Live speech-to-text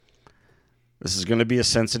This is going to be a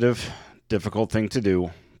sensitive, difficult thing to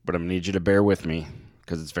do, but I'm going to need you to bear with me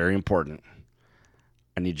because it's very important.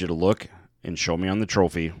 I need you to look and show me on the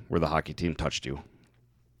trophy where the hockey team touched you.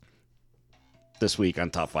 This week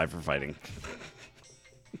on Top 5 for Fighting.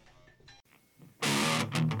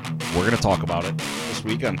 We're going to talk about it this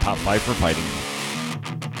week on Top 5 for Fighting.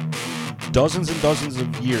 Dozens and dozens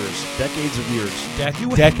of years, decades of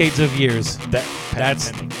years. Decades of years.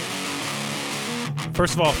 That's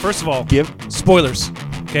First of all, give. spoilers.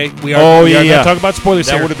 Okay, we are going to talk about spoilers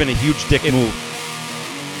That here. would have been a huge dick move.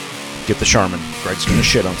 Get the Charmin. Greg's going to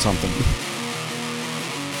shit on something.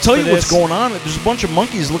 Tell you what's going on. There's a bunch of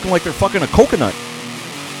monkeys looking like they're fucking a coconut.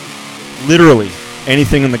 Literally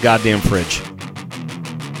anything in the goddamn fridge.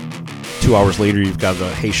 2 hours later, you've got a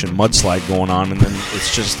Haitian mudslide going on, and then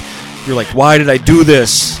it's just, you're like, why did I do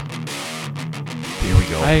this? Here we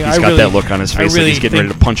go. He's got that look on his face like he's getting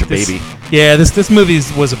ready to punch a baby. Yeah, this movie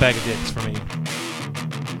was a bag of dicks for me.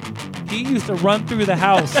 He used to run through the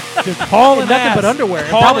house just hauling nothing ass. but underwear, and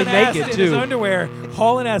Hauling probably ass naked, in his too. underwear,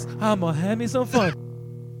 hauling ass. I'm going to have me some fun.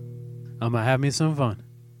 I'm going to have me some fun.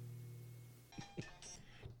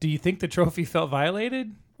 Do you think the trophy felt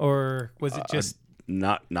violated? Or was it just...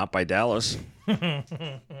 Not by Dallas. It's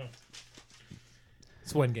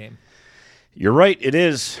one game. You're right, it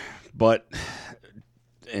is. But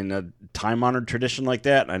in a time-honored tradition like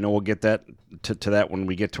that, I know we'll get that to that when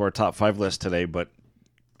we get to our top 5 list today, but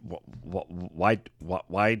why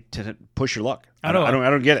push your luck? I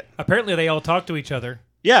don't get it. Apparently, they all talked to each other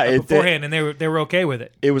beforehand, and they were okay with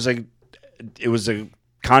it. It was a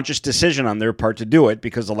conscious decision on their part to do it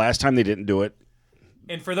because the last time they didn't do it.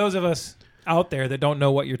 And for those of us out there that don't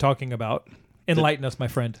know what you're talking about, enlighten us, my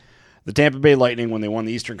friend. The Tampa Bay Lightning, when they won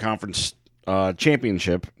the Eastern Conference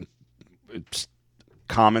championship, it's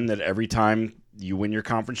common that every time you win your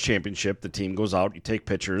conference championship, the team goes out, you take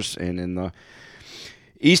pictures, and in the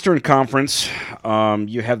Eastern Conference,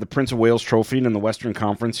 you have the Prince of Wales Trophy, and in the Western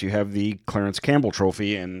Conference, you have the Clarence Campbell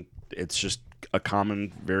Trophy, and it's just a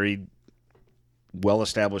common, very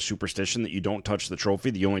well-established superstition that you don't touch the trophy.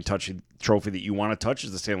 The only trophy that you want to touch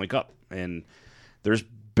is the Stanley Cup, and there's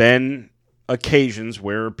been occasions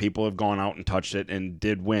where people have gone out and touched it and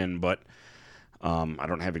did win, but I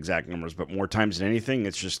don't have exact numbers, but more times than anything,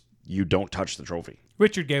 it's just you don't touch the trophy.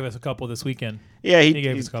 Richard gave us a couple this weekend. Yeah, he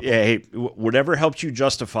gave us a couple. Yeah, whatever helps you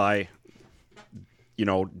justify,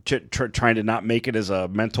 trying to not make it as a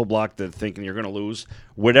mental block that thinking you're going to lose,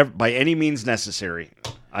 whatever, by any means necessary.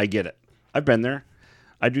 I get it. I've been there.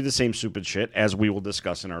 I do the same stupid shit, as we will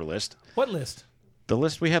discuss in our list. What list? The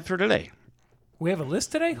list we have for today. We have a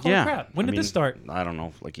list today? Holy Yeah. crap. When did this start? I don't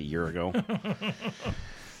know, like a year ago.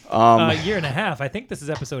 A year and a half. I think this is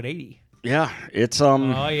episode 80. Yeah, it's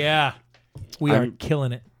Oh, yeah. We are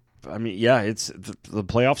killing it. I mean, yeah, it's the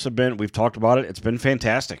playoffs have been, we've talked about it, it's been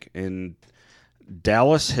fantastic. And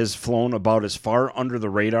Dallas has flown about as far under the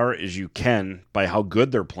radar as you can by how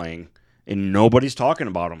good they're playing, and nobody's talking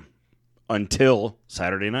about them until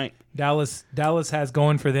Saturday night. Dallas has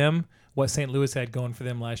going for them what St. Louis had going for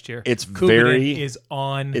them last year. It's Kubernen is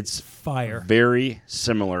on fire. Very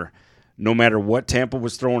similar. No matter what Tampa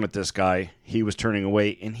was throwing at this guy, he was turning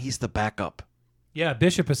away, and he's the backup. Yeah,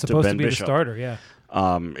 Bishop is supposed to be the starter, yeah.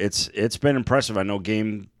 It's been impressive. I know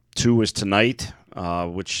Game 2 is tonight,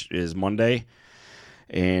 which is Monday,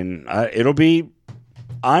 and it'll be.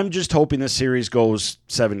 I'm just hoping this series goes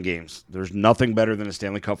 7 games. There's nothing better than a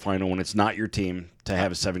Stanley Cup final when it's not your team to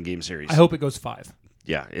have a 7-game series. I hope it goes 5.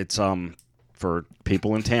 Yeah, it's for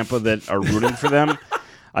people in Tampa that are rooting for them.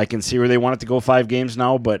 I can see where they want it to go 5 games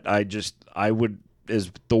now, but I would,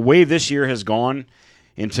 as the way this year has gone,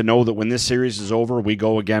 and to know that when this series is over, we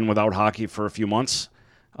go again without hockey for a few months.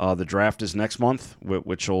 The draft is next month,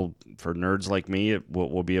 which will, for nerds like me, it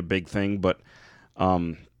will be a big thing. But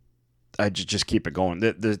I just keep it going.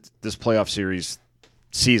 This playoff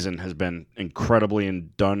season has been incredibly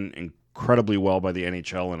and done incredibly well by the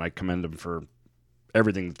NHL, and I commend them for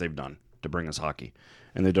everything that they've done to bring us hockey,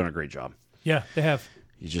 and they've done a great job. Yeah, they have.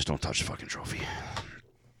 You just don't touch the fucking trophy.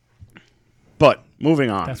 But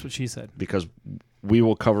moving on. That's what she said. Because we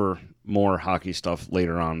will cover more hockey stuff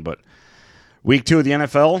later on. But week 2 of the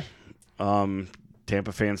NFL,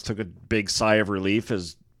 Tampa fans took a big sigh of relief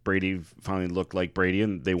as Brady finally looked like Brady,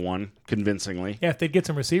 and they won convincingly. Yeah, if they'd get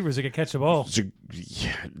some receivers that could catch the ball. Dude,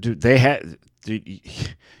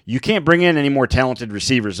 you can't bring in any more talented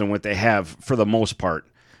receivers than what they have for the most part.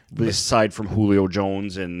 Aside from Julio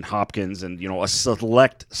Jones and Hopkins and, a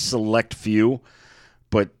select few.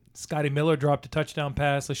 But Scotty Miller dropped a touchdown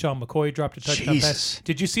pass. LaShawn McCoy dropped a touchdown Jesus. pass.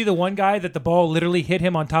 Did you see the one guy that the ball literally hit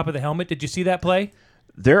him on top of the helmet? Did you see that play?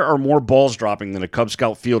 There are more balls dropping than a Cub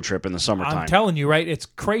Scout field trip in the summertime. I'm telling you, right? It's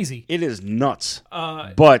crazy. It is nuts.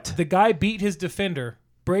 But The guy beat his defender.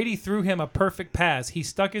 Brady threw him a perfect pass. He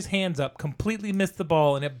stuck his hands up, completely missed the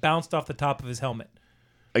ball, and it bounced off the top of his helmet.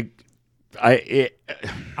 there's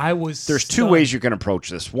There's two ways you can approach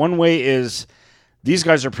this. One way is these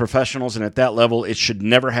guys are professionals, and at that level, it should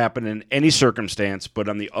never happen in any circumstance. But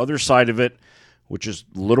on the other side of it, which is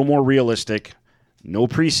a little more realistic, no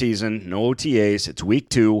preseason, no OTAs. It's week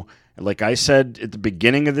 2. And like I said at the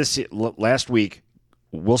beginning of this last week,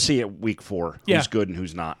 we'll see at week 4 who's good and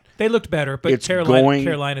who's not. They looked better, but It's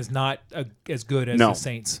Carolina's not as good as No. the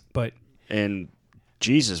Saints. But And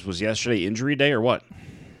Jesus, was yesterday injury day or what?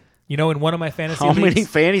 in one of my fantasy How leagues, many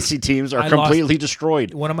fantasy teams are I completely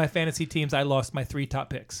destroyed? one of my fantasy teams, I lost my 3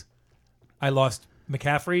 top picks. I lost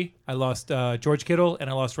McCaffrey, I lost George Kittle, and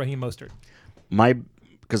I lost Raheem Mostert.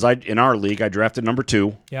 Because in our league I drafted number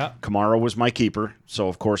 2. Yeah. Kamara was my keeper, so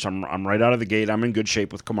of course I'm right out of the gate. I'm in good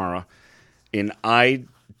shape with Kamara, and I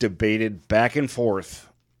debated back and forth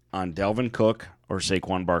on Dalvin Cook or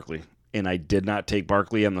Saquon Barkley, and I did not take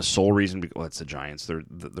Barkley on the sole reason because it's the Giants.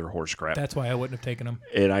 They're horse crap. That's why I wouldn't have taken him.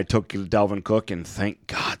 And I took Dalvin Cook, and thank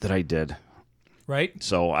God that I did. Right?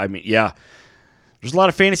 So I mean, yeah, there's a lot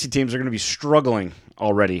of fantasy teams that are going to be struggling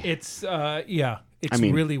already. It's It's I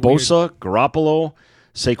mean, really weird. Bosa, Garoppolo,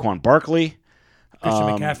 Saquon Barkley. Christian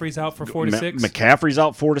McCaffrey's out for 4 to 6. McCaffrey's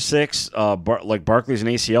out 4 to 6. Barkley's an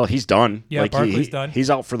ACL. He's done. Yeah, Barkley's done.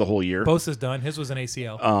 He's out for the whole year. Bosa's done. His was an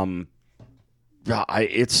ACL.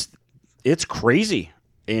 It's crazy.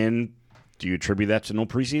 And do you attribute that to no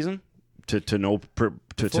preseason? To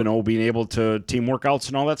no being able to team workouts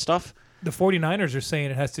and all that stuff? The 49ers are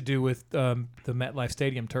saying it has to do with the MetLife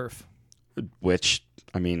Stadium turf. Which,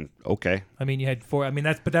 I mean, okay. I mean, you had 4. I mean,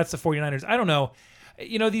 that's the 49ers. I don't know.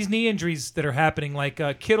 These knee injuries that are happening, like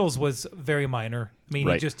Kittle's was very minor. I mean,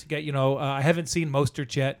 Right. he just get, I haven't seen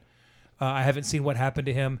Mostert yet. I haven't seen what happened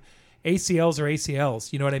to him. ACLs are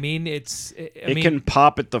ACLs. You know what I mean? It can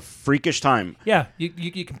pop at the freakish time. Yeah,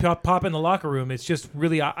 you can pop in the locker room. It's just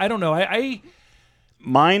really, I don't know. I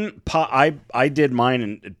did mine,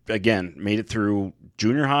 and again, made it through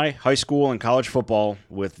junior high, high school, and college football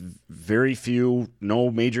with no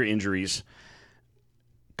major injuries.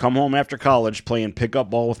 Come home after college, playing pickup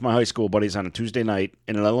ball with my high school buddies on a Tuesday night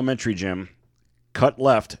in an elementary gym. Cut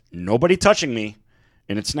left, nobody touching me,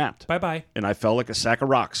 and it snapped. Bye-bye. And I fell like a sack of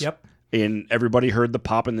rocks. Yep. And everybody heard the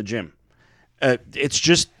pop in the gym.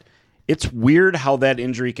 It's weird how that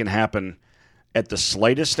injury can happen at the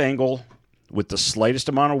slightest angle with the slightest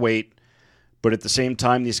amount of weight, but at the same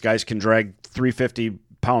time, these guys can drag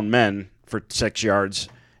 350-pound men for 6 yards,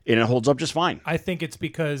 and it holds up just fine. I think it's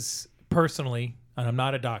because, personally, and I'm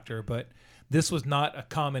not a doctor, but this was not a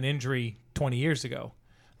common injury 20 years ago.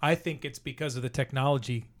 I think it's because of the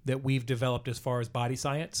technology that we've developed as far as body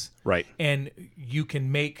science. Right. And you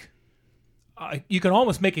can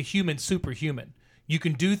almost make a human superhuman. You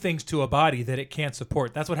can do things to a body that it can't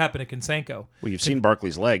support. That's what happened to Kansenko. Well, you've seen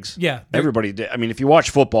Barkley's legs. Yeah. Everybody did. I mean, if you watch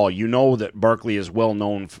football, you know that Barkley is well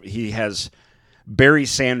known. He has Barry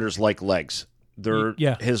Sanders-like legs.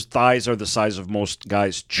 His thighs are the size of most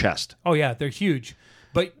guys' chest. Oh yeah, they're huge.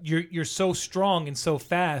 But you're so strong and so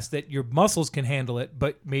fast that your muscles can handle it,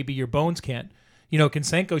 but maybe your bones can't.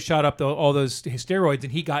 Kansenko shot up all those steroids,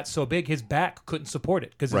 and he got so big his back couldn't support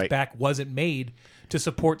it because his back wasn't made to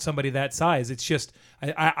support somebody that size. It's just,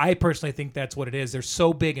 I personally think that's what it is. They're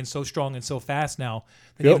so big and so strong and so fast now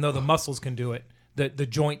that even though the muscles can do it, the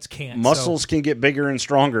joints can't. Muscles can get bigger and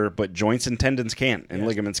stronger, but joints and tendons can't, and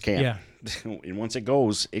ligaments can't. Yeah. And once it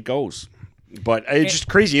goes, it goes. But it's just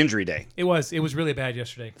crazy injury day. It was really bad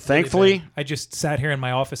yesterday. Thankfully, really bad. I just sat here in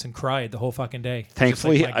my office and cried the whole fucking day.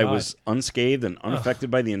 Thankfully, Just like, my I God. was unscathed and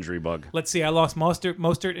unaffected by the injury bug. Let's see. I lost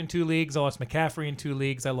Mostert in 2 leagues. I lost McCaffrey in 2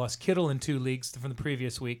 leagues. I lost Kittle in 2 leagues from the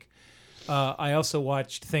previous week. I also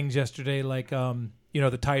watched things yesterday like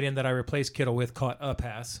the tight end that I replaced Kittle with caught a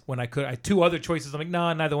pass when I could. I had 2 other choices. I'm like,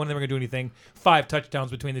 nah, neither one of them are going to do anything. 5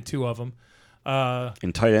 touchdowns between the 2 of them.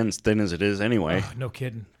 And tight end's thin as it is anyway. No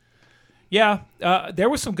kidding. Yeah, there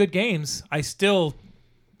were some good games.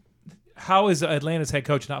 How is Atlanta's head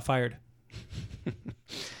coach not fired?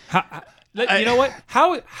 You know what?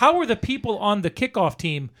 How are the people on the kickoff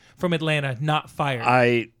team from Atlanta not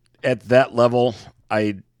fired? At that level,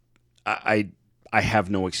 I have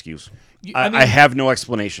no excuse. I mean, I have no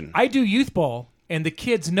explanation. I do youth ball, and the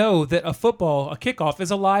kids know that a kickoff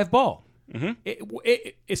is a live ball. Mm-hmm.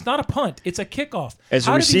 It's not a punt. It's a kickoff. As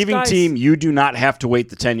a receiving team, you do not have to wait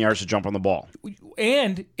the 10 yards to jump on the ball.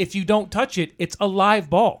 And if you don't touch it, it's a live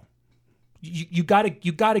ball. You got to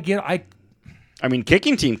get. I mean,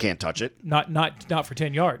 kicking team can't touch it. Not for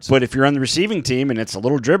 10 yards. But if you're on the receiving team and it's a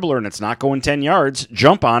little dribbler and it's not going 10 yards,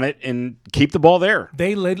 jump on it and keep the ball there.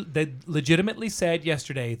 They legitimately said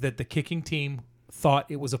yesterday that the kicking team thought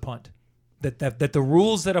it was a punt. That the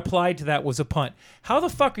rules that applied to that was a punt. How the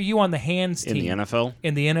fuck are you on the hands team? In the NFL?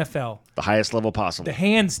 In the NFL. The highest level possible. The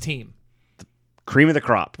hands team. Cream of the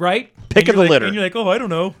crop. Right? Pick of the litter. And you're like, oh, I don't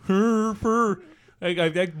know.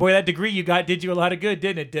 Boy, that degree you got did you a lot of good,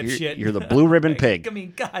 didn't it, dipshit? You're the blue ribbon pig. I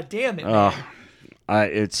mean, god damn it, man.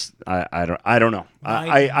 I don't know.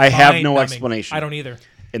 I have no explanation. I don't either.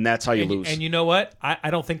 And that's how you lose. And you know what? I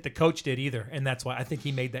don't think the coach did either, and that's why I think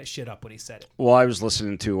he made that shit up when he said it. Well, I was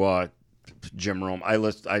listening to Jim Rome.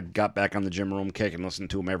 I got back on the Jim Rome kick and listened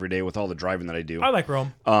to him every day with all the driving that I do. I like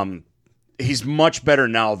Rome. He's much better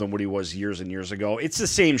now than what he was years and years ago. It's the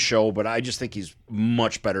same show, but I just think he's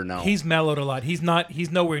much better now. He's mellowed a lot. He's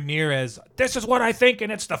nowhere near as this is what I think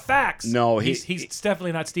and it's the facts. No, he's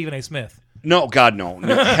definitely not Stephen A. Smith. No, God, no,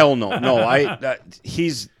 hell no, no.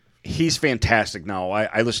 He's fantastic now.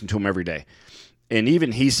 I listen to him every day, and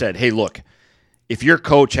even he said, "Hey, look, if your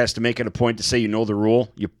coach has to make it a point to say you know the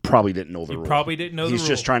rule, you probably didn't know the rule. Probably didn't know the rule. He's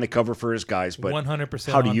just trying to cover for his guys, but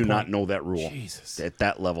 100%. How do you not know that rule? Jesus. At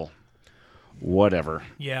that level? Whatever.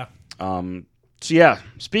 Yeah. So yeah,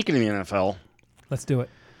 speaking of the NFL, let's do it.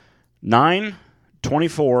 9,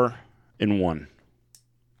 24, and 1.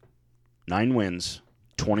 9 wins,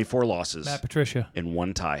 24 losses. Matt Patricia. And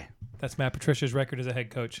 1 tie. That's Matt Patricia's record as a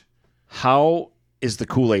head coach. How is the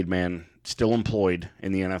Kool-Aid man still employed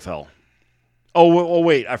in the NFL? Oh,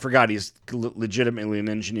 wait, I forgot. He's legitimately an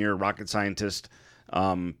engineer, rocket scientist,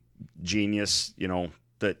 genius. You know,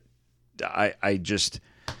 that I just,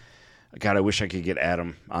 God, I wish I could get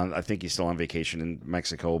Adam. I think he's still on vacation in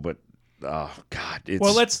Mexico, but God. It's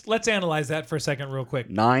well, let's analyze that for a second real quick.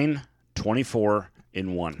 9, 24,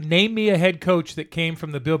 and 1. Name me a head coach that came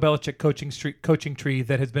from the Bill Belichick coaching tree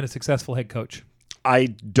that has been a successful head coach. I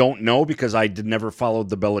don't know because I never followed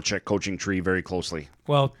the Belichick coaching tree very closely.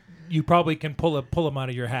 Well, you probably can pull them out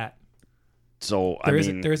of your hat. So there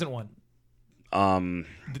isn't one.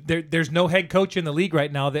 There's no head coach in the league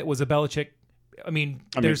right now that was a Belichick.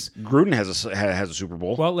 Gruden has a Super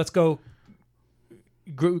Bowl. Well, let's go.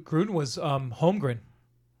 Gruden was Holmgren.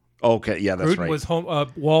 Okay, yeah, that's right. Gruden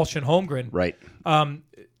was Walsh and Holmgren. Right.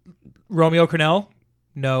 Romeo Crennel?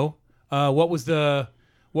 No. What was the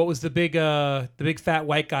big fat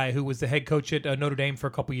white guy who was the head coach at Notre Dame for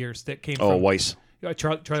a couple years that came from Weiss.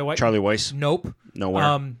 Charlie White. Charlie Weiss. Nope.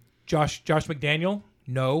 Nowhere. Josh McDaniel.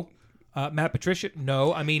 No. Matt Patricia.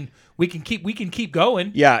 No. I mean, we can keep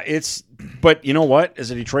going. Yeah, but you know what?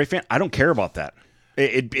 As a Detroit fan, I don't care about that.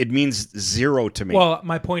 It means zero to me. Well,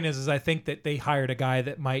 my point is I think that they hired a guy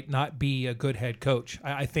that might not be a good head coach.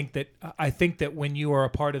 I think that when you are a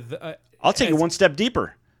part of the, I'll take it one step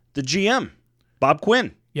deeper. The GM, Bob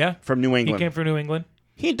Quinn. Yeah, from New England. He came from New England.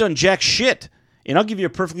 He ain't done jack shit. And I'll give you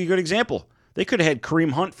a perfectly good example. They could have had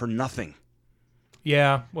Kareem Hunt for nothing.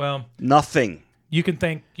 Yeah, well, nothing. You can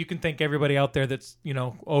thank everybody out there that's,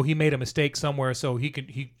 he made a mistake somewhere, so he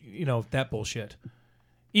that bullshit.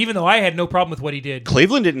 Even though I had no problem with what he did,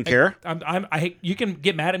 Cleveland didn't care. You can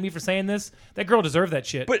get mad at me for saying this. That girl deserved that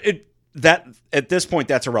shit. But at this point,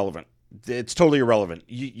 that's irrelevant. It's totally irrelevant.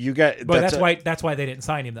 You got. But that's why they didn't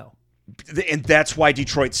sign him though. And that's why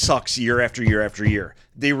Detroit sucks year after year after year.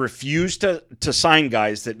 They refuse to sign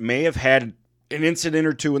guys that may have had an incident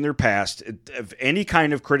or two in their past of any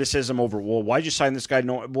kind of criticism over, well, why'd you sign this guy?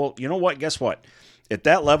 No, well, you know what? Guess what? At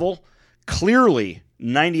that level, clearly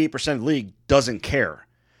 98% of the league doesn't care.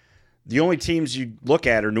 The only teams you look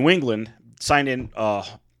at are New England, signed in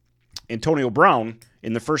Antonio Brown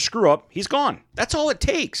in the first screw-up. He's gone. That's all it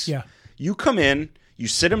takes. Yeah. You come in, you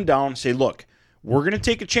sit him down, say, look, we're going to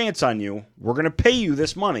take a chance on you. We're going to pay you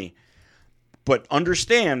this money. But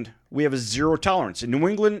understand, we have a zero tolerance. In New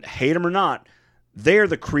England, hate them or not, they're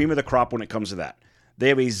the cream of the crop when it comes to that. They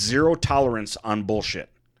have a zero tolerance on bullshit.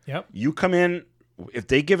 Yep. You come in, if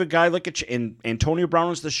they give a guy like and Antonio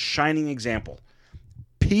Brown is the shining example.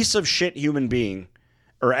 Piece of shit human being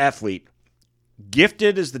or athlete,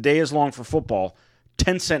 gifted as the day is long for football,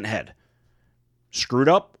 10-cent head. Screwed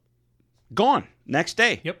up, gone. Next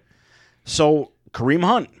day. Yep. So, Kareem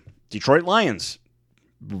Hunt, Detroit Lions,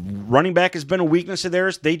 running back has been a weakness of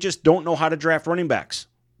theirs. They just don't know how to draft running backs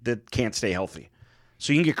that can't stay healthy.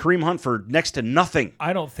 So you can get Kareem Hunt for next to nothing.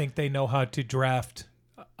 I don't think they know how to draft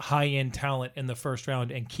high-end talent in the first round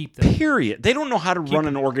and keep them. Period. They don't know how to run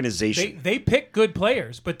an organization. They pick good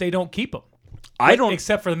players, but they don't keep them.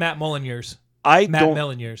 Except for the Matt Mullen years.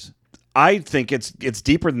 Millen years. I think it's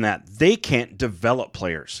deeper than that. They can't develop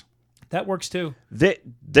players. That works too.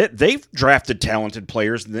 They've drafted talented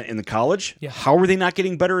players in the college. Yeah. How are they not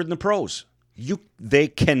getting better in the pros? They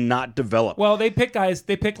cannot develop. Well, they pick guys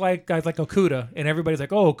like Okuda, and everybody's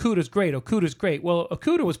like, "Oh, Okuda's great. Okuda's great." Well,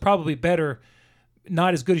 Okuda was probably better,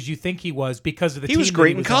 not as good as you think he was because of the team. He was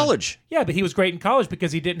great in college. Yeah, but he was great in college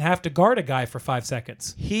because he didn't have to guard a guy for 5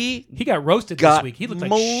 seconds. He got roasted this week. He looked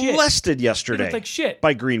like shit. Molested yesterday. He looked like shit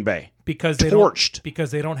by Green Bay because they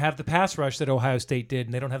don't have the pass rush that Ohio State did,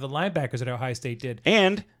 and they don't have the linebackers that Ohio State did.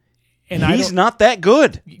 And he's not that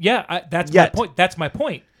good. Yeah, that's my point. That's my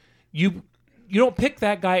point. You don't pick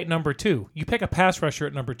that guy at number 2. You pick a pass rusher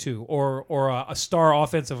at number 2, or a star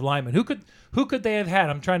offensive lineman. Who could they have had?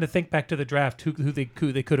 I'm trying to think back to the draft. Who they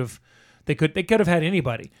could have had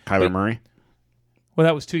anybody. Kyler Murray. Well,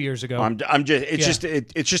 that was 2 years ago.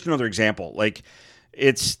 It's just another example. Like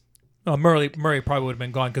it's. Oh, Murray probably would have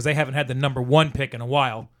been gone because they haven't had the number 1 pick in a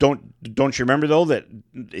while. Don't you remember though that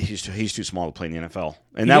he's too small to play in the NFL,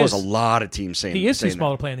 and that was a lot of teams saying he is too small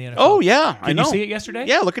that. to play in the NFL. Oh yeah, I know. Did you see it yesterday?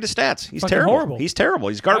 Yeah, look at his stats. He's Fucking terrible. horrible. He's terrible.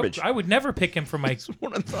 He's garbage. I would never pick him for my. He's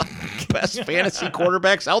one of the best fantasy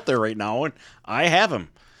quarterbacks out there right now, and I have him.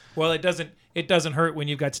 Well, it doesn't hurt when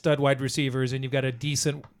you've got stud wide receivers and you've got a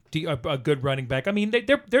good running back. I mean,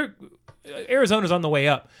 they're Arizona's on the way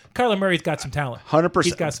up. Kyler Murray's got some talent. 100%.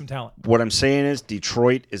 He's got some talent. What I'm saying is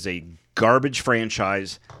Detroit is a garbage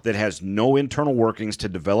franchise that has no internal workings to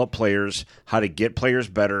develop players, how to get players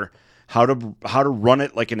better, how to run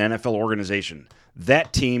it like an NFL organization.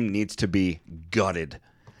 That team needs to be gutted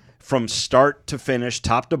from start to finish,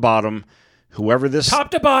 top to bottom. Whoever this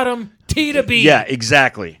top to bottom, T to B. Yeah,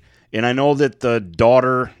 exactly. And I know that the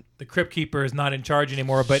daughter, the Crypt Keeper, is not in charge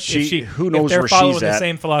anymore. But who knows if they're where following she's the at.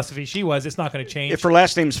 same philosophy she was, it's not going to change. If her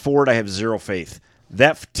last name's Ford, I have zero faith.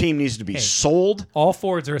 That team needs to be sold. All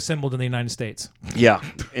Fords are assembled in the United States. Yeah,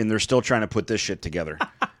 and they're still trying to put this shit together.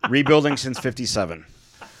 Rebuilding since '57.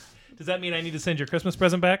 Does that mean I need to send your Christmas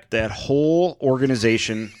present back? That whole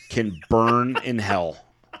organization can burn in hell.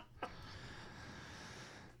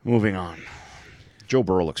 Moving on. Joe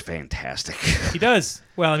Burrow looks fantastic. He does.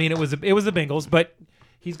 Well, I mean, it was the Bengals, but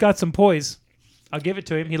he's got some poise. I'll give it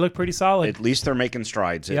to him. He looked pretty solid. At least they're making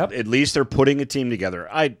strides. Yep. At least they're putting a team together.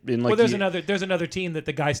 There's another team that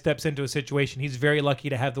the guy steps into a situation. He's very lucky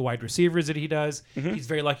to have the wide receivers that he does. Mm-hmm. He's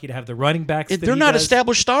very lucky to have the running backs. They're not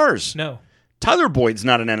established stars. No. Tyler Boyd's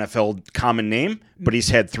not an NFL common name, but he's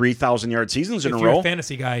had 3,000-yard seasons in a row. If you're a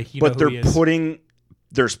fantasy guy, you know who he is.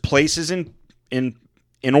 There's places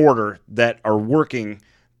in order that are working.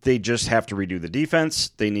 They just have to redo the defense.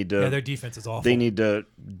 They need to. Yeah, their defense is awful. They need to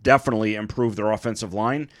definitely improve their offensive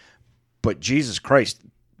line. But Jesus Christ,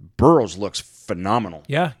 Burrows looks phenomenal.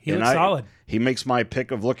 Yeah, he looks solid. He makes my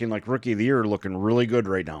pick of looking like Rookie of the Year looking really good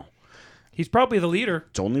right now. He's probably the leader.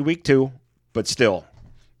 It's only week 2, but still,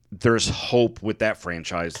 there's hope with that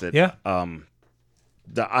franchise. That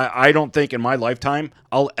I don't think in my lifetime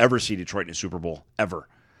I'll ever see Detroit in a Super Bowl ever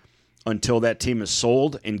until that team is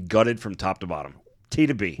sold and gutted from top to bottom. T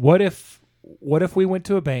to B. What if we went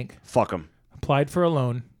to a bank? Fuck them. Applied for a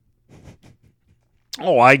loan.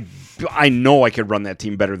 Oh, I know I could run that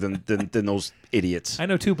team better than those idiots. I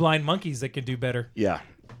know 2 blind monkeys that could do better. Yeah.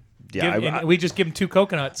 We just give them 2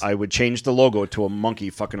 coconuts. I would change the logo to a monkey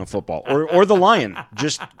fucking a football, or the lion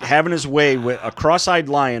just having his way with a cross-eyed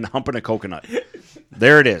lion humping a coconut.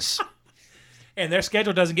 There it is. And their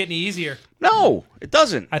schedule doesn't get any easier. No, it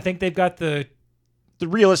doesn't. I think they've got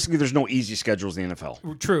realistically, there's no easy schedules in the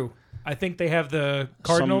NFL. True. I think they have the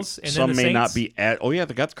Cardinals and some then the may Saints. not be at. Oh yeah,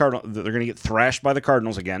 they got the Cardinals. They're going to get thrashed by the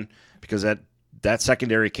Cardinals again because that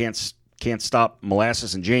secondary can't stop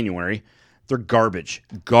molasses in January. They're garbage.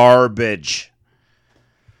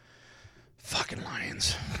 Fucking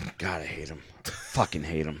Lions. God, I hate them. Fucking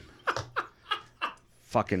hate them.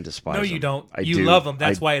 Fucking despise them. No, you don't. I You do. love them.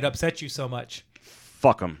 That's why it upsets you so much.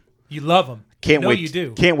 Fuck them. You love them. Can't wait. You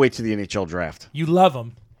do. Can't wait to the NHL draft. You love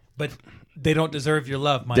them, but they don't deserve your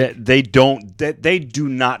love, Mike. They don't. They do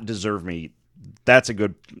not deserve me. That's a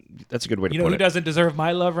good way to put it. You know who doesn't deserve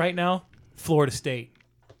my love right now? Florida State.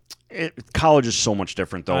 College is so much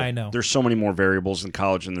different, though. I know. There's so many more variables in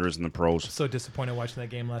college than there is in the pros. So disappointed watching that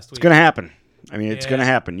game last week. It's going to happen. I mean, it's going to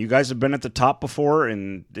happen. You guys have been at the top before,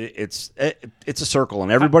 and it's a circle,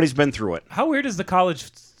 and everybody's been through it. How weird is the college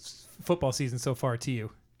football season so far to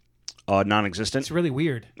you? Non-existent. It's really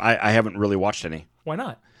weird. I haven't really watched any. Why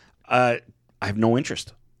not? I have no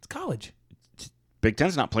interest. It's college. Big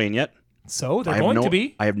Ten's not playing yet. So they're going to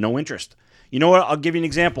be. I have no interest. You know what? I'll give you an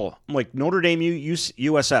example. I'm like Notre Dame,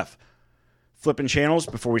 USF, flipping channels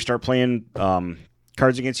before we start playing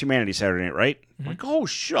Cards Against Humanity Saturday night, right? Mm-hmm. I'm like, oh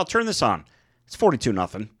shit! I'll turn this on. It's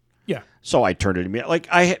 42-0. Yeah, So I turned it immediately. Like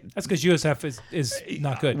that's because USF is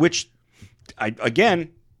not good. which I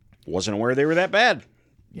again wasn't aware they were that bad.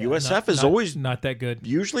 Yeah, USF is not- always not that good.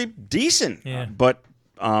 usually decent. Yeah. But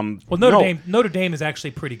Well, no, Notre Dame is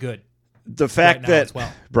actually pretty good. the fact now that as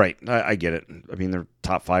well. right, I get it. I mean, they're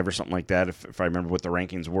top 5 or something like that. If I remember what the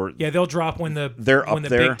rankings were. Yeah, they'll drop when They're up when the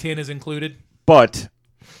there. Big Ten is included. But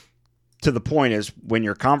to the point is, when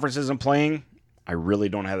your conference isn't playing, I really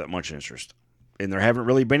don't have that much interest. And there haven't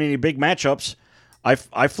really been any big matchups. I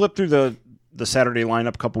flipped through the Saturday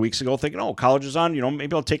lineup a couple weeks ago thinking, oh, college is on.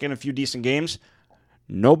 Maybe I'll take in a few decent games.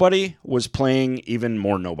 Nobody was playing even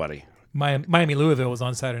more nobody. Miami Louisville was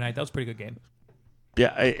on Saturday night. That was a pretty good game.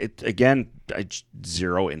 Yeah, I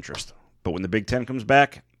zero interest. But when the Big Ten comes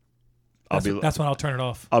back, That's when I'll turn it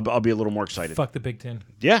off. I'll be a little more excited. Fuck the Big Ten.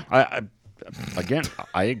 Yeah,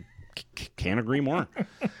 I can't agree more.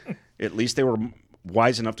 At least they were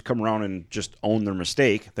wise enough to come around and just own their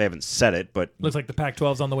mistake. They haven't said it, but Looks like the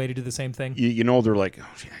Pac-12's on the way to do the same thing. they're like, oh,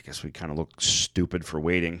 yeah, I guess we kind of look stupid for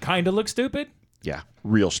waiting. Kind of looks stupid. Yeah,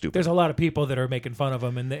 real stupid. There's a lot of people that are making fun of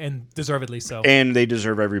them, and deservedly so. And they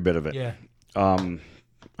deserve every bit of it. Yeah. All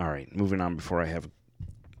right, moving on before I have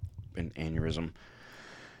an aneurysm.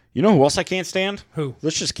 You know who else I can't stand? Who?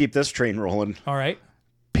 Let's just keep this train rolling. All right.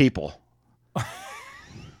 People.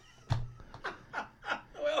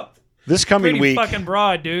 This coming Pretty week, fucking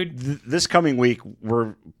broad, dude. this coming week,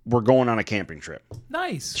 we're going on a camping trip.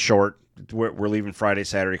 Nice. Short. We're leaving Friday,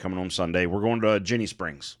 Saturday, coming home Sunday. We're going to Ginny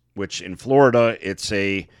Springs, which in Florida, it's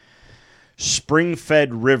a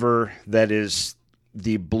spring-fed river that is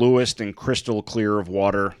the bluest and crystal clear of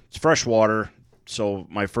water. It's fresh water. So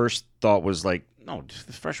my first thought was like, no,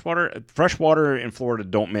 fresh water in Florida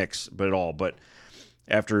don't mix at all. But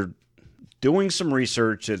after doing some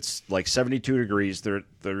research, it's like 72 degrees.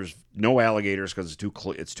 There's no alligators because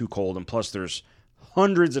it's too cold, and plus there's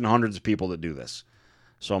hundreds and hundreds of people that do this.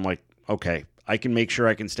 So I'm like, okay, I can make sure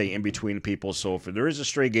I can stay in between people. So if there is a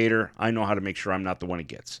stray gator, I know how to make sure I'm not the one it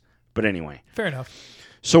gets. But anyway, Fair enough.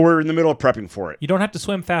 so we're in the middle of prepping for it. You don't have to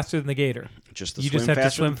swim faster than the gator. Just to You swim just have to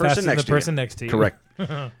faster swim than the person faster than next the to you. person next to you.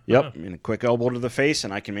 Correct. Yep. And a quick elbow to the face,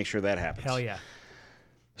 and I can make sure that happens. Hell yeah.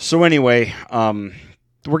 So anyway,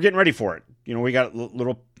 we're getting ready for it. We got a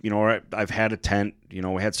little, I've had a tent, we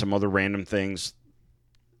had some other random things,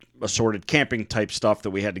 assorted camping type stuff that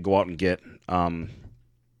we had to go out and get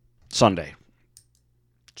Sunday.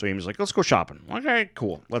 So Amy's like, let's go shopping. Okay,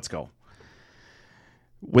 cool. Let's go.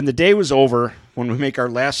 When the day was over, when we make our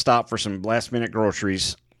last stop for some last minute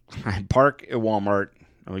groceries, I park at Walmart.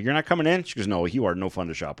 I'm like, you're not coming in? She goes, no, you are no fun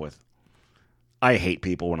to shop with. I hate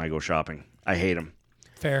people when I go shopping. I hate them.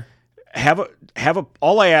 Fair.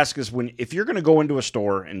 All I ask is if you're going to go into a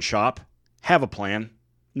store and shop, have a plan.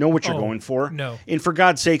 Know what you're going for. No. And for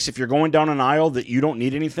God's sakes, if you're going down an aisle that you don't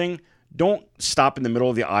need anything, don't stop in the middle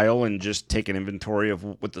of the aisle and just take an inventory of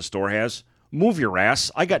what the store has. Move your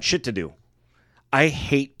ass. I got shit to do. I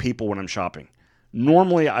hate people when I'm shopping.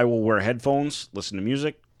 Normally, I will wear headphones, listen to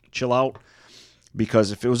music, chill out.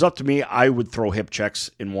 Because if it was up to me, I would throw hip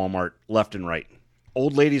checks in Walmart left and right.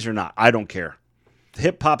 Old ladies or not, I don't care. The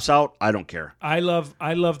hip pops out, I don't care. I love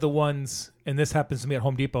the ones, and this happens to me at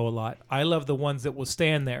Home Depot a lot. I love the ones that will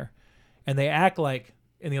stand there, and they act like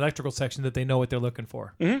in the electrical section that they know what they're looking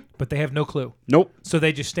for, but they have no clue. Nope. So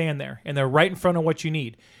they just stand there, and they're right in front of what you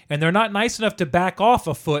need. And they're not nice enough to back off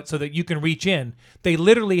a foot so that you can reach in. They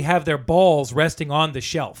literally have their balls resting on the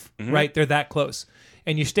shelf, right? They're that close.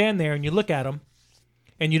 And you stand there, and you look at them,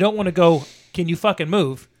 and you don't want to go, can you fucking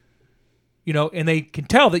move? And they can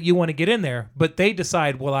tell that you want to get in there, but they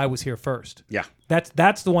decide, well, I was here first. Yeah.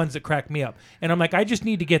 That's the ones that crack me up. And I'm like, I just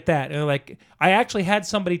need to get that. And they're like, I actually had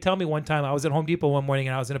somebody tell me one time, I was at Home Depot one morning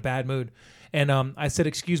and I was in a bad mood. And I said,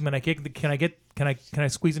 excuse me, can I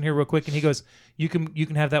squeeze in here real quick? And he goes, you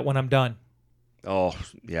can have that when I'm done. Oh,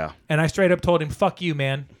 yeah. And I straight up told him, fuck you,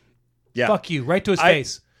 man. Yeah. Fuck you, right to his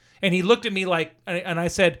face. And he looked at me like, and I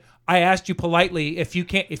said, I asked you politely, if you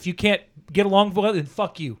can't get along with it, then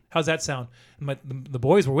fuck you. How's that sound? And the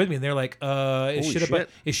boys were with me, and they're like,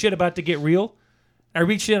 is shit about to get real? I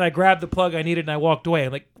reached in, I grabbed the plug I needed, and I walked away.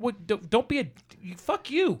 I'm like, what? Don't be fuck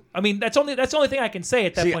you. I mean, that's the only thing I can say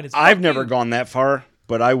at that point. Is I've fuck never you. gone that far,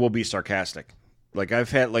 but I will be sarcastic. Like I've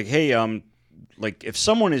had, like, hey, like if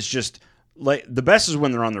someone is just like, the best is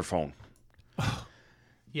when they're on their phone.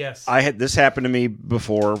 Yes. This happened to me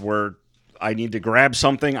before where I need to grab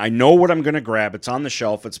something. I know what I'm going to grab. It's on the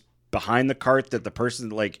shelf. It's behind the cart that the person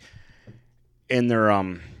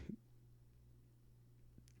and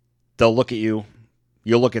they'll look at you.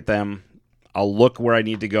 You'll look at them. I'll look where I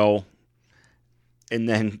need to go. And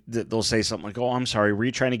then they'll say something like, oh, I'm sorry. Were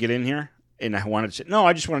you trying to get in here? And I wanted to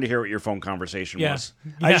I just wanted to hear what your phone conversation was.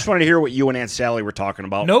 Yeah. I just wanted to hear what you and Aunt Sally were talking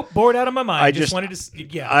about. Nope, bored out of my mind. I just wanted to.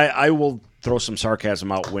 Yeah. I will throw some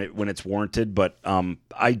sarcasm out when it's warranted, but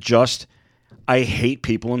I hate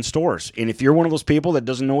people in stores. And if you're one of those people that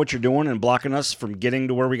doesn't know what you're doing and blocking us from getting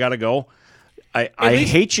to where we got to go, I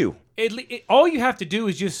hate you. All you have to do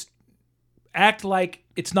is just act like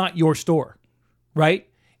it's not your store, right?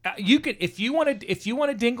 You could, if you want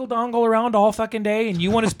to dingle dongle around all fucking day, and you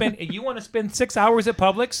want to spend 6 hours at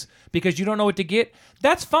Publix because you don't know what to get.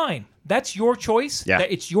 That's fine. That's your choice. Yeah.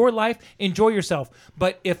 It's your life. Enjoy yourself.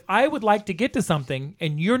 But if I would like to get to something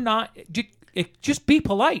and you're not, just be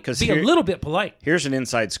polite. Be a little bit polite. Here's an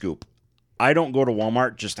inside scoop. I don't go to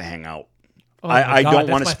Walmart just to hang out. Oh my I God, don't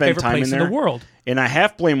want to that's my spend favorite time place in there. in the world. And I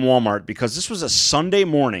half blame Walmart because this was a Sunday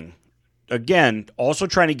morning. Again, also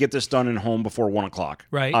trying to get this done in home before 1 o'clock.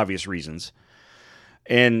 Right. Obvious reasons.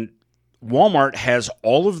 And Walmart has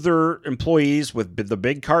all of their employees with the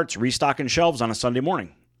big carts restocking shelves on a Sunday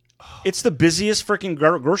morning. It's the busiest freaking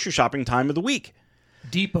grocery shopping time of the week.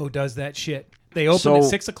 Depot does that shit. They open at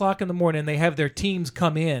 6 o'clock in the morning. They have their teams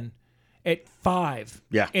come in at 5.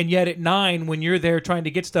 Yeah. And yet at 9, when you're there trying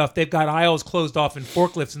to get stuff, they've got aisles closed off and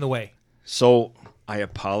forklifts in the way. So I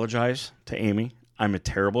apologize to Amy. I'm a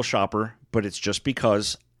terrible shopper, but it's just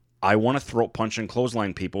because I want to throat punch and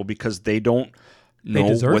clothesline people because they don't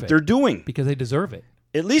know what they're doing. Because they deserve it.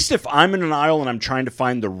 At least if I'm in an aisle and I'm trying to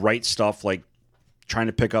find the right stuff, like trying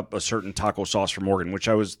to pick up a certain taco sauce from Morgan, which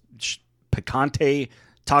I was picante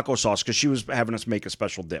taco sauce because she was having us make a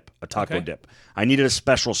special dip, a taco dip. I needed a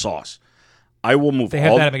special sauce. I will move. They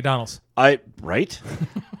have that at McDonald's. Right?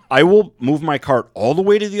 I will move my cart all the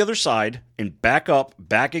way to the other side and back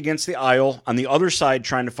against the aisle on the other side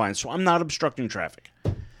trying to find. So I'm not obstructing traffic.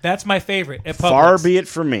 That's my favorite at Publix. Far be it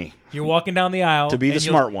from me. You're walking down the aisle. To be the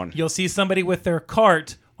smart one. You'll see somebody with their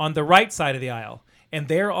cart on the right side of the aisle. And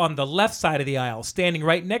they're on the left side of the aisle, standing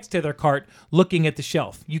right next to their cart, looking at the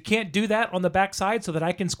shelf. You can't do that on the back side so that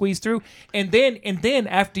I can squeeze through. And then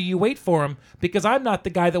after you wait for them, because I'm not the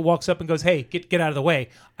guy that walks up and goes, "Hey, get out of the way."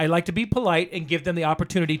 I like to be polite and give them the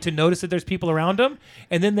opportunity to notice that there's people around them.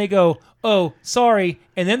 And then they go, "Oh, sorry,"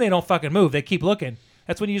 and then they don't fucking move. They keep looking.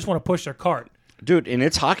 That's when you just want to push their cart. Dude, and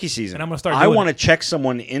it's hockey season. And I'm gonna start. I want to check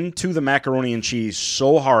someone into the macaroni and cheese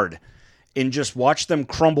so hard. And just watch them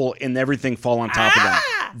crumble and everything fall on top of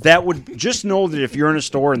them. That would just know that if you're in a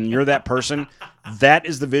store and you're that person, that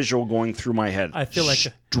is the visual going through my head. I feel like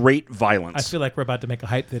straight violence. I feel like we're about to make a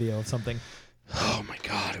hype video of something. Oh my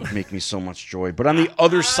God, it would make me so much joy. But on the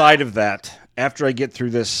other side of that, after I get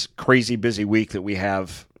through this crazy busy week that we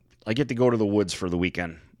have, I get to go to the woods for the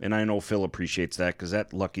weekend. And I know Phil appreciates that because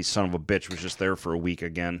that lucky son of a bitch was just there for a week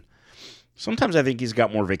again. Sometimes I think he's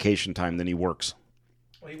got more vacation time than he works.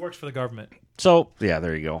 Well, he works for the government. So, yeah,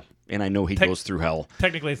 there you go. And I know he goes through hell.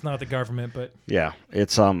 Technically, it's not the government, but... Yeah,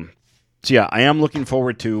 it's, So, yeah, I am looking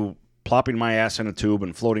forward to plopping my ass in a tube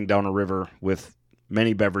and floating down a river with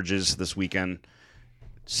many beverages this weekend,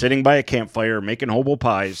 sitting by a campfire, making hobo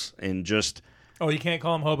pies, and just... Oh, you can't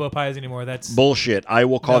call them hobo pies anymore. That's... Bullshit. I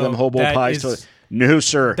will call them hobo pies. No,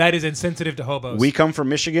 sir. That is insensitive to hobos. We come from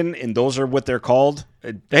Michigan, and those are what they're called.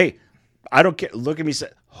 Hey, I don't care. Look at me say...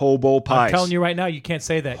 Hobo pies. I'm telling you right now, you can't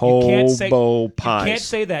say that. Hobo pies. You can't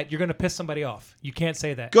say that. You're going to piss somebody off. You can't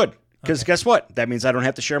say that. Good. Because guess what? That means I don't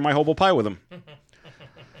have to share my hobo pie with them.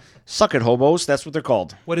 Suck it, hobos. That's what they're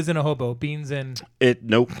called. What is in a hobo? Beans and...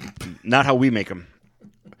 Nope. Not how we make them.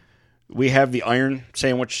 We have the iron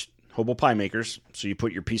sandwich hobo pie makers. So you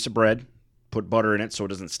put your piece of bread, put butter in it so it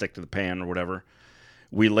doesn't stick to the pan or whatever.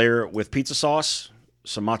 We layer it with pizza sauce,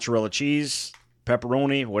 some mozzarella cheese,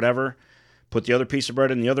 pepperoni, whatever. Put the other piece of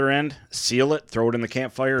bread in the other end, seal it, throw it in the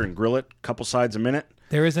campfire, and grill it a couple sides a minute.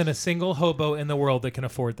 There isn't a single hobo in the world that can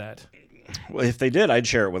afford that. Well, if they did, I'd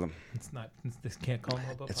share it with them. It's not. This can't call them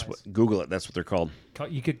hobo pies. Google it. That's what they're called.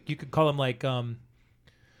 You could call them like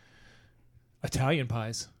Italian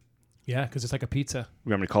pies. Yeah, because it's like a pizza. You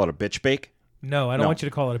want me to call it a bitch bake? No, I don't want you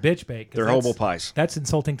to call it a bitch bake. They're hobo pies. That's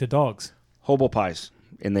insulting to dogs. Hobo pies,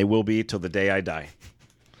 and they will be till the day I die.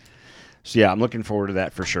 So yeah, I'm looking forward to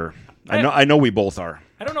that for sure. I know we both are.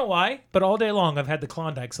 I don't know why, but all day long I've had the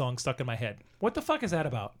Klondike song stuck in my head. What the fuck is that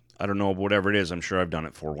about? I don't know, whatever it is. I'm sure I've done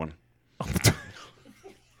it for one.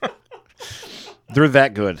 They're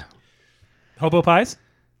that good. Hobo pies?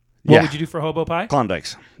 Yeah. What would you do for a hobo pie?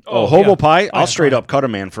 Klondikes. Hobo pie? I'll straight fine. up cut a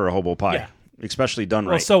man for a hobo pie. Yeah. Especially done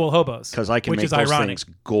Well, right. so will hobos. Because I can make those things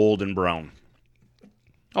golden brown.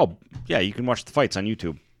 Oh, yeah, you can watch the fights on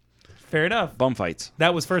YouTube. Fair enough. Bum fights.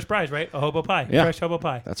 That was first prize, right? A hobo pie. Yeah. Fresh hobo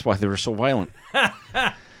pie. That's why they were so violent.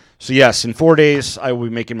 So yes, in 4 days I will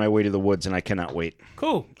be making my way to the woods, and I cannot wait.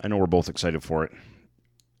 Cool. I know we're both excited for it.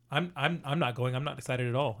 I'm not going. I'm not excited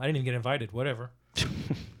at all. I didn't even get invited. Whatever.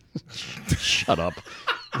 Shut up.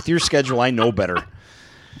 With your schedule, I know better.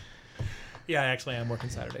 Yeah, actually, I'm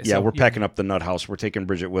working Saturday. Yeah, so we're packing up the nut house. We're taking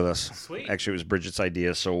Bridget with us. Sweet. Actually, it was Bridget's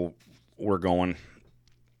idea, so we're going.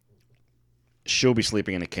 She'll be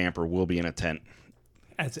sleeping in a camper. We'll be in a tent.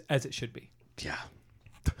 As it should be. Yeah.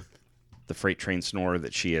 The freight train snorer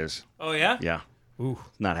that she is. Oh yeah. Yeah. Ooh.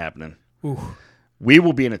 Not happening. Ooh. We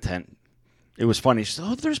will be in a tent. It was funny. She said,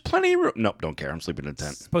 "Oh, there's plenty of room." Nope, don't care. I'm sleeping in a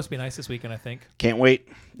tent. It's supposed to be nice this weekend, I think. Can't wait.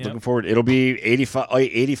 Yep. Looking forward. It'll be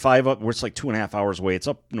 85 up. It's like 2.5 hours away. It's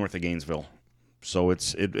up north of Gainesville. So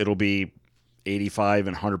it'll be 85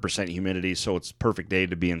 and 100% humidity. So it's perfect day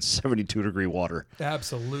to be in 72-degree water.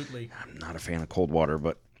 Absolutely. I'm not a fan of cold water,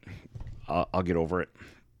 but I'll get over it.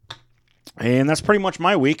 And that's pretty much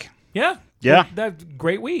my week. Yeah. Yeah. That's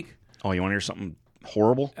great week. Oh, you want to hear something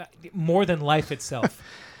horrible? More than life itself.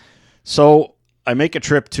 So I make a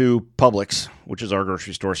trip to Publix, which is our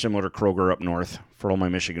grocery store, similar to Kroger up north for all my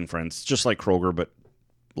Michigan friends. It's just like Kroger, but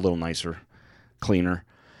a little nicer, cleaner.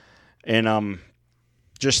 And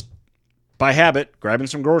just by habit, grabbing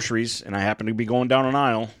some groceries, and I happen to be going down an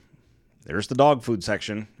aisle. There's the dog food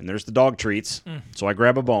section, and there's the dog treats. So I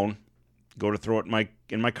grab a bone, go to throw it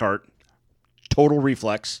in my cart. Total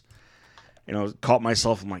reflex. Caught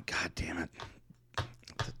myself. I'm like, God damn it.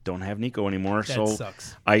 Don't have Nico anymore. That so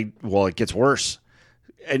sucks. It gets worse.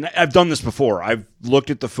 And I've done this before. I've looked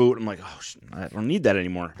at the food. I'm like, oh, I don't need that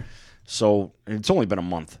anymore. So it's only been a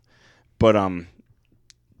month. But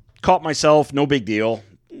caught myself. No big deal.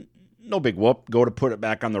 No big whoop. Go to put it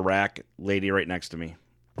back on the rack. Lady right next to me.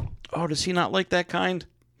 Oh, does he not like that kind?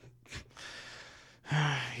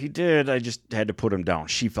 He did. I just had to put him down.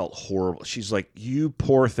 She felt horrible. She's like, you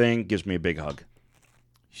poor thing. Gives me a big hug.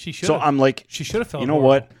 She should. So I'm like, she should have felt. You know horrible.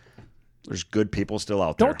 what? There's good people still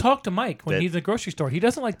out there. Don't talk to Mike when he's in the grocery store. He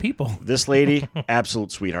doesn't like people. This lady,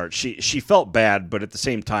 absolute sweetheart. She felt bad, but at the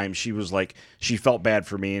same time, she was like, she felt bad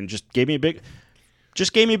for me and just gave me a big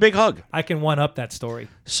hug. I can one up that story.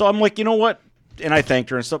 So I'm like, you know what? And I thanked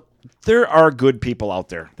her and stuff. There are good people out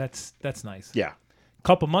there. That's nice. Yeah. A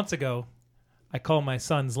couple months ago, I called my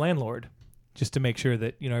son's landlord just to make sure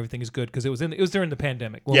that everything is good because it was during the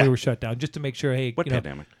pandemic when we were shut down, just to make sure. Hey, what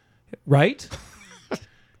pandemic? Right?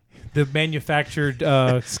 The manufactured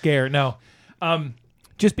scare. No,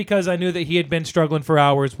 just because I knew that he had been struggling for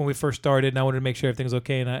hours when we first started, and I wanted to make sure everything was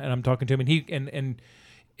okay. And I'm talking to him, and he and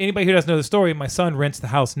anybody who doesn't know the story, my son rents the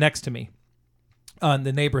house next to me.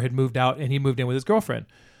 The neighbor had moved out, and he moved in with his girlfriend.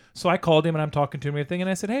 So I called him, and I'm talking to him and everything, and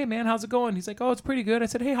I said, "Hey, man, how's it going?" He's like, "Oh, it's pretty good." I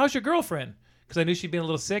said, "Hey, how's your girlfriend?" Because I knew she'd been a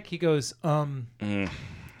little sick. He goes,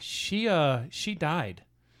 she died.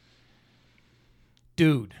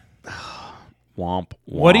 Dude. Womp, womp.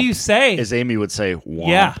 What do you say? As Amy would say, womp,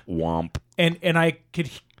 Yeah. womp. And I could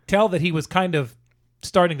tell that he was kind of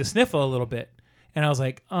starting to sniffle a little bit. And I was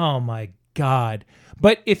like, oh, my God.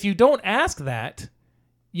 But if you don't ask that,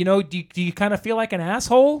 do you kind of feel like an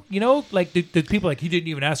asshole? Like, do people like, you didn't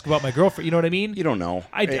even ask about my girlfriend? You know what I mean? You don't know.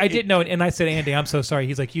 I didn't know. And I said, Andy, I'm so sorry.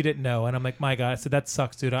 He's like, you didn't know. And I'm like, my God. I said, that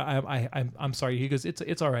sucks, dude. I'm sorry. He goes,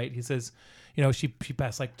 it's all right. He says, she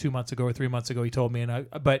passed like 2 months ago or 3 months ago. He told me.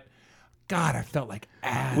 But God, I felt like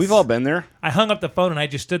ass. We've all been there. I hung up the phone and I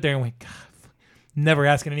just stood there and went, God, never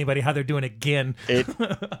asking anybody how they're doing again.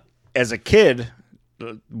 As a kid,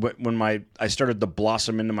 when I started to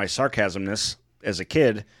blossom into my sarcasmness as a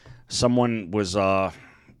kid, someone was, God,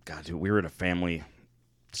 dude, we were at a family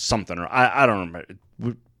something, or I don't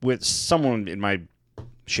remember, with someone in my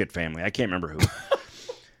shit family, I can't remember who,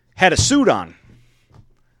 had a suit on.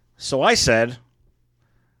 So I said,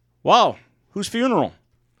 wow, whose funeral?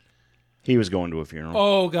 He was going to a funeral.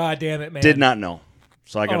 Oh, God damn it, man. Did not know.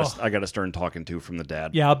 So I got a stern talking to from the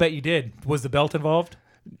dad. Yeah, I'll bet you did. Was the belt involved?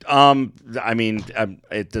 I mean,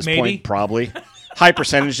 at this point, probably. High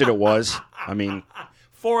percentage that it was. I mean,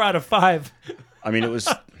 4 out of 5. I mean, it was.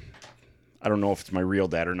 I don't know if it's my real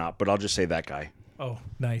dad or not, but I'll just say that guy. Oh,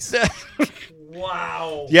 nice.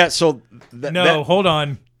 Wow. Yeah. So hold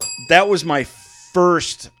on. That was my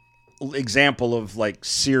first example of like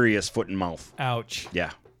serious foot and mouth. Ouch.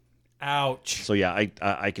 Yeah. Ouch. So yeah,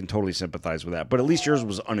 I can totally sympathize with that. But at least yours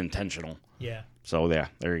was unintentional. Yeah. So yeah,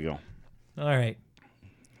 there you go. All right.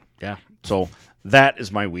 Yeah. So that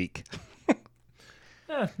is my week.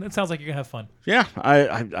 That sounds like you're gonna have fun. Yeah,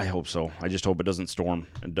 I hope so. I just hope it doesn't storm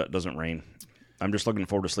and doesn't rain. I'm just looking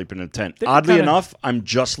forward to sleeping in a tent. Oddly enough, I'm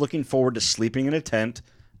just looking forward to sleeping in a tent,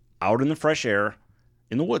 out in the fresh air,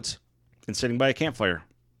 in the woods, and sitting by a campfire,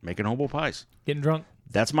 making hobo pies. Getting drunk.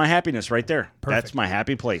 That's my happiness right there. Perfect. That's my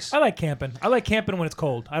happy place. I like camping. I like camping when it's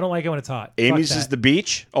cold. I don't like it when it's hot. Amy's Fuck is that. the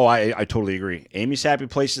beach. Oh, I totally agree. Amy's happy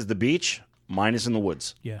place is the beach. Mine is in the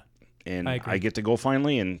woods. Yeah. And I agree. I get to go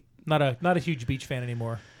finally. And Not a huge beach fan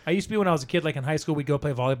anymore. I used to be when I was a kid, like in high school, we'd go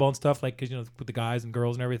play volleyball and stuff, like, 'cause, with the guys and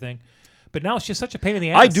girls and everything. But now it's just such a pain in the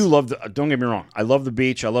ass. I do love don't get me wrong. I love the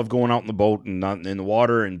beach. I love going out in the boat and not in the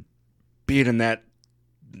water and being in that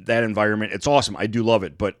environment. It's awesome. I do love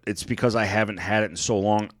it, but it's because I haven't had it in so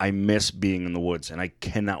long. I miss being in the woods, and I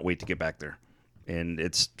cannot wait to get back there. And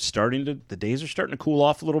it's the days are starting to cool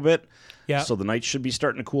off a little bit. Yeah. So the nights should be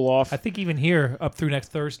starting to cool off. I think even here, up through next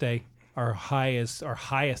Thursday, our highest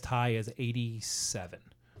high is 87.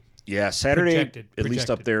 Yeah, Saturday, Projected. at least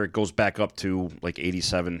up Projected. there, it goes back up to like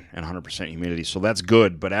 87 and 100% humidity. So that's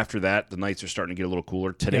good. But after that, the nights are starting to get a little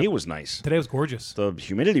cooler. Today Yep. was nice. Today was gorgeous. The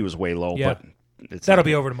humidity was way low, Yeah. but it's That'll not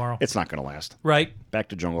be gonna- over tomorrow. It's not going to last. Right. Back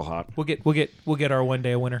to jungle hot. We'll get our one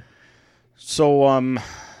day of winter. So,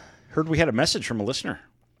 heard we had a message from a listener,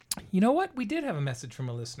 You know what? We did have a message from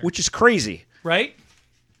a listener. which is crazy. Right?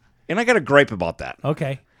 And I got a gripe about that.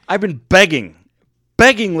 Okay. I've been begging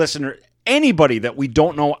listener, anybody that we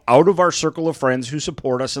don't know out of our circle of friends who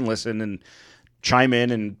support us and listen and chime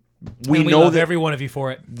in, and we And we know love that every one of you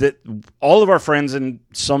for it. that all of our friends and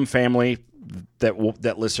some family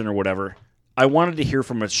that listen or whatever. I wanted to hear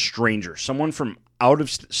from a stranger, someone from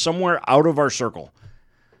somewhere out of our circle.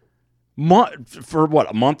 For what,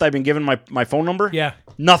 a month I've been given my phone number? Yeah.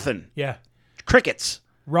 Nothing. Yeah. Crickets.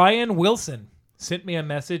 Ryan Wilson sent me a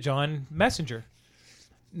message on Messenger.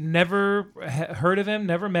 Never heard of him,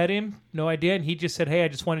 never met him, no idea. And he just said, "Hey, I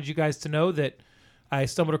just wanted you guys to know that I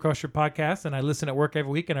stumbled across your podcast and I listen at work every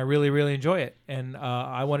week and I really, really enjoy it. And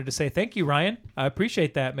I wanted to say thank you, Ryan. I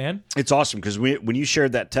appreciate that, man. It's awesome because when you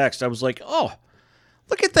shared that text, I was like, oh,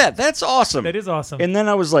 look at that. That's awesome. That is awesome. And then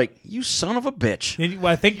I was like, you son of a bitch.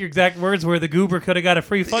 Well, I think your exact words were the goober could have got a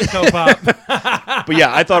free Funko Pop. But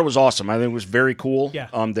yeah, I thought it was awesome. I think it was very cool Yeah.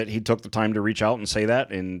 that he took the time to reach out and say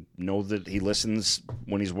that and know that he listens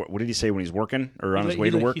when he's, what did he say, when he's working or on his way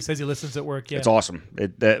to work? He says he listens at work. Yeah. It's awesome.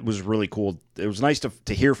 That was really cool. It was nice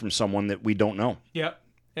to hear from someone that we don't know. Yeah.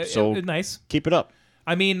 So- Nice. Keep it up.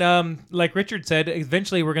 I mean, like Richard said,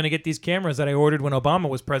 eventually we're going to get these cameras that I ordered when Obama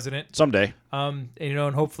was president. Someday. And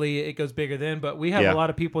hopefully it goes bigger then. But we have Yeah. a lot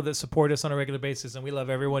of people that support us on a regular basis, and we love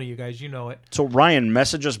every one of you guys. You know it. So Ryan,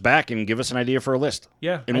 message us back and give us an idea for a list.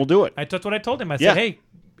 Yeah, And we'll do it. That's what I told him. I Yeah. said, "Hey,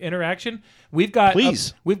 interaction. We've got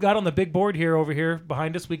Please. we've got on the big board here over here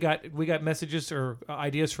behind us. We got messages or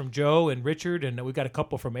ideas from Joe and Richard, and we got a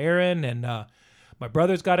couple from Aaron, and my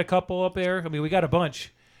brother's got a couple up there. I mean, we got a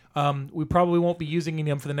bunch." We probably won't be using any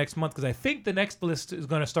of them for the next month because I think the next list is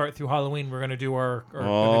going to start through Halloween. We're going to do our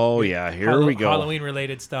Here we go. Halloween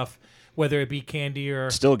related stuff, whether it be candy or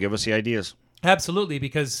Still give us the ideas. absolutely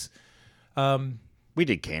because We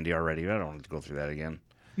did candy already. I don't want to go through that again.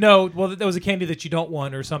 no, well, there was a candy that you don't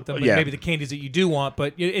want or something, but Yeah. maybe the candies that you do want,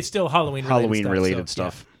 but it's still Halloween Halloween-related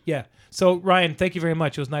stuff. stuff. Yeah. So Ryan, thank you very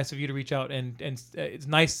much. It was nice of you to reach out, and it's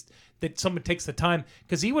nice that someone takes the time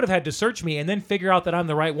because he would have had to search me and then figure out that I'm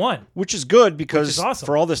the right one. Which is good because Which is awesome.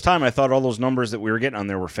 for all this time, I thought all those numbers that we were getting on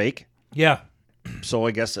there were fake. Yeah. So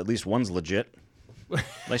I guess at least one's legit.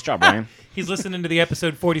 Nice job, Ryan. He's listening to the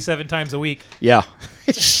episode 47 times a week. Yeah.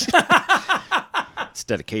 It's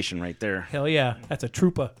dedication right there. Hell yeah. That's a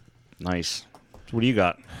trooper. Nice. So what do you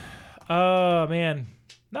got? Oh, man.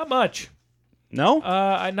 Not much. No?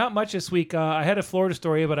 Not much this week. I had a Florida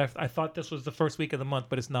story, but I thought this was the first week of the month,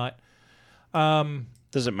 but it's not.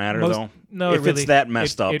 Does it matter, Most- though? No, If it really, it's that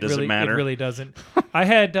messed up, does really, it matter? It really doesn't. I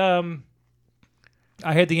had the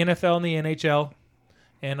NFL and the NHL,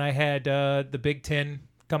 and I had the Big Ten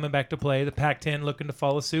coming back to play. The Pac-10 looking to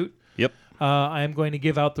follow suit. Yep. I am going to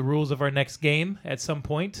give out the rules of our next game at some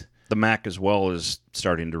point. The MAC as well is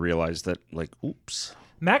starting to realize that, like, oops.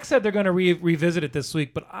 Max said they're going to revisit it this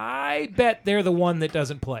week, but I bet they're the one that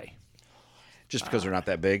doesn't play. Just because they're not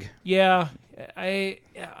that big. Yeah, it's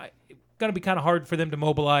going to be kind of hard for them to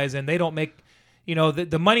mobilize, and they don't make,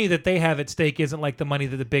 the money that they have at stake isn't like the money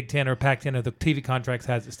that the Big Ten or Pac-10 or the TV contracts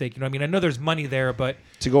has at stake. You know what I mean? I know there's money there, but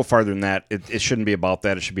To go farther than that, it shouldn't be about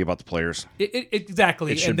that. It should be about the players.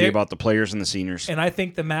 exactly. It should And be they're- about the players and the seniors. And I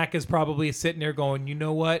think the MAC is probably sitting there going, you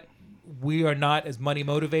know what? We are not as money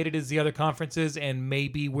motivated as the other conferences, and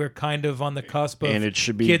maybe we're kind of on the cusp of And it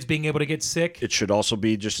should be- kids being able to get sick. It should also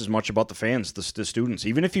be just as much about the fans, the students.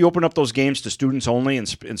 Even if you open up those games to students only and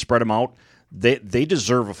spread them out, they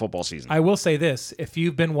deserve a football season. I will say this: if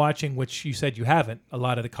you've been watching, which you said you haven't, a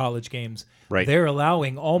lot of the college games, Right. they're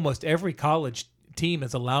allowing almost every college team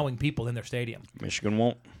is allowing people in their stadium. Michigan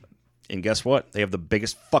won't. And guess what? They have the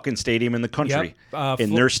biggest fucking stadium in the country, Yep.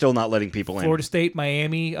 and they're still not letting people in. Florida State,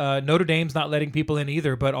 Miami, Notre Dame's not letting people in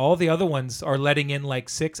either, but all the other ones are letting in like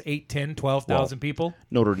 6, 8, 10, 12,000 people.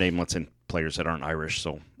 Notre Dame lets in players that aren't Irish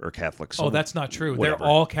or Catholic. So That's not true. whatever. They're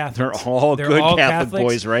all Catholics. They're all good Catholic Catholics,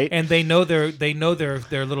 boys, right? And they know their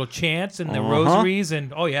little chants and their rosaries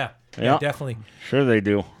and yeah, definitely. Sure they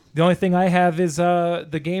do. The only thing I have is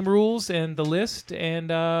the game rules and the list,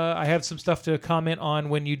 and I have some stuff to comment on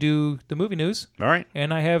when you do the movie news. All right.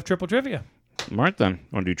 And I have triple trivia. All right, then.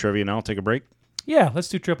 Want to do trivia now? Take a break? Yeah, let's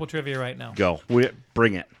do triple trivia right now. Go.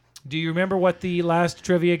 Bring it. Do you remember what the last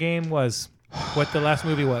trivia game was? What the last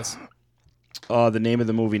movie was? The name of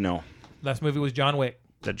the movie, no. Last movie was John Wick.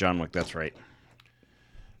 That John Wick, that's right.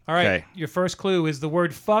 All right. Okay. Your first clue is the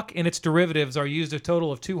word fuck and its derivatives are used a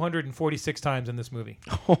total of 246 times in this movie.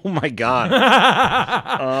 Oh, my God.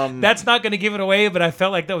 That's not going to give it away, but I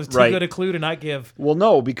felt like that was too Right. good a clue to not give. Well,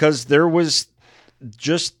 no, because there was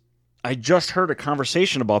I just heard a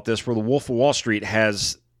conversation about this where the Wolf of Wall Street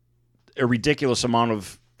has a ridiculous amount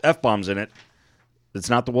of F-bombs in it. It's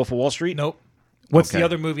not the Wolf of Wall Street? Nope. What's the Okay.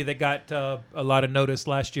 other movie that got a lot of notice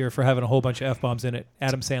last year for having a whole bunch of F-bombs in it?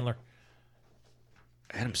 Adam Sandler.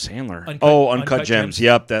 Adam Sandler. Uncut- Uncut Uncut Gems. Gems.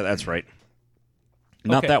 Yep, that's right.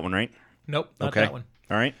 Not Okay. that one, right? Nope, not Okay. that one.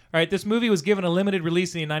 All right. All right, this movie was given a limited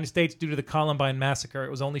release in the United States due to the Columbine Massacre.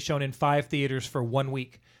 It was only shown in 5 theaters for 1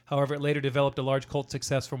 week. However, it later developed a large cult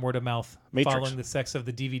success from word of mouth Matrix. following the success of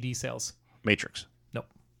the DVD sales. Matrix. Nope.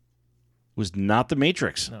 Was not the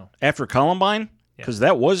Matrix. No. After Columbine? Yeah. Because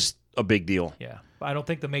that was a big deal. Yeah. I don't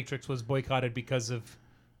think The Matrix was boycotted because of...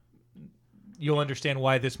 You'll understand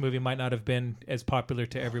why this movie might not have been as popular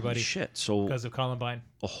to everybody Shit. So because of Columbine.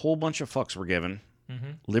 a whole bunch of fucks were given.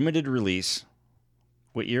 Mm-hmm. Limited release.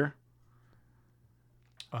 What year?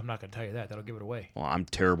 I'm not going to tell you that. That'll give it away. Well, I'm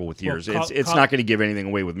terrible with Well, years. Col- it's Col- not going to give anything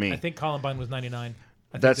away with me. I think Columbine was 99.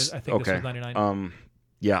 I think That's this okay. was 99.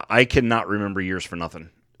 Yeah, I cannot remember years for nothing.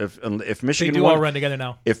 If they Michigan do won, all run together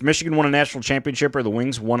now. if Michigan won a national championship or the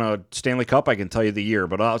Wings won a Stanley Cup, I can tell you the year.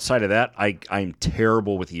 But outside of that, I'm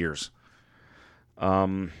terrible with years.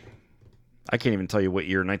 I can't even tell you what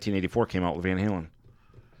year 1984 came out with Van Halen.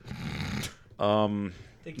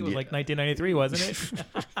 I think it was like 1993, wasn't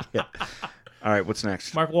it? All right, what's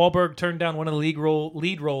next? Mark Wahlberg turned down one of the lead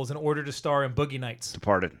roles in order to star in Boogie Nights.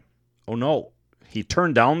 Departed. Oh no, he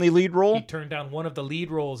turned down the lead role. He turned down one of the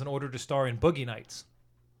lead roles in order to star in Boogie Nights.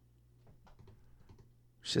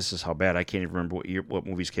 This is how bad I can't even remember what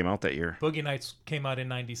movies came out that year. Boogie Nights came out in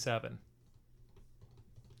 97.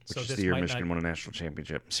 Which So is this the year might Michigan not- won a national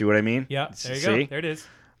championship. See what I mean? Yeah, there you See? go. There it is.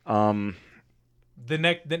 Um,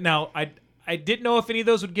 Now, I didn't know if any of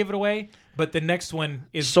those would give it away, but the next one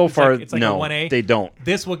is so it's far, like, it's like no, a 1A. they don't.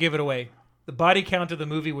 This will give it away. The body count of the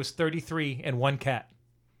movie was 33 and 1 cat.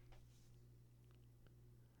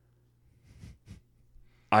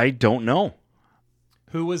 I don't know.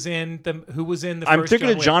 Who was in the I'm first thinking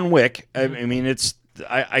of Wick? John Wick. I mean,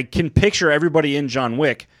 I can picture everybody in John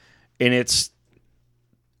Wick, and it's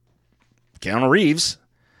Keanu Reeves.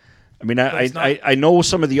 I mean, it's not- I know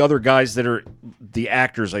some of the other guys that are the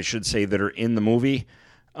actors, I should say, that are in the movie,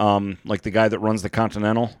 like the guy that runs the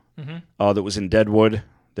Continental, that was in Deadwood,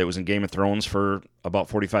 that was in Game of Thrones for about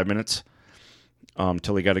 45 minutes,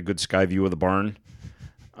 till he got a good sky view of the barn.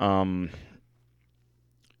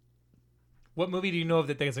 What movie do you know of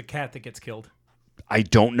that there's a cat that gets killed? I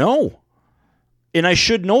don't know, and I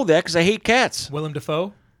should know that because I hate cats. Willem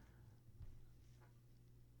Dafoe?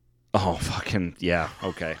 Oh, fucking yeah.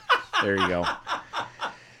 Okay, there you go.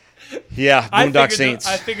 Yeah, I Boondock Saints.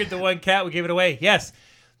 I figured the one cat would give it away. Yes.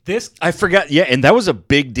 This I forgot. Yeah, and that was a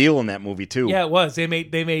big deal in that movie too. yeah, it was. They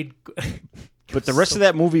made But the rest of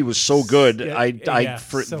that movie was so good. Yeah,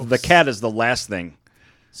 so- the cat is the last thing.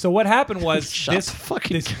 So what happened was Shot this the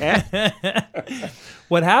fucking this- cat.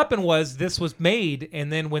 What happened was this was made, and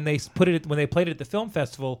then when they played it at the film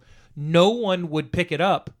festival, no one would pick it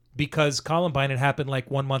up because Columbine had happened like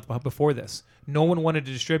 1 month before this. No one wanted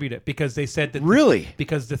to distribute it because they said that Really?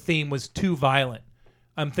 because the theme was too violent.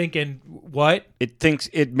 I'm thinking, what?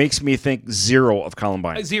 It makes me think zero of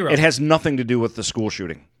Columbine. Zero. It has nothing to do with the school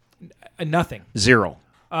shooting. Nothing. Zero.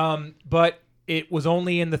 But it was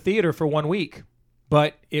only in the theater for 1 week.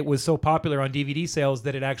 But it was so popular on DVD sales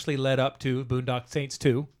that it actually led up to Boondock Saints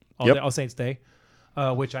 2, All Saints Day,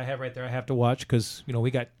 which I have right there. I have to watch because we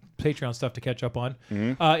got Patreon stuff to catch up on.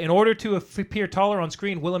 In order to appear taller on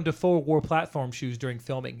screen, Willem Dafoe wore platform shoes during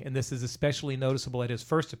filming, and this is especially noticeable at his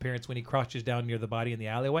first appearance when he crouches down near the body in the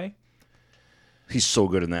alleyway. He's so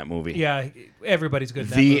good in that movie. Yeah, everybody's good in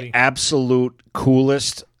that The movie. absolute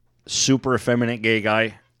coolest, super effeminate gay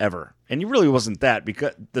guy ever. And he really wasn't that,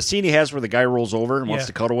 because the scene he has where the guy rolls over and wants Yeah.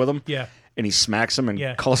 to cuddle with him. Yeah. And he smacks him and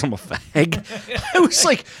Yeah. calls him a fag. I was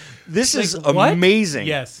like, this is Like, what? amazing.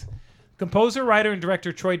 Yes. Composer, writer, and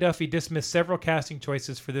director Troy Duffy dismissed several casting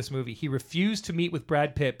choices for this movie. He refused to meet with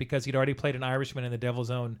Brad Pitt because he'd already played an Irishman in The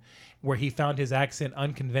Devil's Own, where he found his accent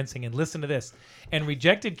unconvincing. And listen to this. And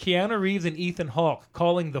rejected Keanu Reeves and Ethan Hawke,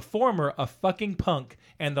 calling the former a fucking punk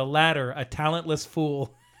and the latter a talentless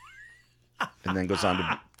fool. And then goes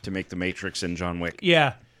on to make The Matrix and John Wick.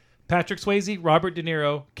 Yeah. Patrick Swayze, Robert De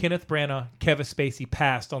Niro, Kenneth Branagh, Kevin Spacey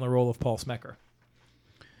passed on the role of Paul Smecker.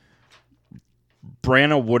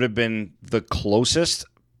 Branagh would have been the closest,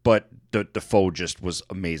 but Defoe just was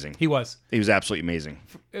amazing. He was. He was absolutely amazing.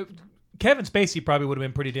 Kevin Spacey probably would have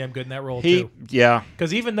been pretty damn good in that role, He, too. yeah.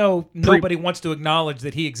 Because even though nobody wants to acknowledge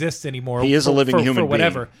that he exists anymore, He is a living human for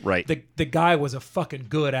whatever, being, right. The guy was a fucking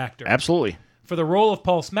good actor. Absolutely. For the role of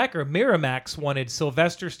Paul Smecker, Miramax wanted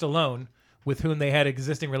Sylvester Stallone, with whom they had an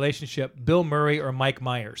existing relationship, Bill Murray or Mike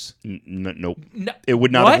Myers. Nope. No, It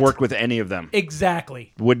would not what? have worked with any of them.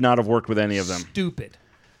 Exactly. Would not have worked with any of them. Stupid.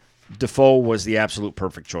 Defoe was the absolute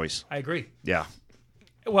perfect choice. I agree. Yeah.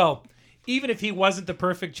 Well, even if he wasn't the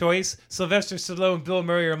perfect choice, Sylvester Stallone, Bill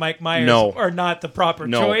Murray, or Mike Myers No. are not the proper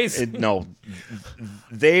No, choice. no.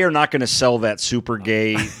 They are not going to sell that super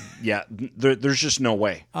gay. Yeah, there's just no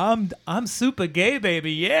way. I'm super gay,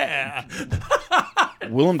 baby. Yeah.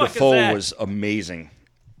 Willem fuck is Dafoe that? was amazing.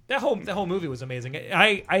 That whole movie was amazing.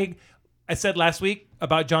 I said last week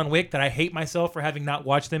about John Wick that I hate myself for having not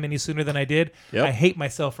watched them any sooner than I did. Yep. I hate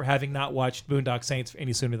myself for having not watched Boondock Saints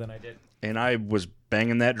any sooner than I did. And I was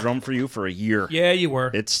banging that drum for you for a year. Yeah, you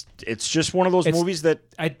were. It's just one of those movies that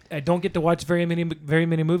I don't get to watch very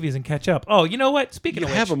many movies and catch up. Oh, you know what? Speaking you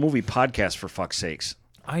of which, have a movie podcast, for fuck's sakes.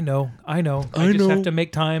 I know. I just know. have to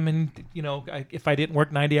make time, and if I didn't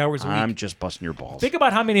work 90 hours a week, I'm just busting your balls. think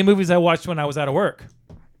about how many movies I watched when I was out of work.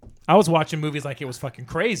 I was watching movies like it was fucking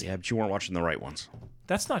crazy. Yeah, but you weren't watching the right ones.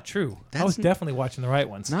 That's not true. I was definitely watching the right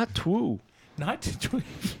ones. Not true. Not true.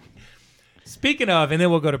 Speaking of, and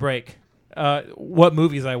then we'll go to break. What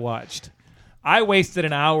movies I watched? I wasted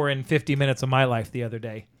an hour and 50 minutes of my life the other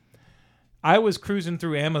day. I was cruising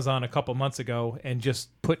through Amazon a couple months ago and just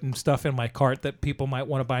putting stuff in my cart that people might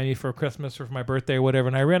want to buy me for Christmas or for my birthday or whatever.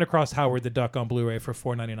 And I ran across Howard the Duck on Blu-ray for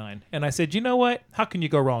 $4.99. And I said, you know what? How can you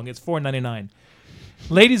go wrong? It's $4.99.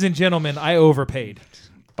 Ladies and gentlemen, I overpaid.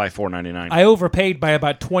 By $4.99. I overpaid by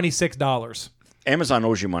about $26. Amazon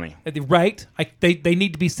owes you money. Right? They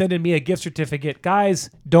need to be sending me a gift certificate. Guys,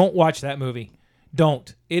 don't watch that movie.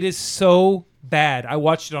 Don't. It is so bad. I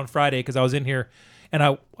watched it on Friday because I was in here and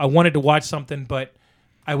I wanted to watch something, but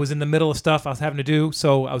I was in the middle of stuff I was having to do,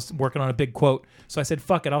 so I was working on a big quote. So I said,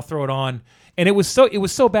 fuck it, I'll throw it on. And it was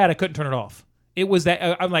so bad I couldn't turn it off. It was that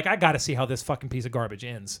I'm like, I got to see how this fucking piece of garbage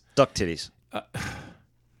ends. Duck titties.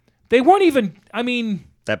 They weren't even, I mean...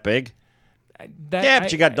 That big? That, Yeah,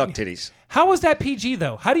 but you got duck titties. How was that PG,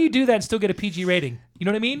 though? How do you do that and still get a PG rating? You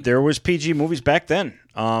know what I mean? There was PG movies back then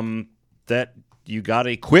that you got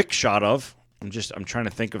a quick shot of. I'm trying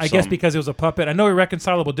to think of I guess because it was a puppet. I know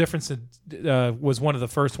Irreconcilable Differences was one of the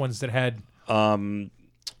first ones that had...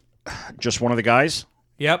 Just One of the Guys.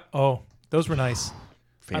 Yep. Oh, those were nice.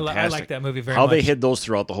 Fantastic. I like that movie very How much. they hid those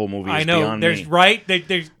throughout the whole movie is I know. beyond There's me. right.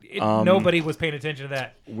 Nobody was paying attention to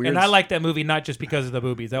that. Weird- And I like that movie not just because of the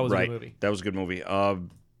boobies. That was a Right. good movie. That was a good movie.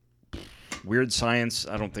 Weird Science,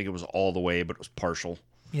 I don't think it was all the way, but it was partial.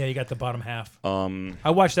 Yeah, you got the bottom half.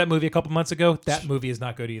 I watched that movie a couple months ago. That movie is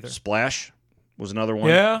not good either. Splash was another one.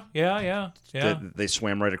 Yeah. They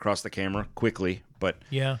swam right across the camera quickly, but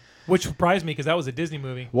Yeah. Which surprised me because that was a Disney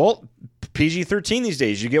movie. well, PG-13 these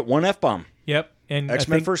days. You get one F-bomb. Yep. And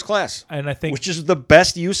X-Men I think, First Class. And I think Which is the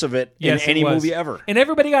best use of it yes, in any it was. movie ever. And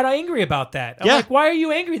everybody got angry about that. I'm Yeah. like, why are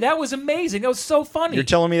you angry? That was amazing. That was so funny. You're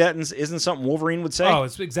telling me that isn't something Wolverine would say? Oh,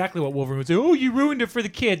 it's exactly what Wolverine would say. Oh, you ruined it for the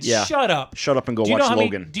kids. Yeah. Shut up. Shut up and go Do you watch know how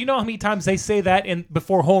Logan. do you know how many times they say that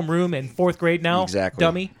before homeroom in fourth grade now? Exactly.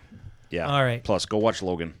 Dummy. Yeah. All right. Plus, go watch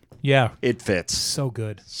Logan. Yeah. It fits. So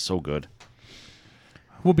good. So good.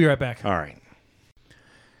 We'll be right back. All right.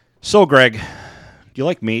 So, Greg, do you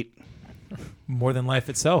like meat? More than life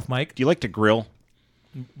itself, Mike. Do you like to grill?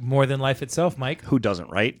 More than life itself, Mike. Who doesn't,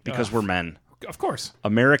 right? Because we're men. Of course.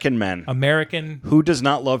 American men. American. Who does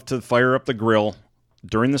not love to fire up the grill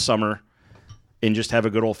during the summer and just have a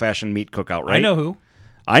good old-fashioned meat cookout, right? I know who.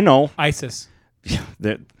 I know. ISIS.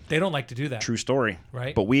 That They don't like to do that. true story.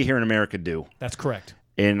 Right. But we here in America do. That's correct.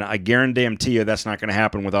 And I guarantee you that's not going to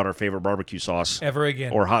happen without our favorite barbecue sauce Ever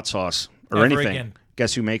again. or hot sauce or Ever anything. again.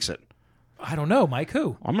 Guess who makes it? I don't know, Mike.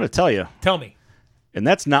 Who? I'm going to tell you. Tell me. And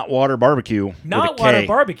that's Not Water Barbecue. Not with a Water K.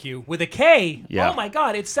 Barbecue with a K. Yeah. Oh my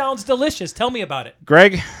God, it sounds delicious. Tell me about it.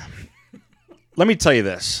 Greg, let me tell you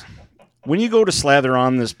this. When you go to slather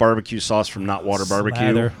on this barbecue sauce from Not Water Barbecue,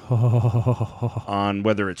 Slather. on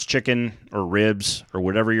whether it's chicken or ribs or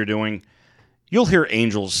whatever you're doing, you'll hear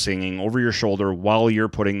angels singing over your shoulder while you're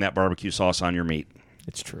putting that barbecue sauce on your meat.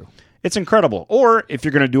 It's true. It's incredible. Or if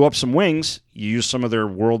you're going to do up some wings, you use some of their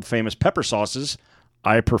world-famous pepper sauces.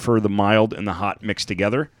 I prefer the mild and the hot mixed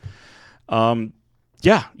together.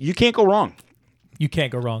 Yeah, you can't go wrong. You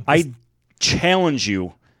can't go wrong. I challenge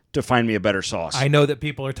you to find me a better sauce. I know that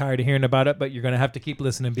people are tired of hearing about it, but you're going to have to keep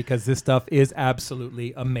listening because this stuff is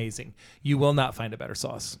absolutely amazing. You will not find a better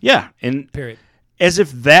sauce. Yeah, and Period. as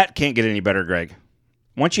if that can't get any better, Greg.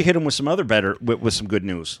 Why don't you hit them with some other better, with some good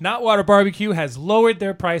news? Not Water Barbecue has lowered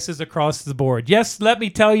their prices across the board. Yes, let me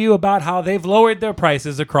tell you about how they've lowered their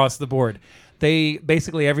prices across the board. They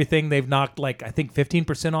basically everything they've knocked like I think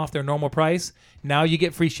 15% off their normal price. Now you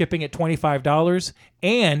get free shipping at $25,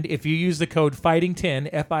 and if you use the code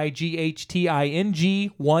FIGHTING10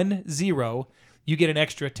 FIGHTING10, you get an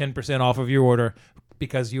extra 10% off of your order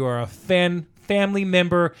because you are a family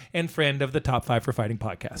member and friend of the Top 5 for Fighting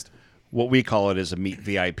podcast. What we call it is a meat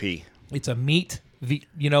VIP. It's a meat.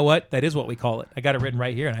 You know what? That is what we call it. I got it written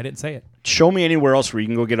right here, and I didn't say it. Show me anywhere else where you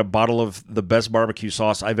can go get a bottle of the best barbecue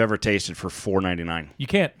sauce I've ever tasted for $4.99. You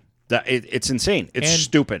can't. It's insane. It's And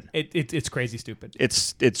stupid. It's crazy stupid.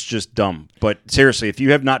 It's just dumb. But seriously, if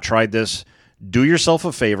you have not tried this, do yourself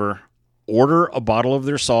a favor. Order a bottle of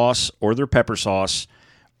their sauce or their pepper sauce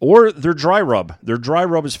or their dry rub. Their dry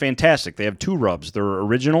rub is fantastic. They have two rubs, their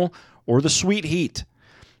original or the sweet heat.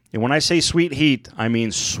 And when I say sweet heat, I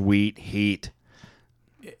mean sweet heat.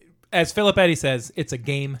 As Philip Eddy says, it's a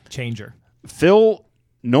game changer. Phil,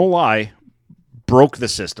 no lie, broke the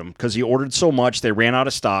system because he ordered so much they ran out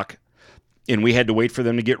of stock, and we had to wait for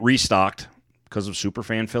them to get restocked because of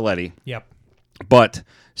superfan Phil Eddy. Yep. But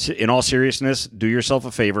in all seriousness, do yourself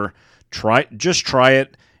a favor. Just try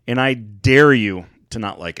it, and I dare you to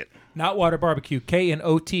not like it. Not Water Barbecue,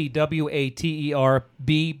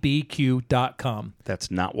 KNOTWATERBBQ.com. That's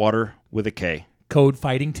Not Water with a K. Code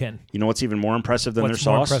FIGHTING10. You know what's even more impressive than What's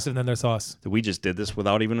their more sauce? impressive than their sauce? That we just did this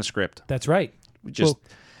without even a script. That's right.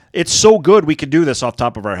 It's so good we could do this off the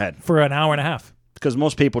top of our head. For an hour and a half. Because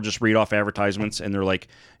most people just read off advertisements and they're like,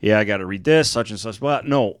 yeah, I got to read this, such and such. But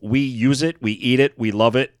no, we use it, we eat it, we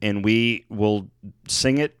love it, and we will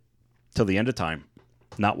sing it till the end of time.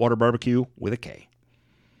 Not Water Barbecue with a K.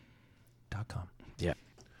 .com. Yeah.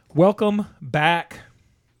 Welcome back.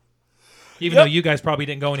 Even though you guys probably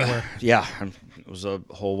didn't go anywhere. Yeah. It was a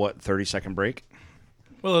whole, 30-second break?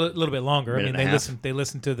 Well, a little bit longer. I mean, Minute and a half. they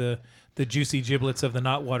listened to the juicy giblets of the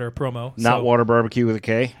Not Water promo. Not Water Barbecue with a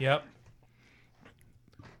K. Yep.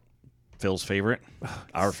 Phil's favorite.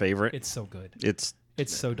 Our favorite. It's so good. It's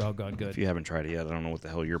It's so doggone If good. you haven't tried it yet, I don't know what the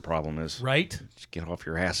hell your problem is. Right? Just get off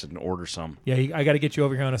your ass and order some. Yeah, I got to get you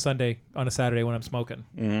over here on a Saturday when I'm smoking.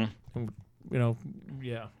 Mm-hmm.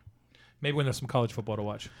 Yeah. Maybe when there's some college football to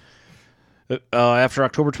watch. After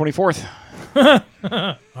October 24th.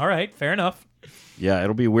 All right, fair enough. Yeah,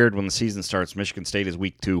 it'll be weird when the season starts. Michigan State is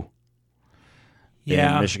week 2.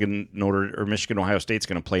 Yeah. And Michigan Ohio State's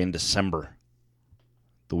going to play in December,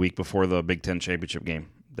 the week before the Big Ten championship game.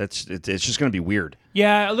 It's just going to be weird.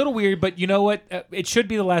 Yeah, a little weird, but you know what? It should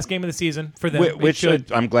be the last game of the season for them. Which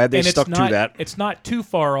I'm glad they And stuck to that. It's not too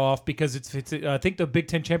far off because it's I think the Big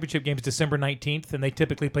Ten championship game is December 19th, and they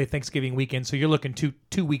typically play Thanksgiving weekend, so you're looking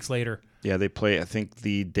two weeks later. Yeah, they play. I think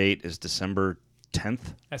the date is December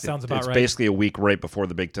 10th. That sounds about it's right. It's basically a week right before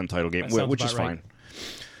the Big Ten title game, That sounds which is about fine.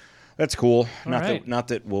 That's cool. right. Not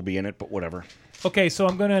that we'll be in it, but whatever. Okay, so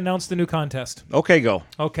I'm going to announce the new contest. Okay, go.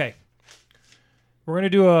 Okay. We're gonna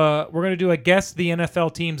do a guess the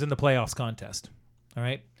NFL teams in the playoffs contest. All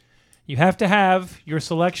right. You have to have your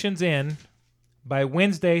selections in by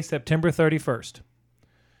Wednesday, September 31st.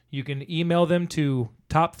 You can email them to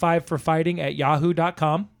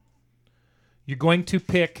top5forfighting@yahoo.com. You're going to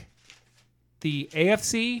pick the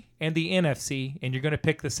AFC and the NFC, and you're going to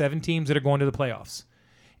pick the 7 teams that are going to the playoffs.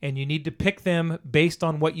 And you need to pick them based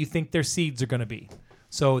on what you think their seeds are going to be.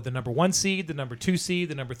 So the number 1 seed, the number 2 seed,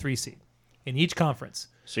 the number 3 seed in each conference.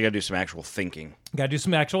 So you got to do some actual thinking. Got to do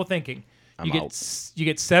some actual thinking. You out.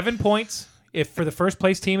 get 7 points if for the first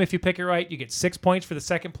place team if you pick it right. You get 6 points for the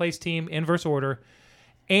second place team, inverse order.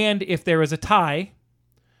 And if there is a tie,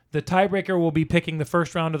 the tiebreaker will be picking the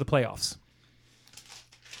first round of the playoffs.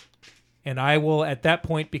 And I will, at that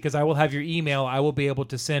point, because I will have your email, I will be able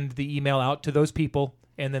to send the email out to those people,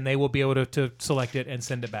 and then they will be able to select it and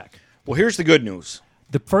send it back. Well, here's the good news.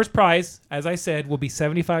 The first prize, as I said, will be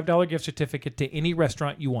 $75 gift certificate to any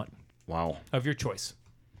restaurant you want Wow. of your choice.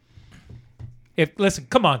 Listen,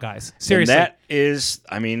 come on, guys. Seriously. And that is,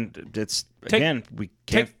 I mean, it's, again, we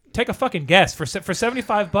can't. Take a fucking guess. For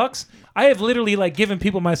 $75, I have literally like given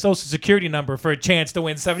people my social security number for a chance to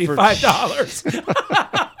win $75.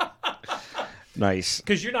 Nice.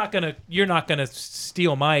 Because you're not gonna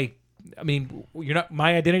steal my. I mean, you're not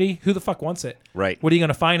my identity. Who the fuck wants it? Right. What are you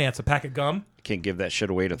gonna finance? A pack of gum? Can't give that shit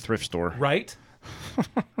away to a thrift store. Right.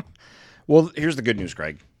 Well, here's the good news,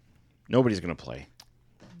 Greg. Nobody's going to play.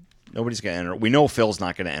 Nobody's going to enter. We know Phil's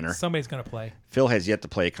not going to enter. Somebody's gonna play. Phil has yet to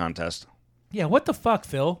play a contest. Yeah. What the fuck,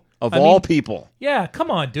 Phil? Of I all mean, people. Yeah.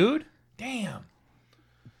 Come on, dude. Damn.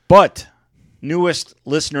 But newest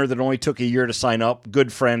listener that only took a year to sign up,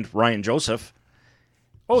 good friend Ryan Joseph.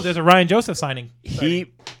 Oh, there's a Ryan Joseph signing.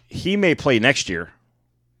 He may play next year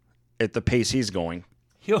at the pace he's going.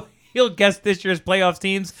 He'll guess this year's playoffs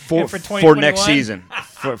teams For and for 2021. next season.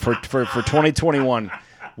 for 2021.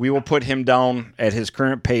 We will put him down at his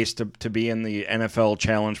current pace to be in the NFL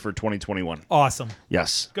challenge for 2021. Awesome.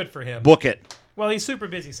 Yes. Good for him. Book it. Well, he's super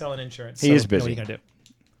busy selling insurance. He is What are busy. you gonna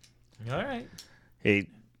do? All right. Hey,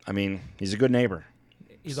 I mean, he's a good neighbor.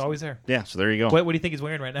 He's always there. Yeah, so there you go. What do you think he's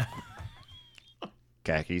wearing right now?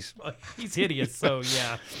 Khakis. He's hideous. So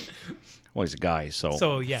yeah. Well, he's a guy, so.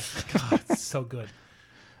 So yeah. God, it's so good.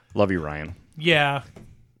 Love you, Ryan. Yeah.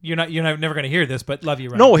 You're never gonna hear this, but love you,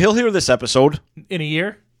 Ryan. No, he'll hear this episode In a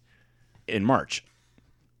year. in March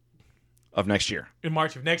of next year. In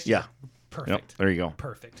March of next year. Yeah. Perfect. Yep, there you go.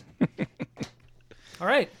 Perfect. All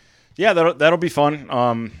right. Yeah, that'll be fun.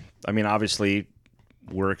 I mean, obviously,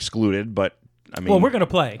 we're excluded, but I mean, Well, we're gonna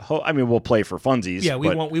play. we'll play for funsies. Yeah, we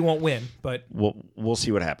but won't win, but We'll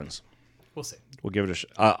see what happens. we'll see. We'll give it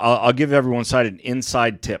a. I'll give everyone an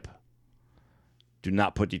inside tip. Do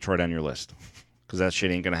not put Detroit on your list because that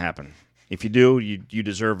shit ain't gonna happen. If you do, you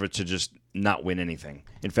deserve it to just not win anything.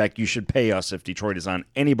 In fact, you should pay us if Detroit is on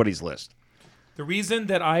anybody's list. The reason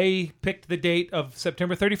that I picked the date of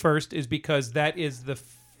September 31st is because that is the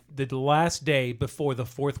last day before the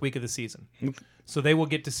fourth week of the season. So they will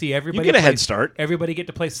get to see everybody. You get a head start. Everybody get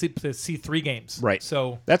to see 3 games. Right.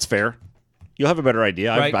 So That's fair. You'll have a better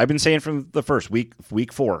idea. Right. I've been saying from the first week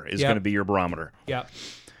 4 is Yep. going to be your barometer. yeah.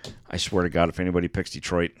 I swear to God, if anybody picks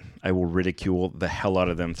Detroit, I will ridicule the hell out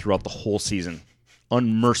of them throughout the whole season,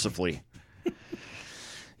 unmercifully.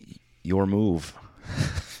 Your move.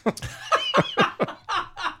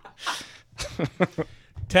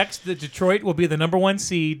 Text that Detroit will be the number 1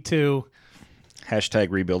 seed to Hashtag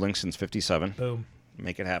rebuilding since 57. boom.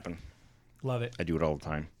 Make it happen. Love it. I do it all the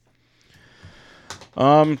time.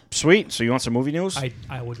 Sweet. So you want some movie news?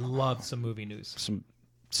 I would love some movie news.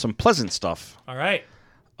 Some pleasant stuff. All right.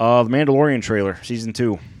 The Mandalorian trailer, season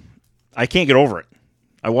 2. I can't get over it.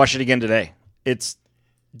 I watched it again today. It's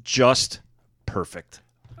just perfect.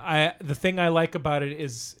 The thing I like about it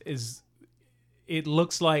is it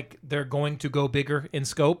looks like they're going to go bigger in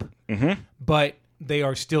scope, but they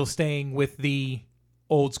are still staying with the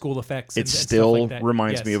old school effects. It and stuff still like that.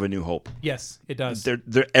 reminds Yes. me of A New Hope. Yes, it does.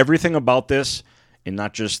 Everything about this, and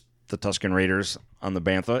not just the Tusken Raiders on the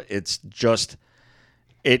Bantha, it's just,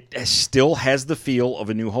 it still has the feel of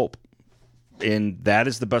A New Hope. And that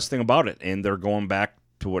is the best thing about it. And they're going back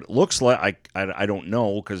to what it looks like. I don't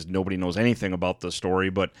know because nobody knows anything about the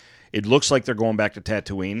story, but it looks like they're going back to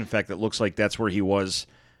Tatooine. In fact, it looks like that's where he was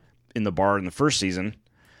in the bar in the first season.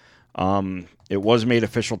 It was made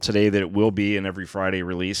official today that it will be an every Friday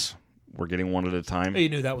release. We're getting one at a time. You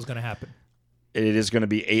knew that was going to happen. It is going to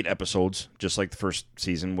be 8 episodes, just like the first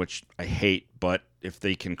season, which I hate. But if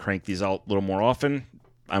they can crank these out a little more often,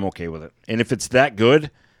 I'm okay with it. And if it's that good,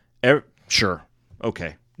 sure,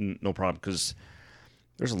 okay, no problem. Because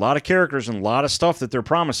there's a lot of characters and a lot of stuff that they're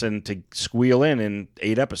promising to squeal in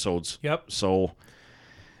 8 episodes. Yep. So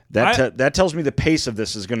that tells me the pace of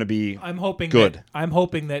this is going to be I'm hoping good. I'm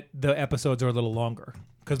hoping that the episodes are a little longer.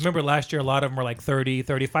 Because remember last year, a lot of them were like 30,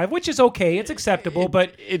 35, which is okay. It's acceptable,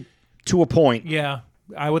 but to a point. yeah,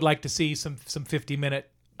 I would like to see some 50-minute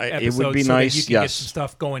episodes. It would be so nice. that you can Yes, get some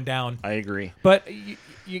stuff going down. I agree. But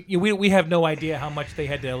we have no idea how much they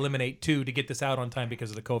had to eliminate too to get this out on time because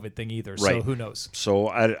of the COVID thing either. So Right. who knows? So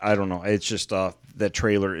I don't know. It's just that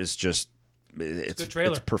trailer is just it's a good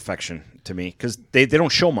trailer. It's perfection to me because they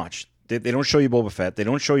don't show much. They don't show you Boba Fett. They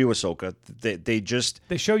don't show you Ahsoka.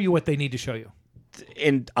 They show you what they need to show you.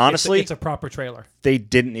 and honestly, it's a proper trailer. they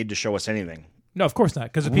didn't need to show us anything. No, of course not.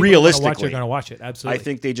 Because if people Realistically, are going to watch it. Absolutely. I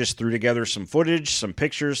think they just threw together some footage, some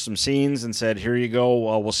pictures, some scenes, and said, "Here you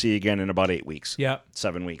go. We'll see you again in about 8 weeks, Yeah.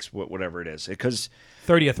 7 weeks, whatever it is." Because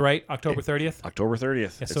 30th, right? October 30th. October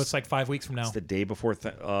 30th. Yeah, so it's like 5 weeks from now. It's the day before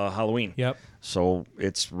Halloween. Yep. So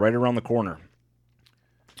it's right around the corner.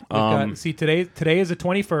 See, today is the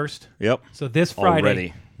 21st. Yep. So this Friday,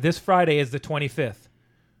 Already. this Friday is the 25th.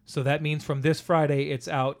 So that means from this Friday, it's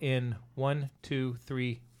out in 1, 2,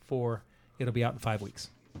 3, 4. It'll be out in 5 weeks.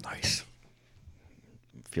 Nice.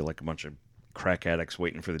 Feel like a bunch of crack addicts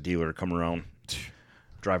waiting for the dealer to come around,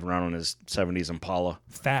 driving around in his 70s Impala,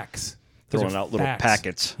 Facts. Those throwing are out little facts.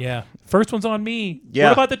 packets. Yeah. First one's on me. Yeah.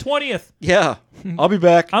 What about the 20th? Yeah, I'll be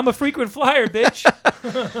back. I'm a frequent flyer, bitch.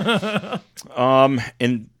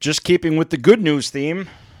 And just keeping with the good news theme,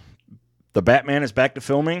 the Batman is back to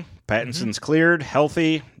filming. Pattinson's cleared,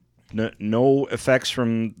 healthy, no effects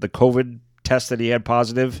from the COVID test that he had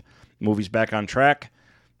positive. Movie's back on track.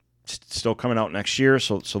 Still coming out next year,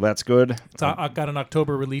 so that's good. So I got an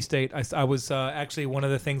October release date. I was actually one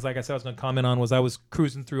of the things, like I said, I was going to comment on was I was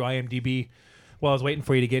cruising through IMDb while I was waiting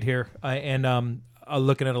for you to get here, and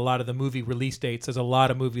looking at a lot of the movie release dates. There's a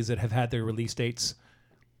lot of movies that have had their release dates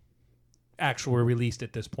actually released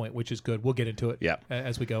at this point, which is good. We'll get into it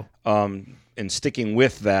as we go. And sticking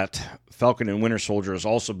with that, Falcon and Winter Soldier has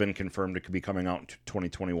also been confirmed it could be coming out in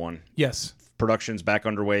 2021. Yes. Production's back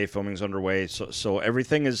underway, filming's underway, so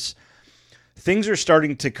things are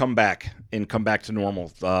starting to come back to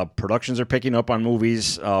normal. Productions are picking up on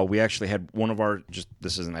movies. We actually had one of our,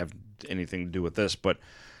 this doesn't have anything to do with this, but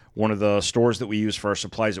one of the stores that we use for our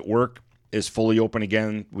supplies at work is fully open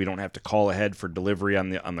again. We don't have to call ahead for delivery on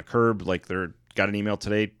the curb. Like got an email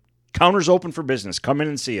today. Counter's open for business. Come in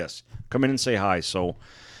and see us. Come in and say hi. So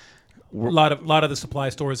a lot of the supply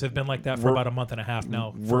stores have been like that for about a month and a half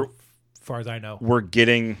now. As far as I know, we're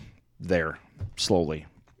getting there slowly.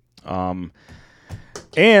 And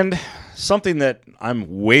something that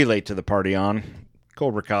I'm way late to the party on,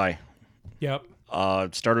 Cobra Kai. Yep.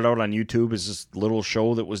 It started out on YouTube as this little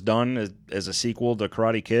show that was done as a sequel to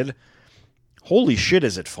Karate Kid. Holy shit,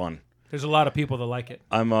 is it fun! There's a lot of people that like it.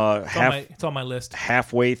 I'm it's on my list.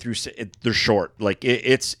 Halfway through. They're short. Like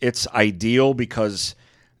it's ideal because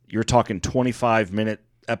you're talking 25-minute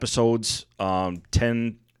episodes,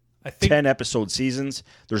 10 episode seasons.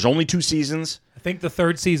 There's only 2 seasons. I think the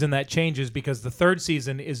third season that changes because the third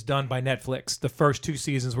season is done by Netflix. The first 2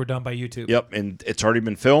 seasons were done by YouTube. Yep, and it's already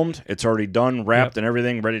been filmed. It's already done, wrapped, and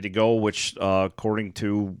everything, ready to go. Which, according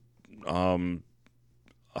to,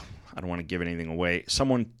 I don't want to give anything away.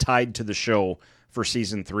 Someone tied to the show for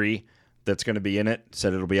season 3 that's going to be in it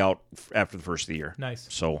said it'll be out after the first of the year. Nice.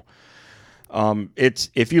 So, it's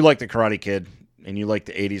if you like the Karate Kid and you like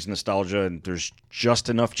the 80s nostalgia, and there's just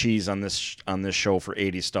enough cheese on this show for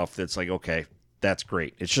 80s stuff that's like, okay, that's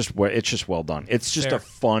great. It's just well done. It's just Fair. a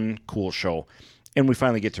fun, cool show. And we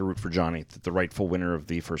finally get to root for Johnny, the rightful winner of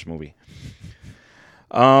the first movie.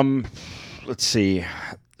 Let's see.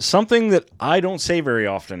 Something that I don't say very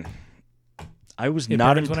often. I was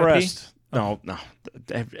not impressed. No,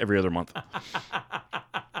 every other month.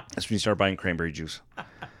 That's when you start buying cranberry juice.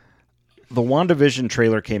 The WandaVision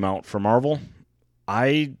trailer came out for Marvel.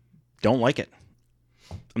 I don't like it.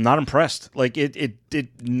 I'm not impressed. Like it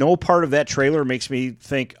no part of that trailer makes me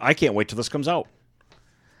think I can't wait till this comes out.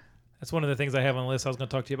 That's one of the things I have on the list I was going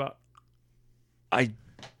to talk to you about. I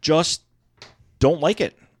just don't like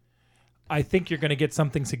it. I think you're going to get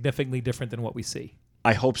something significantly different than what we see.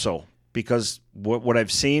 I hope so, because what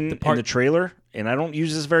I've seen in the trailer, and I don't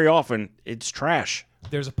use this very often, it's trash.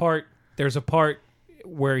 There's a part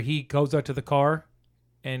where he goes out to the car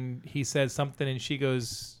and he says something and she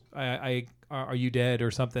goes, I are you dead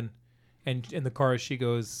or something? And in the car she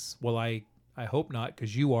goes, well, I hope not,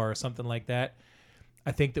 because you are, or something like that.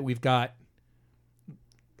 I think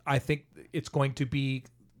it's going to be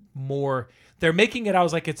more. They're making it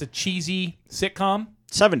out like it's a cheesy sitcom,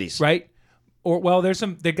 70s, right? Or well, there's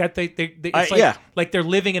some. They got it's like they're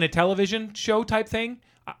living in a television show type thing.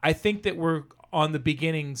 I think that we're on the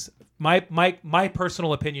beginnings. My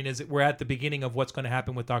personal opinion is that we're at the beginning of what's going to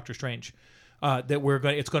happen with Doctor Strange.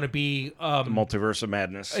 It's going to be the multiverse of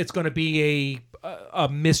madness. It's going to be a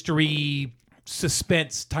mystery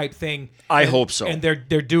suspense type thing. I hope so. And they're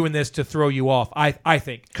doing this to throw you off. I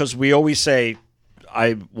think, because we always say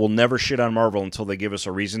I will never shit on Marvel until they give us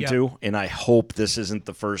a reason to, and I hope this isn't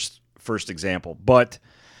the first example. But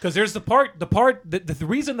because there's the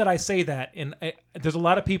reason that I say that, and there's a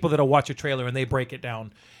lot of people that'll watch a trailer and they break it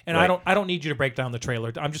down, and right. I don't need you to break down the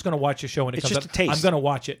trailer. I'm just going to watch a show and it's comes just up. a taste. I'm going to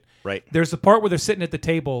watch it. Right. There's the part where they're sitting at the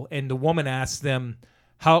table and the woman asks them,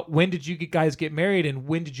 when did you guys get married and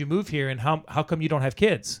when did you move here and how come you don't have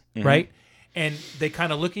kids, right? And they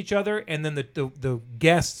kind of look at each other, and then the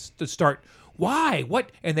guests start, why?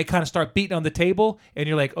 What? And they kind of start beating on the table, and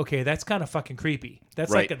you're like, okay, that's kind of fucking creepy.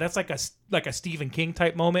 That's Right. like a Stephen King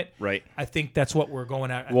type moment. Right. I think that's what we're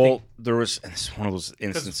going at. Well, there was it's one of those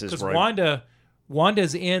instances because where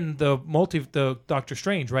Wanda's in the Doctor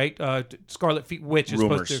Strange, right? Scarlet Witch is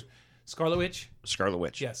Rumors. supposed to Scarlet Witch. Scarlet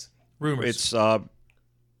Witch. Yes, rumors. It's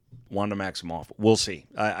Wanda Maximoff. We'll see.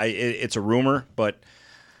 It's a rumor, but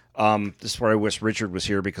this is where I wish Richard was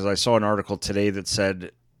here because I saw an article today that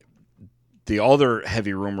said the other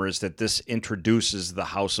heavy rumor is that this introduces the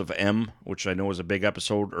House of M, which I know is a big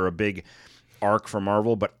episode or a big arc for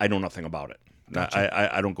Marvel, but I know nothing about it.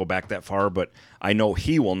 Gotcha. I don't go back that far, but I know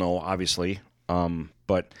he will know, obviously.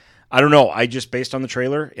 But I don't know. I just, based on the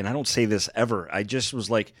trailer, and I don't say this ever, I just was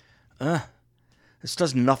like, this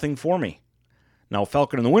does nothing for me. Now,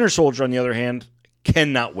 Falcon and the Winter Soldier, on the other hand,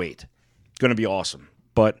 cannot wait. Going to be awesome.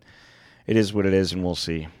 But it is what it is, and we'll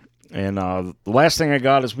see. And the last thing I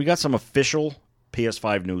got is we got some official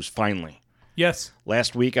PS5 news, finally. Yes.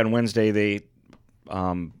 Last week on Wednesday,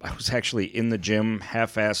 I was actually in the gym,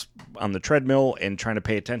 half-assed on the treadmill, and trying to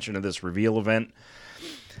pay attention to this reveal event.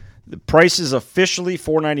 The price is officially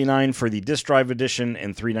 $4.99 for the disc drive edition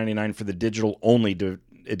and $3.99 for the digital-only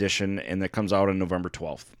edition, and that comes out on November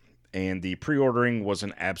 12th. And the pre-ordering was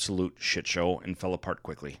an absolute shit show and fell apart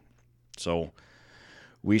quickly. So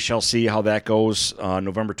we shall see how that goes.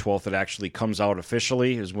 November 12th, it actually comes out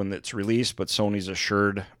officially, is when it's released, but Sony's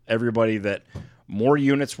assured everybody that more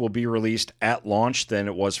units will be released at launch than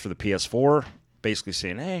it was for the PS4, basically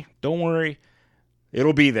saying, hey, don't worry,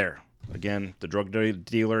 it'll be there. Again, the drug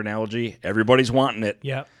dealer analogy, everybody's wanting it.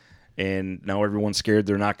 Yeah. And now everyone's scared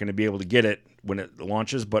they're not going to be able to get it when it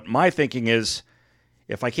launches. But my thinking is,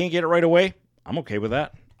 if I can't get it right away, I'm okay with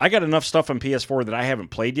that. I got enough stuff on PS4 that I haven't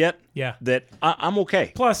played yet. Yeah. That I'm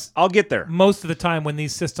okay. Plus, I'll get there. Most of the time when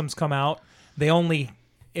these systems come out, they only,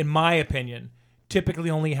 in my opinion, typically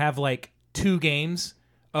only have like 2 games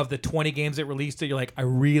of the 20 games that released that you're like, I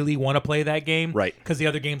really want to play that game. Right. Because the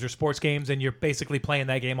other games are sports games and you're basically playing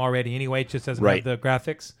that game already anyway. It just doesn't Right. have the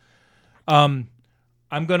graphics. I'm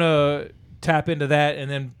going to tap into that and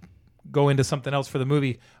then go into something else for the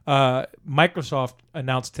movie. Microsoft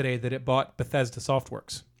announced today that it bought Bethesda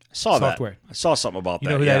Softworks. Software. I saw something about that. You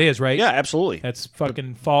know who that is, right? Yeah, absolutely. That's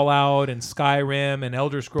fucking Fallout and Skyrim and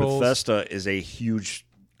Elder Scrolls. Bethesda is a huge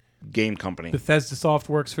game company. Bethesda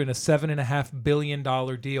Softworks for in a $7.5 billion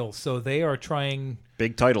deal. So they are trying.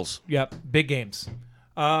 Big titles. Yep, big games.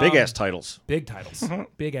 Big ass titles. Big titles.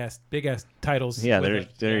 big ass titles. Yeah,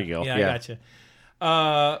 with there you go. Yeah, I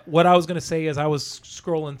gotcha. What I was going to say is I was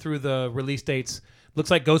scrolling through the release dates.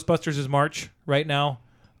 Looks like Ghostbusters is March right now.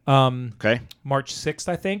 Okay. March 6th,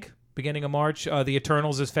 I think. Beginning of March. The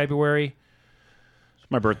Eternals is February.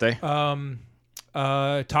 It's my birthday.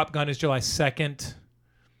 Top Gun is July 2nd.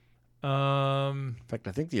 In fact,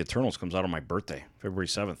 I think the Eternals comes out on my birthday, February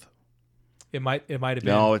 7th. It might have been.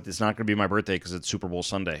 No, it's not going to be my birthday because it's Super Bowl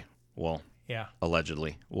Sunday. Well, Yeah.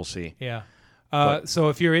 allegedly. We'll see. Yeah. So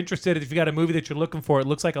if you're interested, if you got a movie that you're looking for, it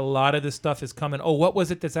looks like a lot of this stuff is coming. Oh, what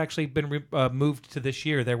was it that's actually been moved to this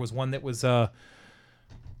year? There was one that was it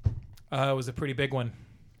was a pretty big one.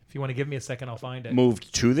 If you want to give me a second, I'll find it.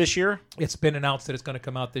 Moved to this year? It's been announced that it's going to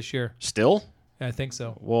come out this year. Still? Yeah, I think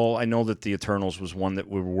so. Well, I know that the Eternals was one that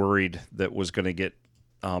we were worried that was going to get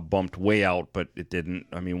bumped way out, but it didn't.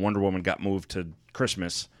 I mean, Wonder Woman got moved to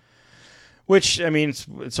Christmas, which, I mean,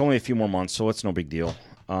 it's only a few more months, so it's no big deal.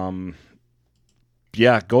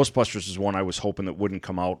 Yeah, Ghostbusters is one I was hoping that wouldn't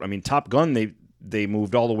come out. I mean, Top Gun, they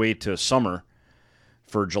moved all the way to summer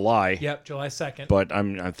for July. Yep, July 2nd. But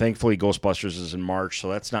I'm thankfully Ghostbusters is in March, so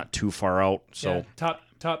that's not too far out. So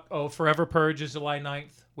yeah, Forever Purge is July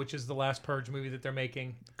 9th, which is the last Purge movie that they're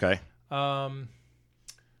making. Okay. Hold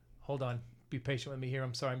on. Be patient with me here.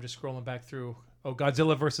 I'm sorry. I'm just scrolling back through. Oh,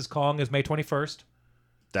 Godzilla vs. Kong is May 21st.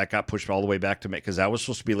 That got pushed all the way back to May because that was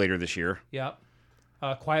supposed to be later this year. Yep.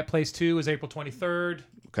 Quiet Place 2 is April 23rd.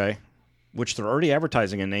 Okay. Which they're already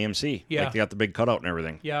advertising in AMC. Yeah. Like they got the big cutout and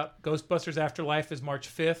everything. Yeah. Ghostbusters Afterlife is March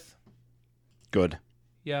 5th. Good.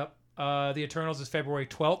 Yep. The Eternals is February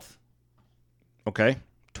 12th. Okay.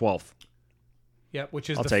 12th. Yep. Which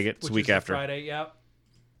is I'll take it. It's a week after. Friday. Yep.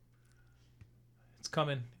 It's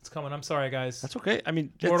coming. It's coming. I'm sorry, guys. That's okay. I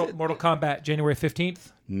mean, Mortal Kombat January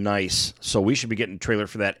 15th. Nice. So we should be getting a trailer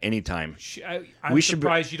for that anytime. I'm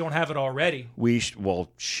surprised you don't have it already. Well,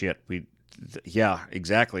 shit. Yeah,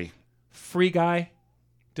 exactly. Free Guy,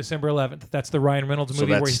 December 11th. That's the Ryan Reynolds movie so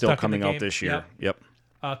that's where he's still stuck coming in the out game. this year. Yep.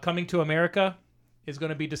 Coming to America is going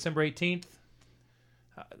to be December 18th.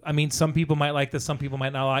 I mean, some people might like this. Some people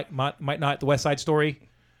might not. The West Side Story.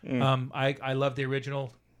 I love the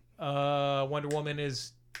original. Wonder Woman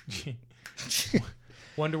is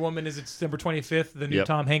Wonder Woman is December 25th. The new Yep.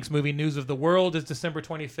 Tom Hanks movie News of the World is December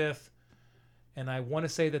 25th. And I want to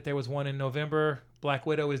say that there was one in November. Black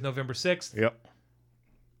Widow is November 6th. Yep.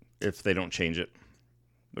 If they don't change it.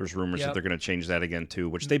 There's rumors that Yep. they're going to change that again, too,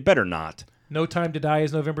 which they better not. No Time to Die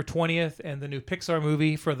is November 20th. And the new Pixar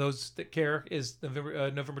movie, for those that care, is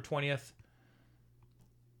November 20th.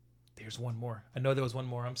 There's one more. I know there was one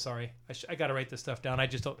more. I'm sorry. I got to write this stuff down. I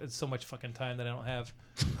just don't. It's so much fucking time that I don't have.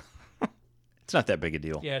 It's not that big a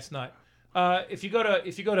deal. Yeah, it's not. If you go to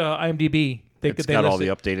IMDb, they got all list the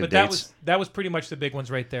it. updated but dates. That was pretty much the big ones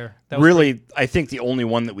right there. That was Really, I think the only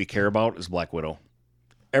one that we care about is Black Widow.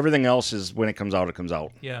 Everything else is when it comes out, it comes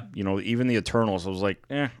out. Yeah. You know, even the Eternals, I was like,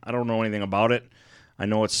 I don't know anything about it. I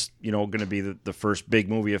know it's, going to be the first big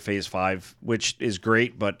movie of Phase 5, which is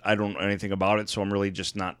great, but I don't know anything about it, so I'm really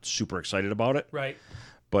just not super excited about it. right.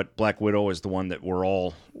 But Black Widow is the one that we're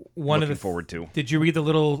all looking forward to. Did you read the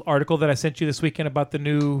little article that I sent you this weekend about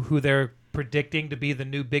who they're predicting to be the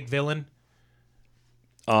new big villain?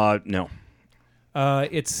 No.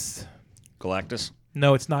 It's Galactus?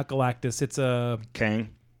 no, it's not Galactus. It's Kang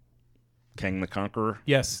the Conqueror?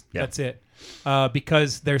 yes, Yeah. that's it.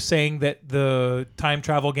 Because they're saying that the time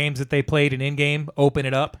travel games that they played in Endgame open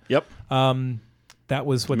it up. Yep. That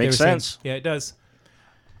was what Makes they were sense. saying. Yeah, it does.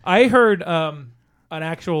 I heard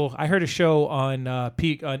I heard a show on on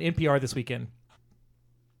NPR this weekend,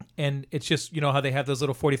 and it's just how they have those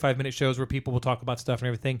little 45-minute shows where people will talk about stuff and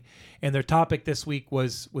everything, and their topic this week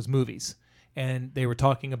was movies, and they were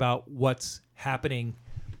talking about what's happening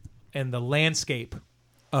in the landscape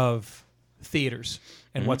of theaters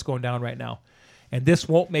and what's going down right now, and this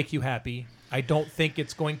won't make you happy. I don't think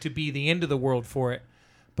it's going to be the end of the world for it,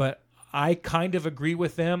 but I kind of agree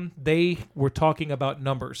with them. They were talking about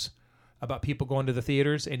numbers, about people going to the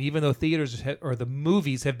theaters, and even though theaters or the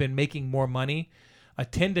movies have been making more money,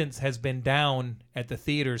 attendance has been down at the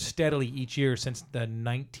theaters steadily each year since the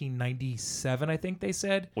 1997, I think they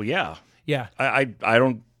said. Well, yeah. Yeah. I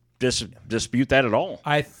don't dispute that at all.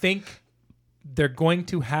 I think they're going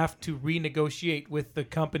to have to renegotiate with the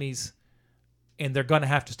companies, and they're going to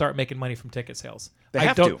have to start making money from ticket sales.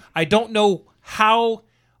 I don't know how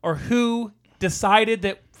or who decided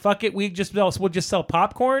that fuck it, we'll just sell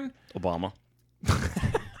popcorn. Obama.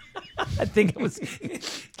 I think it was.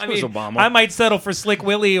 I mean, Obama. I might settle for Slick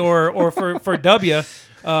Willie or for W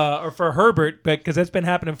or for Herbert, because that's been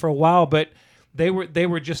happening for a while. But they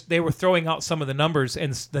were throwing out some of the numbers,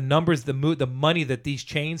 and the money that these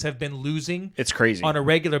chains have been losing. It's crazy. On a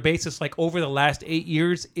regular basis, like over the last 8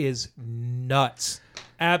 years, is nuts.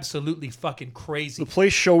 Absolutely fucking crazy. The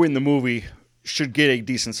place showing the movie should get a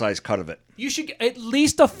decent sized cut of it. You should get at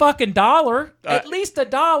least a fucking $1. At least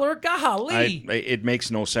 $1. Golly. It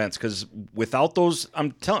makes no sense because without those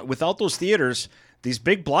theaters, these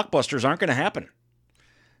big blockbusters aren't going to happen.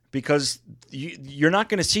 Because you're not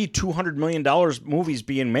going to see $200 million movies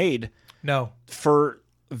being made. No. For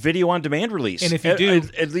video on demand release. And if you do,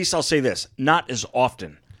 at least I'll say this: not as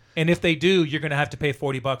often. And if they do, you're going to have to pay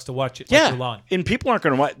 $40 to watch it. Yeah, like Mulan. and people aren't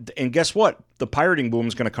going to watch. And guess what? The pirating boom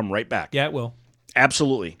is going to come right back. Yeah, it will.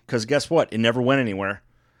 Absolutely. Because guess what? It never went anywhere.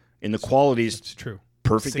 And the quality's It's true.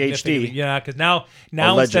 perfect HD. Yeah, because now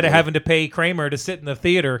Allegedly. instead of having to pay Kramer to sit in the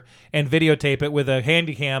theater and videotape it with a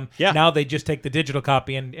handy cam, Yeah. now they just take the digital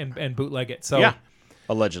copy and bootleg it. So Yeah,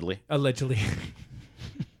 allegedly. allegedly.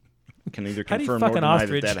 Can neither How do you confirm nor fucking deny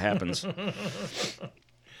ostrich? that happens.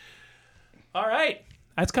 All right.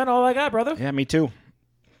 That's kind of all I got, brother. Yeah, me too.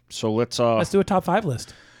 So let's do a top 5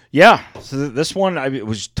 list. Yeah. So this one, it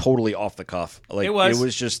was totally off the cuff. Like It was. It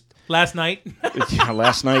was just Last night.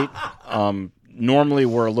 last night. Normally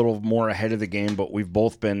we're a little more ahead of the game, but we've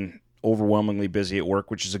both been overwhelmingly busy at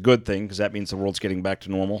work, which is a good thing because that means the world's getting back to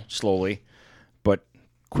normal slowly, but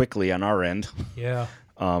quickly on our end. Yeah.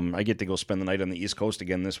 I get to go spend the night on the East Coast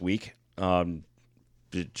again this week. I'm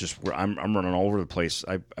running all over the place.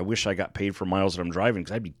 I wish I got paid for miles that I'm driving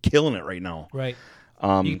because I'd be killing it right now. Right.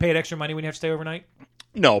 You paid extra money when you have to stay overnight?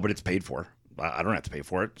 No, but it's paid for. I don't have to pay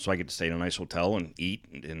for it, so I get to stay in a nice hotel and eat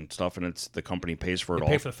and stuff, and it's the company pays for it all.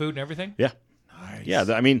 Pay for the food and everything? Yeah, Nice. yeah.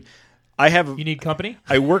 I mean, I have. You need company?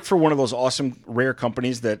 I work for one of those awesome, rare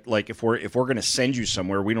companies that, like, if we're going to send you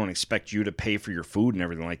somewhere, we don't expect you to pay for your food and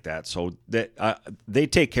everything like that. So that they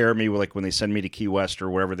take care of me. Like when they send me to Key West or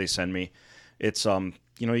wherever they send me, it's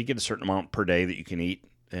you get a certain amount per day that you can eat,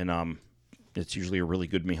 and it's usually a really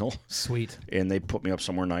good meal. Sweet. And they put me up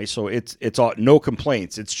somewhere nice, so it's all no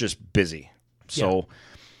complaints. It's just busy. So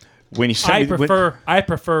when you send I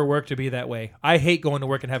prefer work to be that way. I hate going to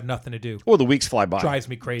work and have nothing to do. well, the weeks fly by. Drives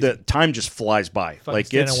me crazy. The time just flies by. Fucking Like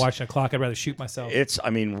standing it's and watching a clock, I'd rather shoot myself. it's. I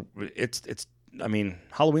mean, it's I mean,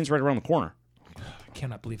 Halloween's right around the corner. I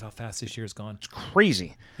cannot believe how fast this year's gone. It's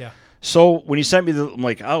crazy. Yeah. So when you sent me I'm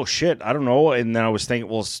like, oh shit, I don't know. And then I was thinking,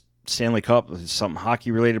 well, Stanley Cup, something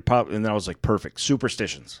hockey related pop. And then I was like, perfect.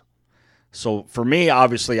 Superstitions. So for me,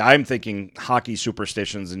 obviously, I'm thinking hockey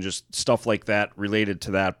superstitions and just stuff like that related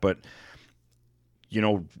to that. But,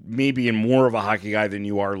 me being more of a hockey guy than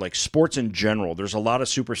you are, like sports in general, there's a lot of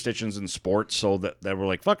superstitions in sports. So that we're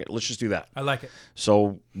like, fuck it, let's just do that. I like it.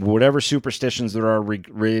 So whatever superstitions there are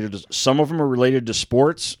related to, some of them are related to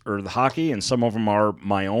sports or the hockey, and some of them are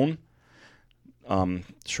my own.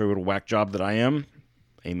 Show you what a whack job that I am.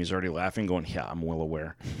 Amy's already laughing, going, yeah, I'm well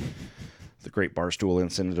aware. The Great Barstool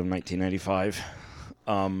Incident of 1995.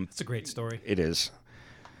 It's a great story. It is.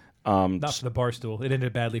 Not for the Barstool. It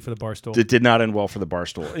ended badly for the Barstool. It did not end well for the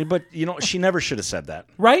Barstool. But, she never should have said that.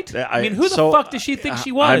 Right? I mean, who the fuck does she think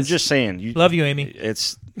she was? I'm just saying. Love you, Amy.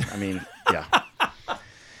 Yeah.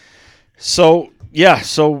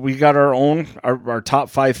 So we got our own, our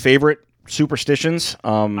top 5 favorite superstitions.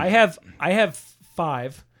 I have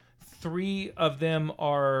 5. 3 of them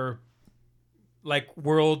are like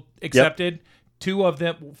world accepted. Yep. 2 of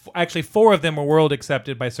them, actually 4 of them are world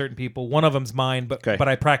accepted by certain people. 1 of them's mine, but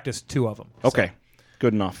I practiced 2 of them. Okay,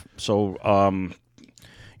 good enough. So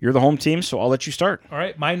you're the home team, so I'll let you start. All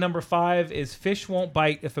right, my number 5 is fish won't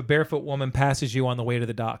bite if a barefoot woman passes you on the way to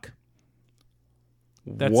the dock.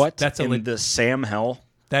 That's the Sam Hell?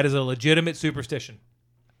 That is a legitimate superstition.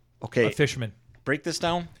 Okay. Of fishermen. Break this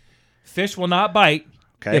down. Fish will not bite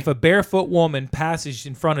if a barefoot woman passes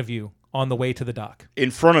in front of you on the way to the dock.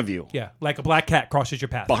 In front of you? Yeah, like a black cat crosses your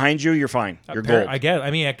path. Behind you, you're fine. You're gold. I guess.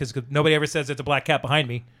 I mean, because nobody ever says it's a black cat behind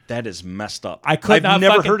me. That is messed up. I've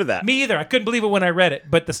never heard of that. Me either. I couldn't believe it when I read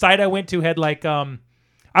it. But the site I went to had like, I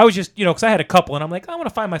was just, because I had a couple, and I'm like, I want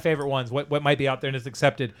to find my favorite ones. What might be out there and is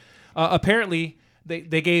accepted. Apparently,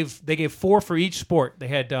 they gave 4 for each sport. They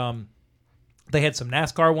had some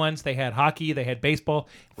NASCAR ones. They had hockey. They had baseball,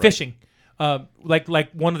 fishing. Like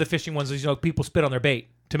one of the fishing ones is people spit on their bait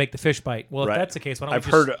to make the fish bite. Well, if that's the case, why don't I've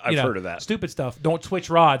heard of that. Stupid stuff. Don't switch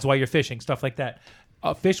rods while you're fishing, stuff like that.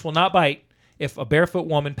 A fish will not bite if a barefoot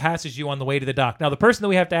woman passes you on the way to the dock. Now, the person that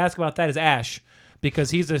we have to ask about that is Ash,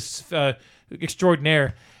 because he's a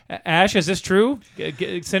extraordinaire. Ash, is this true?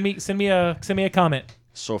 Send me a comment.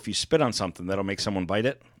 So if you spit on something, that'll make someone bite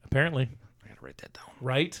it? Apparently. I gotta write that down.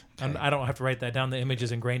 Right? Okay. I don't have to write that down. The image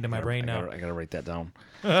is ingrained in my brain now. I gotta write that down.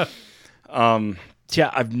 Yeah,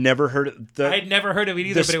 I've never heard of I'd never heard of it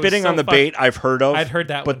either. The spitting on the bait, I've heard of. I'd heard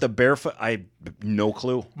that but the barefoot, I no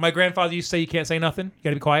clue. My grandfather used to say you can't say nothing. You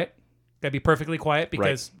got to be quiet. Got to be perfectly quiet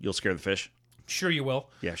because you'll scare the fish. Sure you will.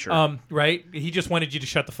 Yeah, sure. Right? He just wanted you to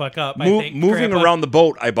shut the fuck up. I think moving Grandpa, around the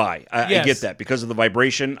boat, I buy. I get that because of the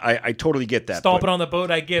vibration. I totally get that. Stomping on the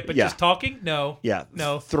boat, I get, but just talking, no. Yeah,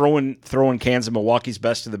 no. Throwing cans of Milwaukee's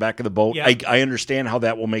Best to the back of the boat. Yeah. I understand how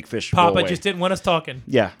that will make fish. Papa go away. just didn't want us talking.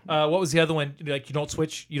 Yeah. What was the other one? Like you don't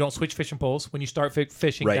switch fishing poles when you start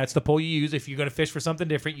fishing. Right. That's the pole you use. If you're going to fish for something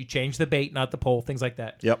different, you change the bait, not the pole. Things like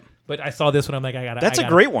that. Yep. But I saw this one. I'm like, That's a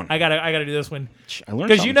great one. I gotta do this one. I learned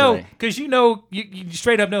because you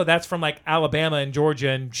straight up know that's from like Alabama and Georgia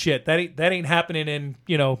and shit. That ain't happening in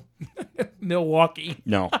Milwaukee.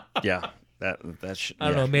 No. Yeah. That's. I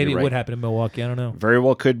don't know. Maybe it would happen in Milwaukee. I don't know. Very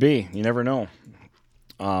well could be. You never know.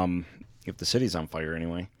 If the city's on fire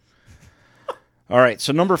anyway. All right.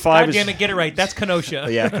 So number 5 is. God damn it, get it right. That's Kenosha.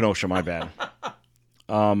 Yeah, Kenosha. My bad.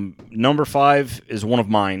 Number 5 is one of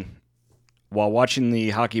mine. While watching the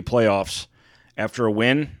hockey playoffs, after a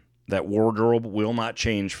win, that wardrobe will not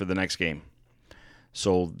change for the next game.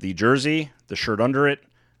 So the jersey, the shirt under it,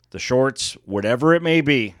 the shorts, whatever it may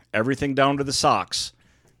be, everything down to the socks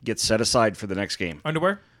gets set aside for the next game.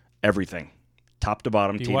 Underwear? Everything. Top to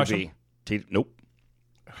bottom, Do T you to wash B.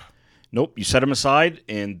 Nope. You set them aside,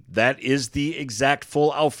 and that is the exact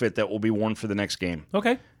full outfit that will be worn for the next game.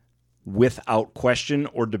 Okay. Without question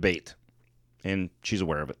or debate. And she's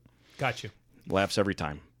aware of it. Got you. Laughs every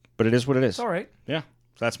time. But it is what it is. All right. Yeah.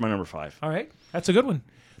 So that's my number 5. All right. That's a good one.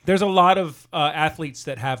 There's a lot of athletes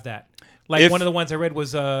that have that. Like one of the ones I read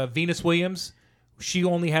was Venus Williams. She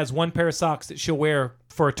only has one pair of socks that she'll wear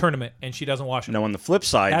for a tournament, and she doesn't wash them. Now, on the flip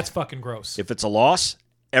side, that's fucking gross. If it's a loss,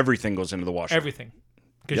 everything goes into the washer. Everything.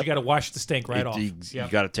 Because you got to wash the stink off. You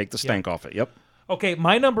got to take the stank off it. Yep. Okay,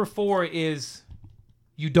 my number 4 is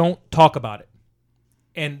you don't talk about it.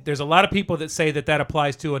 And there's a lot of people that say that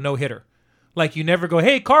applies to a no-hitter. Like you never go,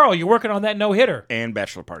 hey, Carl, you're working on that no-hitter. And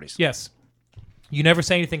bachelor parties. Yes. You never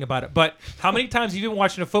say anything about it. But how many times have you been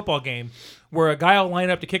watching a football game where a guy will line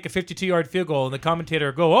up to kick a 52-yard field goal and the commentator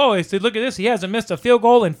will go, oh, he said, look at this. He hasn't missed a field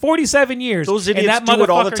goal in 47 years. Those and idiots that do it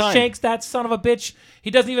all the motherfucker time. shanks that son of a bitch.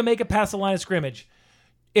 He doesn't even make it past the line of scrimmage.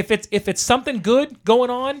 If it's something good going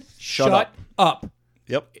on, shut up.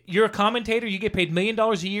 Yep. You're a commentator. You get paid $1 million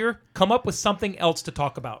a year. Come up with something else to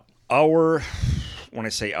talk about. When I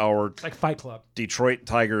say our, Like Fight Club. Detroit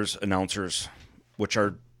Tigers announcers, which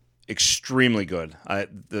are extremely good.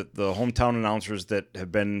 The hometown announcers that have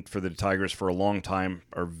been for the Tigers for a long time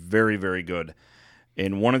are very, very good.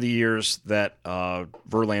 In one of the years that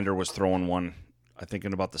Verlander was throwing one, I think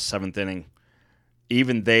in about the 7th inning,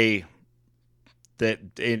 even they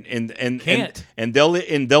Can't. and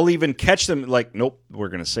they'll even catch them like, nope, we're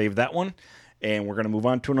going to save that one. And we're going to move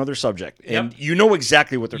on to another subject. And you know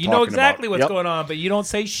exactly what they're talking about. You know exactly what's Yep. going on, but you don't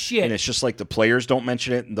say shit. And it's just like the players don't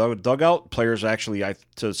mention it in the dugout. Players actually,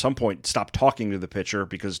 to some point, stop talking to the pitcher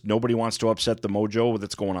because nobody wants to upset the mojo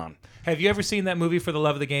that's going on. Have you ever seen that movie For the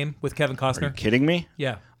Love of the Game with Kevin Are you Costner? kidding me?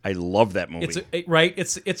 Yeah. I love that movie.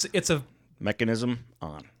 It's a Mechanism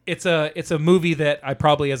on. it's a movie that I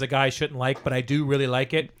probably as a guy shouldn't like, but I do really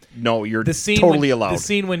like it. No, you're The scene totally when, allowed. The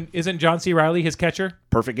scene when isn't John C. Reilly his catcher?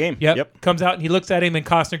 Perfect game. Yep. Comes out and he looks at him and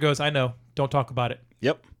Costner goes, "I know. Don't talk about it."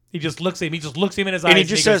 Yep. He just looks at him. He just looks him in his eyes And he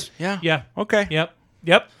just goes, says, yeah. yeah, Okay. yep.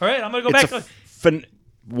 All right, I'm gonna go It's back.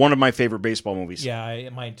 one of my favorite baseball movies. Yeah,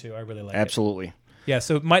 mine too. I really like it. Absolutely. Yeah,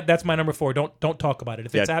 so that's my number 4. Don't talk about it.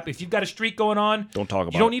 If it's if you've got a streak going on, Don't talk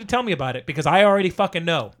about You don't it. need to tell me about it because I already fucking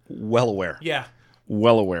know. Well aware. Yeah.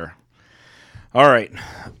 Well aware. All right.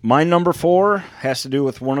 My number 4 has to do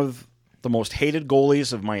with one of the most hated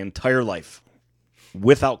goalies of my entire life.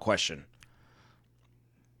 Without question.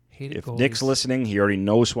 Hated If goalies. Nick's listening, he already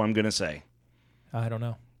knows who I'm going to say. I don't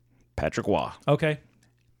know. Patrick Waugh. Okay.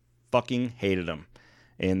 Fucking hated him.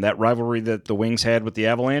 And that rivalry that the Wings had with the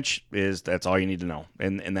Avalanche that's all you need to know.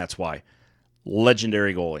 And that's why.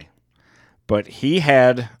 Legendary goalie. But he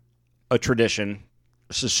had a tradition,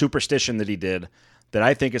 a superstition that he did that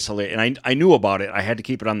I think is hilarious. And I knew about it. I had to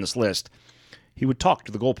keep it on this list. He would talk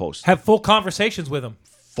to the goalpost. Have full conversations with him.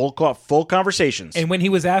 Full conversations. And when he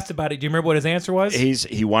was asked about it, do you remember what his answer was?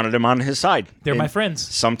 He wanted him on his side. They're And my friends.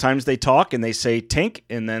 Sometimes they talk and they say tink,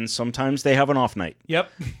 and then sometimes they have an off night. Yep.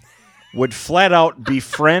 Would flat out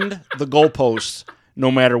befriend the goalposts no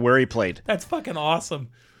matter where he played. That's fucking awesome.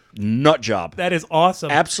 Nut job. That is awesome.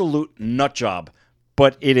 Absolute nut job.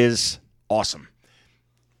 But it is awesome.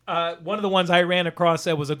 One of the ones I ran across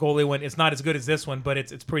that was a goalie one. It's not as good as this one, but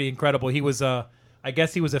it's pretty incredible. He was I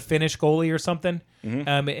guess he was a Finnish goalie or something,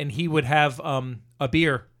 and he would have a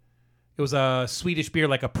beer. It was a Swedish beer,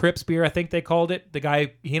 like a Pripps beer, I think they called it. The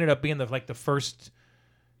guy, he ended up being the first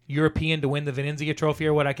European to win the Venezia Trophy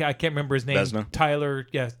or what. I can't remember his name. Vesna.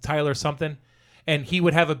 Tyler something. And he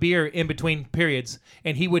would have a beer in between periods,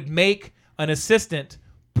 and he would make an assistant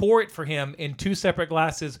pour it for him in 2 separate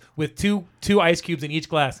glasses with two ice cubes in each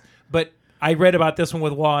glass. But I read about this one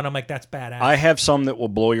with Waugh, and I'm like, that's badass. I have some that will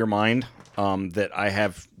blow your mind that I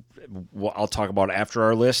have. I'll talk about after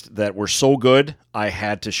our list that were so good I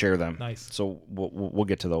had to share them. Nice. So we'll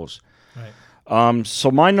get to those. Right. So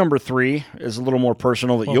my number 3 is a little more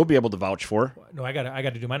personal that you'll be able to vouch for. No, I got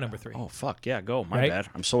to do my number 3. Oh fuck yeah, go. My Right? bad.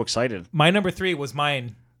 I'm so excited. My number 3 was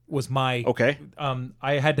mine. Was my Okay.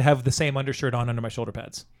 I had to have the same undershirt on under my shoulder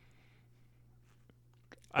pads.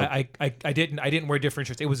 I didn't wear different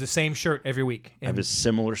shirts. It was the same shirt every week. I have a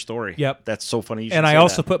similar story. Yep. That's so funny. You should And I say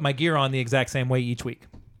also that. put my gear on the exact same way each week.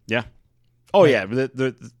 Yeah. Oh yeah.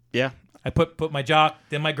 Yeah. I put my jock,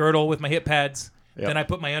 then my girdle with my hip pads, Yep. then I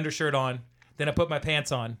put my undershirt on, then I put my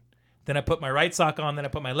pants on, then I put my right sock on, then I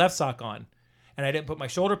put my left sock on. And I didn't put my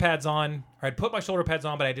shoulder pads on, or I'd put my shoulder pads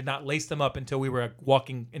on, but I did not lace them up until we were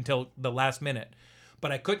walking until the last minute.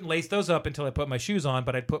 But I couldn't lace those up until I put my shoes on,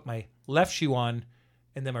 but I'd put my left shoe on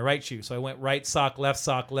and then my right shoe. So I went right sock, left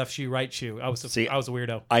shoe, right shoe. I was a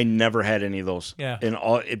weirdo. I never had any of those. Yeah.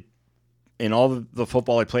 In all the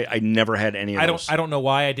football I played, I never had any of those. I don't know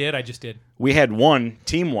why I did. I just did. We had one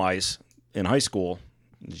team-wise in high school.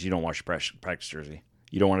 You don't wash your practice jersey.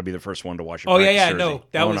 You don't want to be the first one to wash your Oh practice yeah, jersey.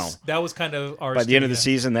 no. No. That was kind of our By the end of the yeah.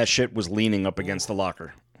 season, that shit was leaning up against the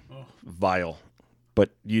locker. Vile. But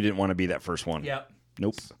you didn't want to be that first one. Yeah.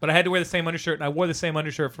 Nope. But I had to wear the same undershirt, and I wore the same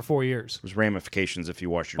undershirt for 4 years. There's ramifications if you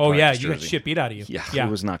wash your Oh yeah, practice you got jersey. shit beat out of you. Yeah, it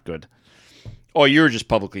was not good. Oh, you were just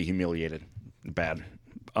publicly humiliated. Bad.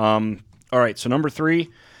 All right, so number 3.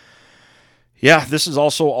 Yeah, this is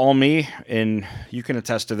also all me, and you can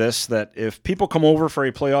attest to this, that if people come over for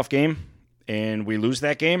a playoff game and we lose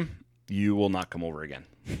that game, you will not come over again.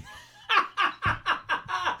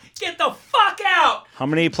 Get the fuck out! How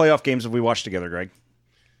many playoff games have we watched together, Greg?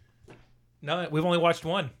 No, we've only watched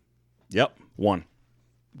one. Yep, one.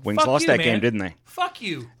 Wings Fuck lost you, that man. game, didn't they? Fuck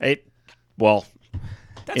you. Well,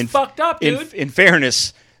 That's fucked up, dude. in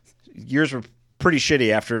fairness, years were pretty shitty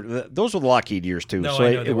after. Those were the Lockheed years too, No, so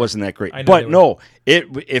I know it they wasn't that great. I know But they were. no,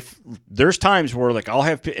 if there's times where like I'll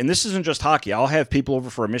have, and this isn't just hockey. I'll have people over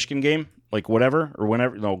for a Michigan game, like whatever or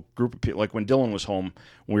whenever. No, group of people. Like when Dylan was home,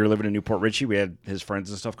 when we were living in Newport Richie, we had his friends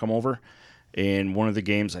and stuff come over, and one of the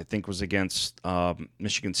games I think was against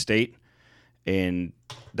Michigan State, and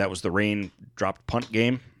that was the rain dropped punt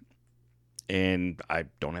game, and I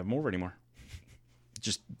don't have them over anymore.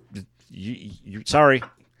 Just you sorry.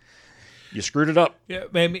 You screwed it up. Yeah,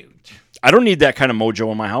 maybe. I don't need that kind of mojo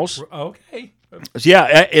in my house. Okay.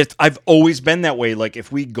 Yeah, I've always been that way. Like,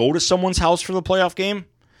 if we go to someone's house for the playoff game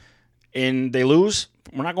and they lose,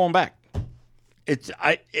 we're not going back. It's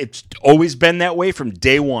always been that way from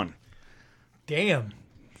day one. Damn.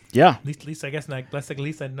 Yeah. At least I guess at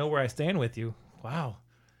least I know where I stand with you. Wow.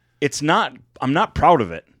 It's not, I'm not proud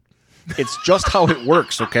of it. It's just how it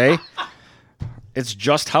works, okay? It's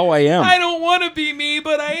just how I am. I don't want to be me,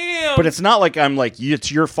 but I am. But it's not like I'm like,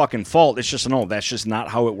 it's your fucking fault. It's just, no, that's just not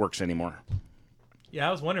how it works anymore. Yeah,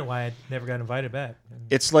 I was wondering why I never got invited back.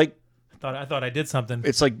 It's like, I thought I did something.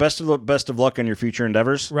 it's like best of luck on your future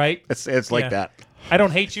endeavors. Right? It's like Yeah. that. I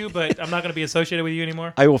don't hate you, but I'm not going to be associated with you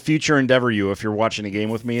anymore. I will future endeavor you if you're watching a game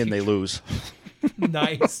with me and they lose.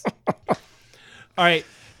 Nice. All right.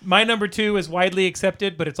 My number 2 is widely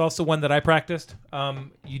accepted, but it's also one that I practiced.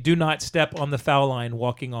 You do not step on the foul line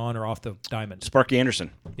walking on or off the diamond. Sparky Anderson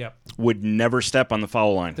Yep. would never step on the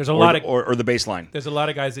foul line. There's a lot of- or the baseline. There's a lot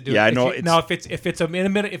of guys that do. Yeah, it. I know If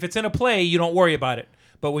it's in a play, you don't worry about it.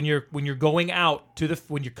 But when you're going out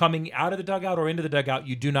when you're coming out of the dugout or into the dugout,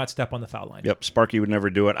 you do not step on the foul line. Yep, Sparky would never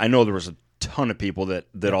do it. I know there was a ton of people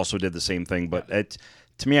that also did the same thing, but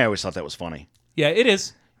to me, I always thought that was funny. Yeah, it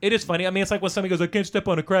is. It is funny. I mean, it's like when somebody goes, "I can't step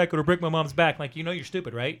on a crack or it'll break my mom's back." Like, you're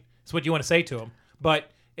stupid, right? It's what you want to say to them. But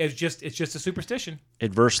it's just a superstition.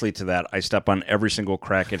 Adversely to that, I step on every single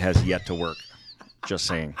crack. It has yet to work. Just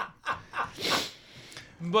saying.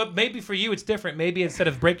 But maybe for you, it's different. Maybe instead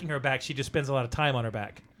of breaking her back, she just spends a lot of time on her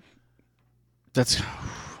back. That's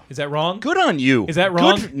Is that wrong? good on you. Is that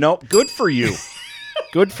wrong? No, good for you.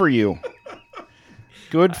 Good for you.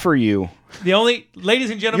 Good for you. Ladies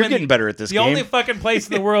and gentlemen, You're getting better at this the game. only fucking place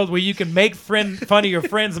in the world where you can make fun of your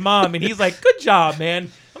friend's mom, and he's like, "Good job,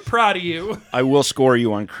 man. I'm proud of you." I will score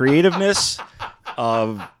you on creativeness,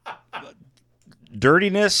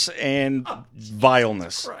 dirtiness, and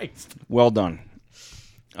vileness. Christ. Well done.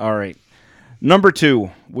 All right. Number 2,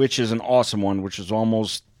 which is an awesome one, which is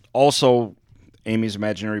almost also Amy's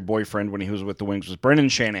imaginary boyfriend when he was with the Wings, was Brendan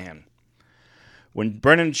Shanahan. When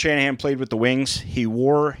Brendan Shanahan played with the Wings, he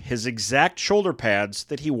wore his exact shoulder pads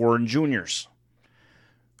that he wore in juniors,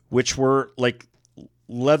 which were like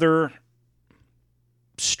leather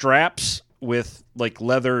straps with like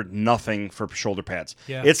leather nothing for shoulder pads.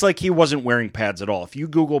 Yeah. It's like he wasn't wearing pads at all. If you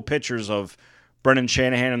Google pictures of Brendan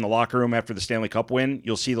Shanahan in the locker room after the Stanley Cup win,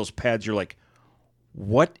 you'll see those pads. You're like,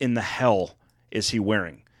 what in the hell is he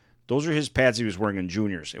wearing? Those are his pads he was wearing in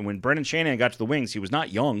juniors. And when Brendan Shanahan got to the Wings, he was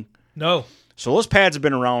not young. No, So those pads have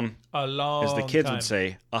been around, a long as the kids time. would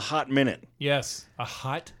say, a hot minute. Yes, a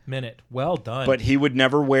hot minute. Well done. But he would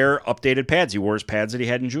never wear updated pads. He wore his pads that he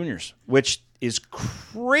had in juniors, which is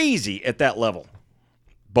crazy at that level.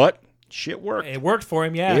 But shit worked. it worked for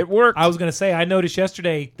him. Yeah, It worked. I was going to say, I noticed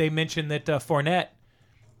yesterday they mentioned that Fournette,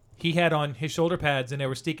 he had on his shoulder pads and they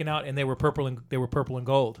were sticking out and they were purple and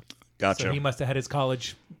gold. Gotcha. So he must have had his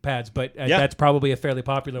college pads, but Yeah. that's probably a fairly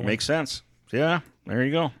popular one. Makes sense. Yeah, there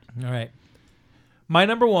you go. All right. My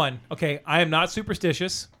number 1. Okay, I am not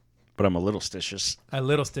superstitious. But I'm a little stitious. A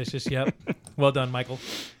little stitious, yep. Well done, Michael.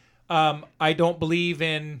 I don't believe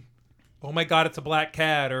in, oh my God, it's a black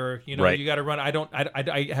cat, or Right. you got to run.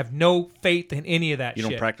 I have no faith in any of that. You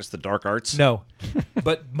shit. don't practice the dark arts? No,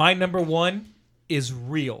 but my number 1 is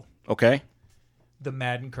real. Okay. The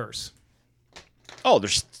Madden curse. Oh,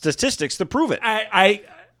 there's statistics to prove it.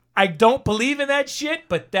 I don't believe in that shit,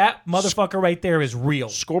 but that motherfucker right there is real.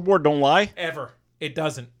 Scoreboard don't lie. Ever. It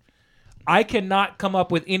doesn't. I cannot come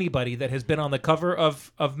up with anybody that has been on the cover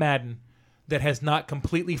of Madden that has not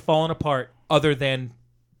completely fallen apart other than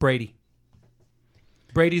Brady.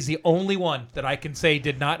 Brady's the only one that I can say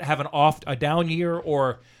did not have a down year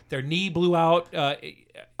or their knee blew out.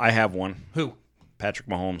 I have one. Who? Patrick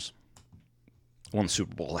Mahomes won the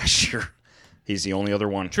Super Bowl last year. He's the only other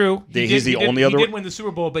one. True. He's the only other He one. did win the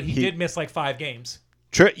Super Bowl, but he did miss like 5 games.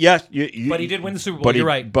 True. Yeah. But he did win the Super Bowl. But You're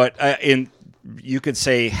right. But you could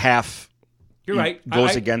say half You're right.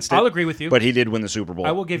 Goes against it. I'll agree with you. But he did win the Super Bowl.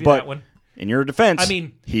 I will give you But that one. In your defense, I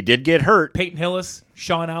mean, he did get hurt. Peyton Hillis,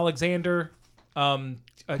 Sean Alexander,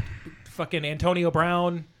 fucking Antonio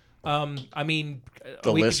Brown. I mean,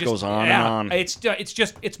 The list goes on and on.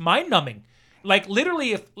 It's mind numbing. Like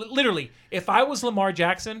literally, if I was Lamar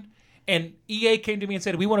Jackson and EA came to me and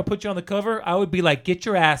said, "We want to put you on the cover," I would be like, "Get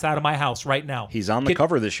your ass out of my house right now." He's on the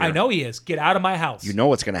cover this year. I know he is. Get out of my house. You know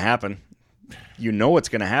what's going to happen. You know what's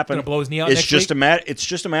going to happen. Gonna blow his knee out It's next just week? It's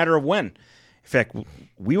just a matter of when. In fact,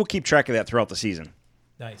 we will keep track of that throughout the season.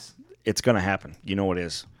 Nice. It's going to happen. You know it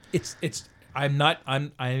is. I'm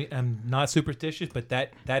not superstitious, but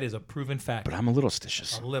that is a proven fact. But I'm a little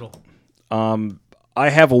stitious. A little. I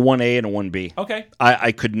have a 1A and a 1B. Okay.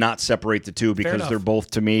 I could not separate the two because enough. they're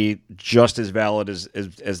both, to me, just as valid as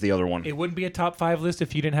the other one. It wouldn't be a top 5 list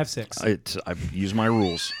if you didn't have 6. I use my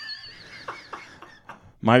rules.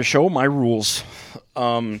 My show, my rules.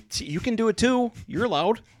 You can do it too. You're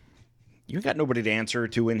allowed. You got nobody to answer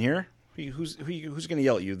to in here. Who's going to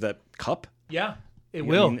yell at you? That cup? Yeah, it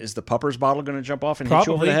will. I mean, is the Puppers bottle going to jump off and hit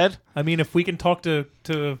you over the head? I mean, if we can talk to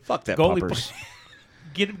Fuck that goalie Puppers.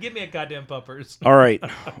 Give me a goddamn Puppers. All right.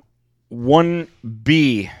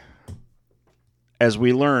 1B, as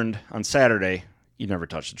we learned on Saturday, you never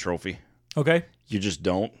touch the trophy. Okay. You just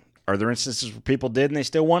don't. Are there instances where people did and they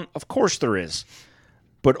still won? Of course there is.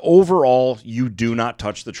 But overall, you do not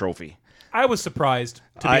touch the trophy. I was surprised,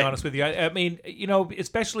 to be honest with you. I mean,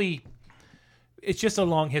 especially, it's just a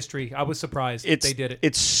long history. I was surprised they did it.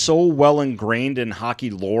 It's so well ingrained in hockey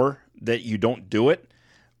lore that you don't do it.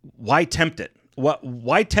 Why tempt it?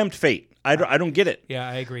 Why tempt fate? I don't get it. Yeah,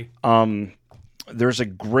 I agree. There's a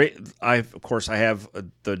great.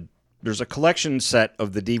 There's a collection set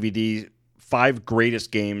of the DVD 5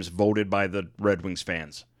 greatest games voted by the Red Wings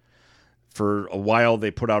fans. For a while, they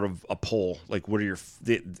put out a poll like, "What are your?"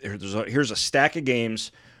 Here's a stack of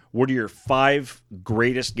games. What are your 5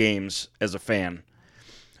 greatest games as a fan?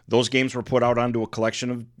 Those games were put out onto a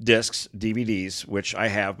collection of discs, DVDs, which I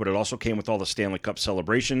have, but it also came with all the Stanley Cup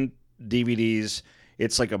Celebration DVDs.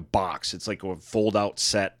 It's like a box. It's like a fold-out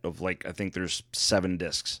set of I think there's 7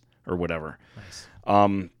 discs or whatever. Nice.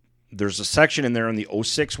 There's a section in there on the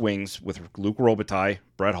 06 Wings with Luc Robitaille,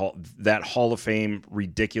 Brett Hall, that Hall of Fame,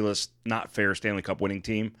 ridiculous, not fair Stanley Cup winning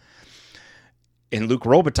team. And Luc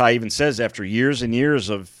Robitaille even says after years and years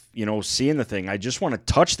of, seeing the thing, I just want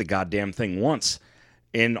to touch the goddamn thing once.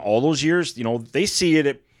 In all those years, they see it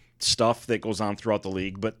at stuff that goes on throughout the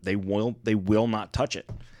league, but they will not touch it.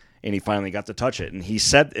 And he finally got to touch it. And he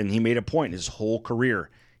said, and he made a point his whole career,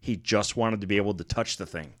 he just wanted to be able to touch the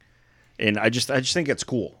thing. And I just think it's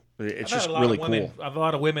cool. It's just really cool. I have a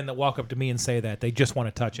lot of women that walk up to me and say that they just want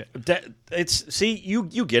to touch it.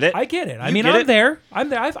 You get it. I get it. I'm there.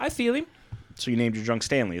 I feel him. So you named your junk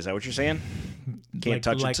Stanley. Is that what you're saying? Can't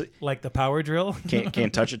touch it. Like the power drill.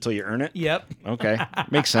 Can't touch it till you earn it. Yep. Okay,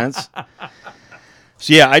 makes sense.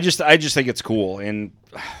 So yeah, I just think it's cool, and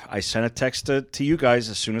I sent a text to you guys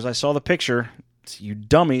as soon as I saw the picture. It's you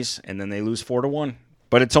dummies, and then they lose 4-1.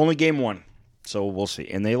 But it's only game 1. So we'll see.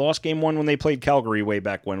 And they lost game 1 when they played Calgary way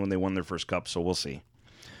back when they won their first cup. So we'll see.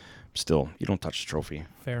 Still, you don't touch the trophy.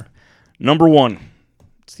 Fair. Number 1,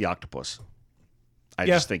 it's the octopus. I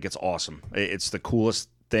just think it's awesome. It's the coolest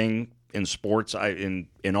thing in sports,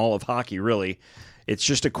 in all of hockey, really. It's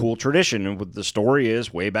just a cool tradition. And what the story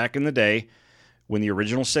is, way back in the day, when the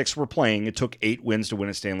original 6 were playing, it took 8 wins to win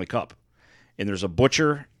a Stanley Cup. And there's a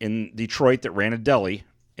butcher in Detroit that ran a deli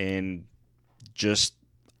and just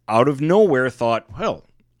out of nowhere thought, well,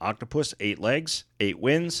 octopus, 8 legs, 8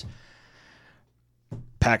 wins.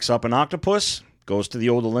 Packs up an octopus, goes to the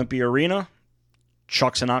old Olympia Arena,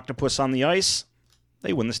 chucks an octopus on the ice.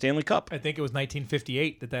 They win the Stanley Cup. I think it was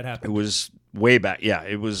 1958 that happened. It was way back. Yeah,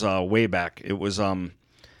 it was way back. It was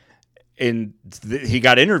he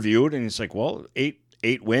got interviewed and he's like, well, 8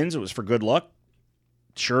 wins. It was for good luck.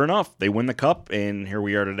 Sure enough, they win the cup, and here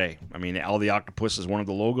we are today. I mean, all the octopus is one of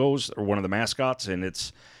the logos or one of the mascots, and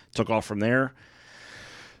it's took off from there.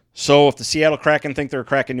 So if the Seattle Kraken think they're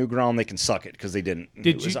cracking new ground, they can suck it because they didn't.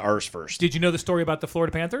 It was ours first. Did you know the story about the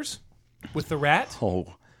Florida Panthers with the rat?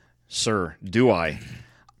 Oh, sir, do I?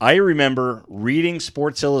 I remember reading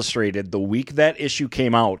Sports Illustrated the week that issue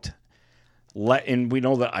came out, and we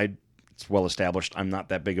know that it's well established I'm not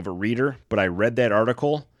that big of a reader, but I read that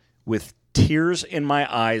article with tears in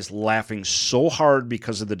my eyes, laughing so hard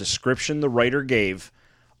because of the description the writer gave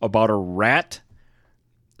about a rat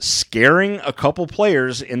scaring a couple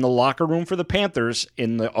players in the locker room for the Panthers,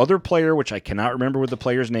 and the other player, which I cannot remember what the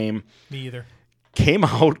player's name, Me either, came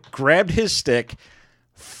out, grabbed his stick,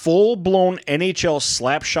 full-blown NHL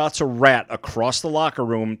slap shots a rat across the locker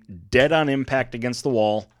room, dead on impact against the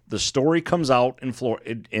wall. The story comes out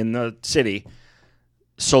in the city.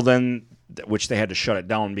 So then, which they had to shut it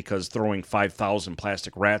down because throwing 5,000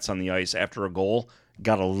 plastic rats on the ice after a goal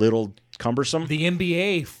got a little cumbersome. The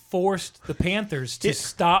NBA forced the Panthers to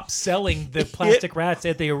stop selling the plastic rats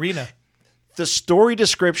at the arena. The story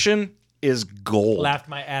description is gold. Laughed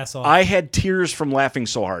my ass off. I had tears from laughing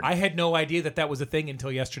so hard. I had no idea that was a thing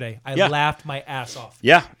until yesterday. I Yeah. laughed my ass off.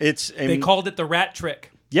 Yeah, They called it the rat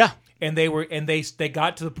trick. Yeah. And they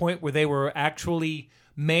got to the point where they were actually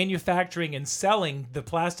manufacturing and selling the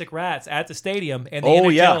plastic rats at the stadium, and the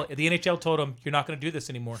NHL told them, "You're not going to do this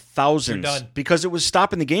anymore." Thousands, You're done. because it was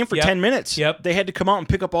stopping the game for Yep. 10 minutes. Yep. They had to come out and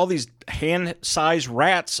pick up all these hand-sized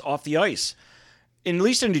rats off the ice. At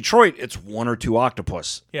least in Detroit, it's one or two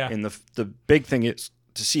octopus. Yeah. And the big thing is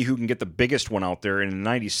to see who can get the biggest one out there. And in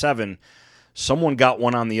 '97, someone got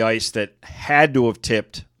one on the ice that had to have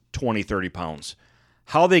tipped 20, 30 pounds.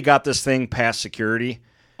 How they got this thing past security,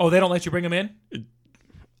 Oh, they don't let you bring them in?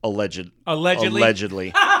 allegedly.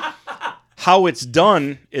 How it's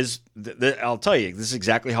done is, I'll tell you, this is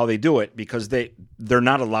exactly how they do it, because they're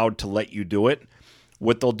not allowed to let you do it.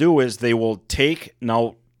 What they'll do is they will take,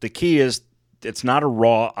 now the key is it's not a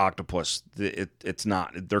raw octopus. It's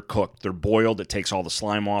not. They're cooked. They're boiled. It takes all the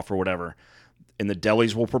slime off or whatever. And the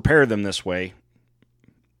delis will prepare them this way.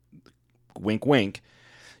 Wink, wink.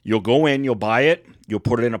 You'll go in, you'll buy it, you'll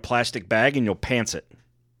put it in a plastic bag, and you'll pants it.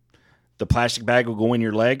 The plastic bag will go in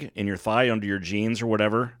your leg, in your thigh, under your jeans or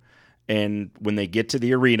whatever. And when they get to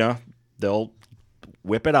the arena, they'll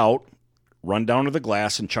whip it out, run down to the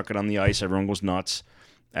glass, and chuck it on the ice. Everyone goes nuts.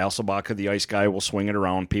 Al Sabaka, the ice guy, will swing it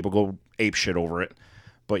around. People go ape shit over it.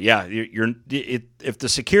 But yeah, if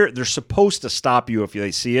they're supposed to stop you if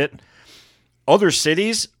they see it. Other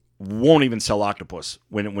cities won't even sell octopus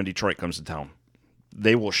when Detroit comes to town.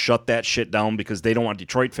 They will shut that shit down because they don't want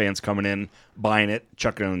Detroit fans coming in, buying it,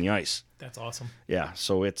 chucking it on the ice. That's awesome. Yeah,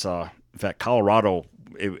 so it's in fact, Colorado,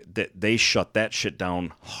 they shut that shit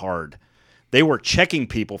down hard. They were checking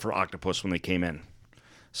people for octopus when they came in.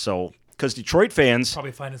 So, because Detroit fans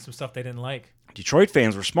Probably finding some stuff they didn't like. Detroit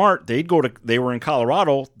fans were smart. They were in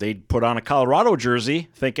Colorado. They'd put on a Colorado jersey,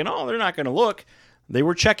 thinking, "Oh, they're not going to look." They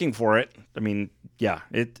were checking for it. I mean, yeah,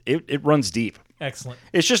 it runs deep. Excellent.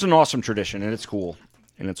 It's just an awesome tradition, and it's cool,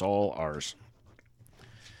 and it's all ours.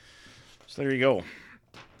 So there you go.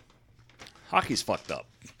 Hockey's fucked up.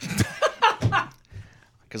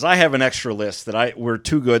 Because I have an extra list that we're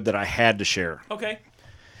too good that I had to share. Okay.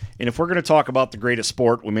 And if we're going to talk about the greatest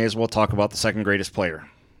sport, we may as well talk about the second greatest player,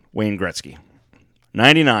 Wayne Gretzky.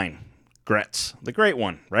 99, Gretz, the great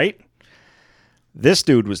one, right? This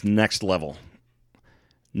dude was next level.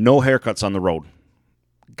 No haircuts on the road.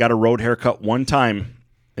 Got a road haircut one time,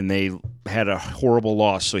 and they had a horrible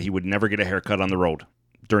loss, so he would never get a haircut on the road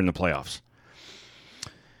during the playoffs.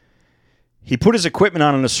 He put his equipment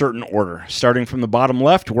on in a certain order, starting from the bottom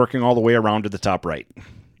left, working all the way around to the top right.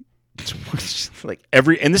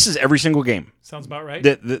 And this is every single game. Sounds about right.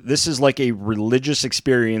 This is like a religious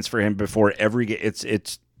experience for him before every game.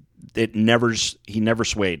 He never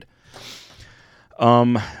swayed.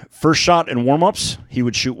 First shot in warm-ups, he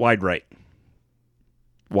would shoot wide right.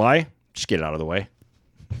 Why? Just get it out of the way.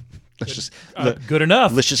 Good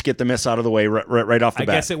enough. Let's just get the miss out of the way right off the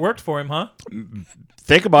bat. I guess it worked for him, huh?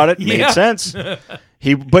 Think about it. Made sense.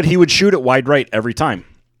 But he would shoot it wide right every time.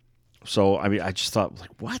 So, I mean, I just thought, like,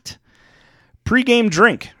 what? Pre-game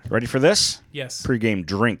drink. Ready for this? Yes. Pre-game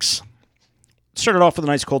drinks. Started off with a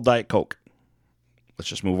nice cold Diet Coke. Let's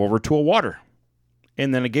just move over to a water.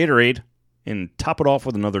 And then a Gatorade. And top it off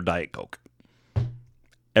with another Diet Coke.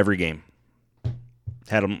 Every game.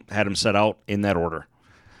 Had him set out in that order.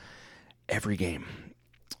 Every game.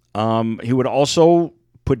 He would also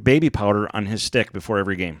put baby powder on his stick before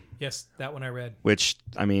every game. Yes, that one I read. Which,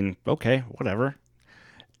 I mean, okay, whatever.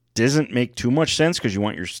 Doesn't make too much sense because you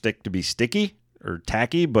want your stick to be sticky or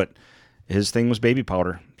tacky, but his thing was baby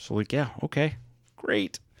powder. So, like, yeah, okay,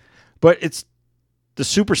 great. But it's the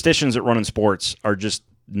superstitions that run in sports are just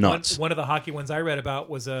nuts. One of the hockey ones I read about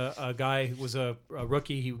was a guy who was a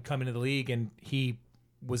rookie. He would come into the league and he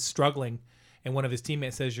was struggling, and one of his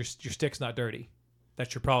teammates says, "Your stick's not dirty.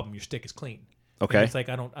 That's your problem. Your stick is clean." Okay. And he's like,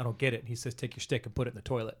 I don't get it. And he says, "Take your stick and put it in the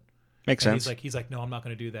toilet." Makes and sense. He's like, "No, I'm not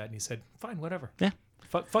going to do that." And he said, "Fine, whatever." Yeah.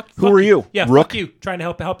 Fuck. Who are you? Yeah, Rook? fuck you. Trying to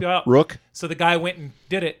help you out. Rook? So the guy went and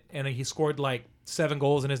did it, and he scored like 7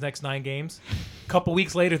 goals in his next 9 games. A couple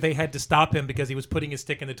weeks later, they had to stop him because he was putting his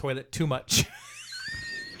stick in the toilet too much.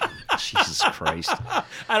 Jesus Christ.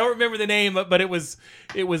 I don't remember the name, but it was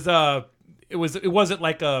It wasn't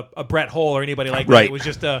like a Brett Hull or anybody like that. Right. It was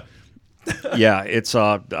just a Yeah, it's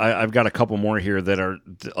I've got a couple more here that are,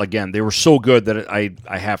 again, they were so good that I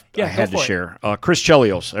had to share. Chris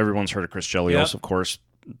Chelios, everyone's heard of Chris Chelios, of course.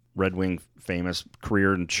 Red Wing famous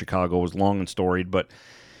career in Chicago was long and storied, but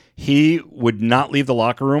he would not leave the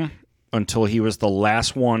locker room until he was the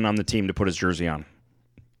last one on the team to put his jersey on.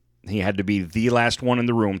 He had to be the last one in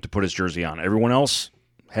the room to put his jersey on. Everyone else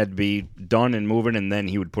had to be done and moving, and then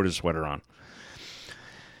he would put his sweater on.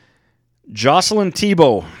 Jocelyn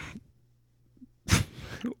Thibault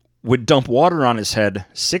would dump water on his head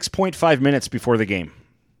 6.5 minutes before the game.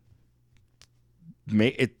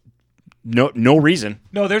 No reason.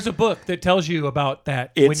 No, there's a book that tells you about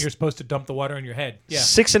that when you're supposed to dump the water on your head. Yeah.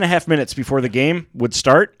 6.5 minutes before the game would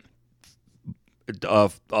start,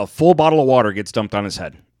 a full bottle of water gets dumped on his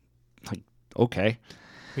head. Like, okay.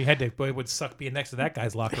 It would suck being next to that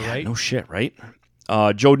guy's locker, right? No shit, right?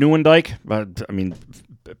 Joe Nieuwendyk, I mean,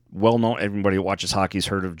 well known. Everybody who watches hockey's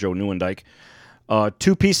heard of Joe Nieuwendyk.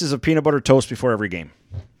 2 pieces of peanut butter toast before every game.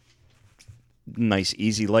 Nice,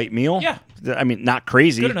 easy, light meal. Yeah. I mean, not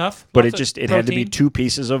crazy. Good enough. But Lots it had to be 2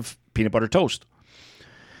 pieces of peanut butter toast.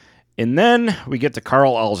 And then we get to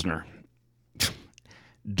Karl Alzner.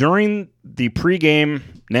 During the pregame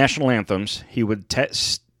national anthems, he would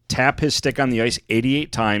tap his stick on the ice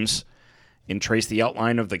 88 times and trace the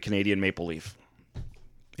outline of the Canadian maple leaf.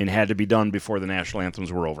 And had to be done before the national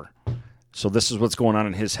anthems were over. So this is what's going on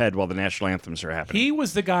in his head while the national anthems are happening. He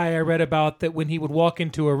was the guy I read about that when he would walk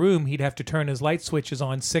into a room, he'd have to turn his light switches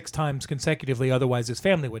on 6 times consecutively, otherwise his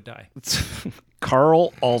family would die.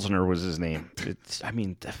 Karl Alzner was his name.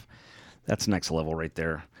 That's next level right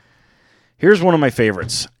there. Here's one of my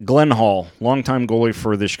favorites. Glenn Hall, longtime goalie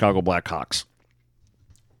for the Chicago Blackhawks,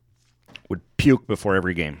 would puke before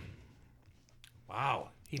every game. Wow.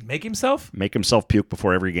 He'd make himself? Make himself puke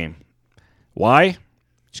before every game. Why?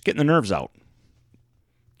 Just getting the nerves out.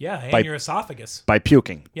 Yeah, and your esophagus. By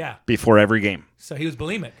puking. Yeah. Before every game. So he was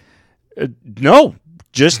bulimic. No,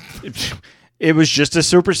 just it was just a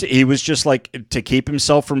super. He was just like, to keep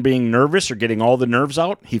himself from being nervous or getting all the nerves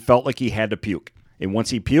out, he felt like he had to puke. And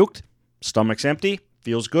once he puked, stomach's empty,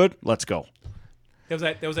 feels good, let's go. There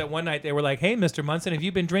was that one night they were like, "Hey, Mr. Munson, have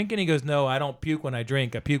you been drinking?" He goes, "No, I don't puke when I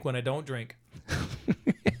drink. I puke when I don't drink."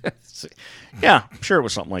 Yeah, I'm sure it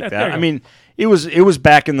was something like that. I mean, it was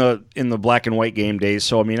back in the black and white game days.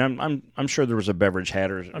 So I mean, I'm sure there was a beverage hat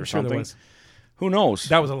or Sure something. there was. Who knows?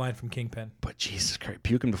 That was a line from Kingpin. But Jesus Christ,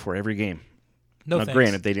 puking before every game. No, now, thanks.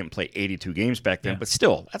 granted, they didn't play 82 games back then, but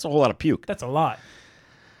still, that's a whole lot of puke. That's a lot.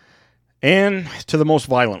 And to the most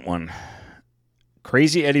violent one,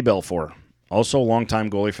 Crazy Eddie Belfour, also a longtime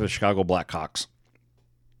goalie for the Chicago Blackhawks,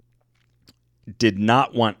 did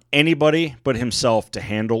not want anybody but himself to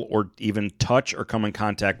handle or even touch or come in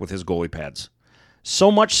contact with his goalie pads.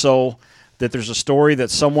 So much so that there's a story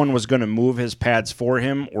that someone was going to move his pads for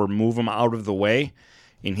him or move them out of the way,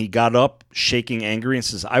 and he got up shaking angry and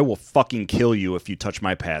says, "I will fucking kill you if you touch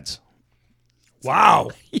my pads."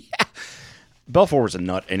 Wow. Yeah. Belfour was a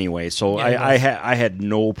nut anyway, so I had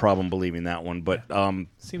no problem believing that one. But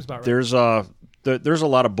seems about right. There's a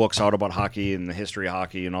lot of books out about hockey and the history of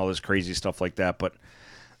hockey and all this crazy stuff like that. But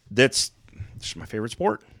that's just my favorite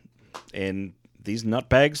sport, and these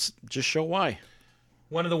nutbags just show why.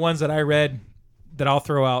 One of the ones that I read that I'll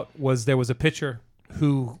throw out was there was a pitcher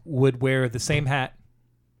who would wear the same hat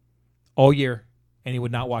all year, and he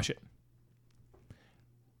would not wash it.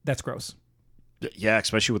 That's gross. Yeah,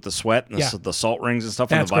 especially with the sweat and the salt rings and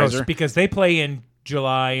stuff on the visor. That's gross because they play in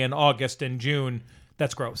July and August and June.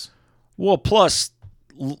 That's gross. Well, plus,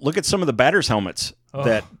 look at some of the batters' helmets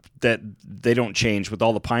that they don't change with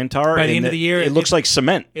all the pine tar. By the end of the year, it looks like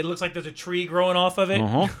cement. It looks like there's a tree growing off of it.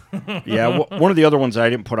 Uh-huh. Yeah, one of the other ones I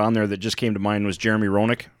didn't put on there that just came to mind was Jeremy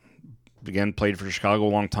Roenick. Again, played for Chicago a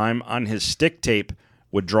long time. On his stick tape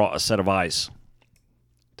would draw a set of eyes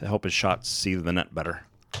to help his shots see the net better.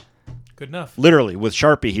 Good enough. Literally, with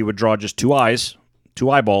Sharpie, he would draw just 2 eyes,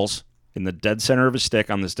 2 eyeballs in the dead center of his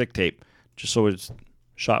stick on the stick tape, just so his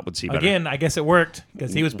shot would see better. Again, I guess it worked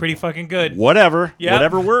because he was pretty fucking good. Whatever. Yep.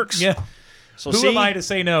 Whatever works. Yeah. So Who am I to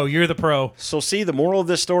say no? You're the pro. So see, the moral of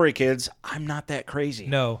this story, kids, I'm not that crazy.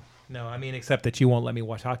 No, I mean, except that you won't let me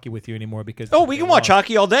watch hockey with you anymore because... Oh, we can watch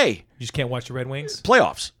hockey all day. You just can't watch the Red Wings?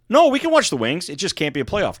 Playoffs. No, we can watch the Wings. It just can't be a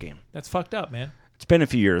playoff game. That's fucked up, man. It's been a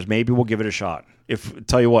few years. Maybe we'll give it a shot.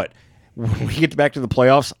 Tell you what, when we get back to the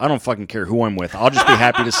playoffs, I don't fucking care who I'm with. I'll just be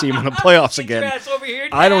happy to see him in the playoffs again. Your ass over here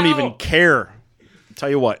now. I don't even care. Tell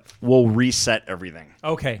you what, we'll reset everything.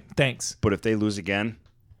 Okay, thanks. But if they lose again,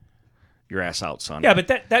 your ass out, son. Yeah, but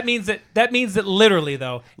that means that literally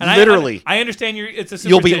though. And Literally. I understand it's a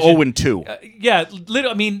You'll be superstition. 0-2. Yeah,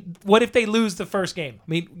 I mean, what if they lose the first game? I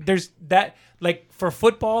mean, there's that. Like for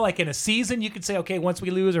football, like in a season, you could say, okay, once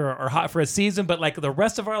we lose or hot for a season, but like the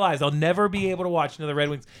rest of our lives, I'll never be able to watch another Red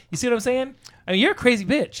Wings. You see what I'm saying? I mean, you're a crazy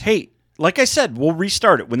bitch. Hey, like I said, we'll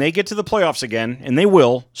restart it when they get to the playoffs again, and they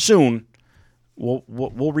will soon.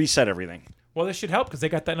 We'll reset everything. Well, this should help because they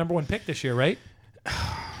got that number 1 pick this year, right?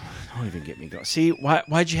 Don't even get me going. See,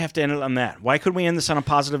 why'd you have to end it on that? Why couldn't we end this on a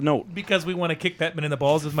positive note? Because we want to kick Bettman in the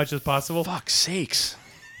balls as much as possible. Fuck's sakes.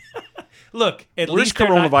 Look, at Where's least they're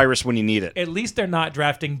not, coronavirus when you need it? at least they're not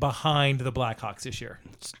drafting behind the Blackhawks this year.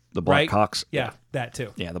 The Right? Blackhawks? Yeah, that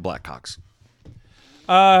too. Yeah, the Blackhawks.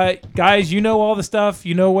 Guys, you know all the stuff.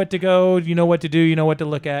 You know what to go. You know what to do. You know what to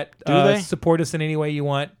look at. Do they? Support us in any way you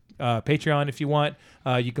want. Patreon if you want.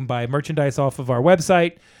 You can buy merchandise off of our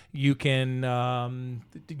website. You can,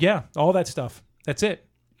 all that stuff. That's it.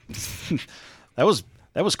 That was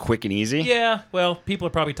quick and easy. Yeah, well, people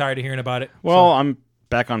are probably tired of hearing about it. Well, I'm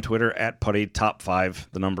back on Twitter at Putty Top 5,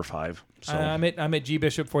 the number 5. So I'm at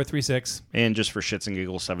GBishop436. and just for shits and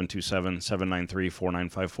giggles,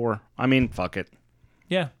 727-793-4954. I mean, fuck it.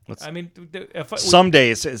 Yeah, Let's- I mean,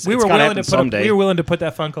 Someday it's we were gotta willing happen to someday. we were willing to put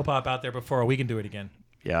that Funko Pop out there before. We can do it again.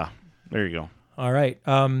 Yeah, there you go. All right.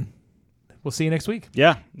 We'll see you next week.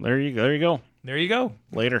 Yeah, there you go. There you go.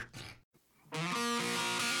 Later.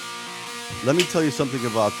 Let me tell you something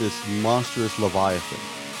about this monstrous Leviathan.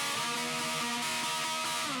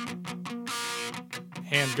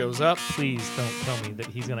 Hand goes up. Please don't tell me that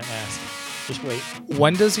he's going to ask. Just wait.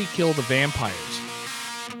 When does he kill the vampires?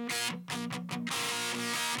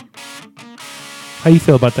 How you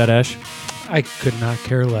feel about that, Ash? I could not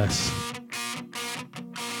care less.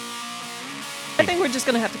 I think we're just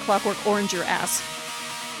going to have to Clockwork Orange your ass.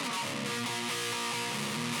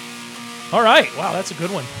 All right. Wow, that's a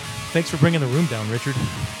good one. Thanks for bringing the room down, Richard.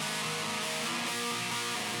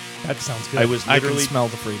 That sounds good. I was I can literally smell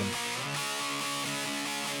the freedom.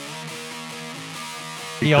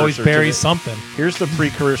 He always precursor to buries the- something. Here's the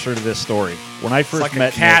precursor to this story. When I It's first like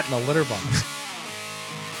met a cat Nick, in a litter box.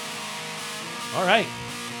 All right.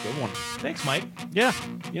 good one. Thanks, Mike. Yeah,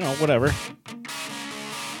 whatever.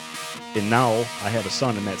 And now I have a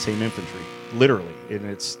son in that same infantry, literally, and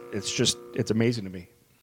it's amazing to me.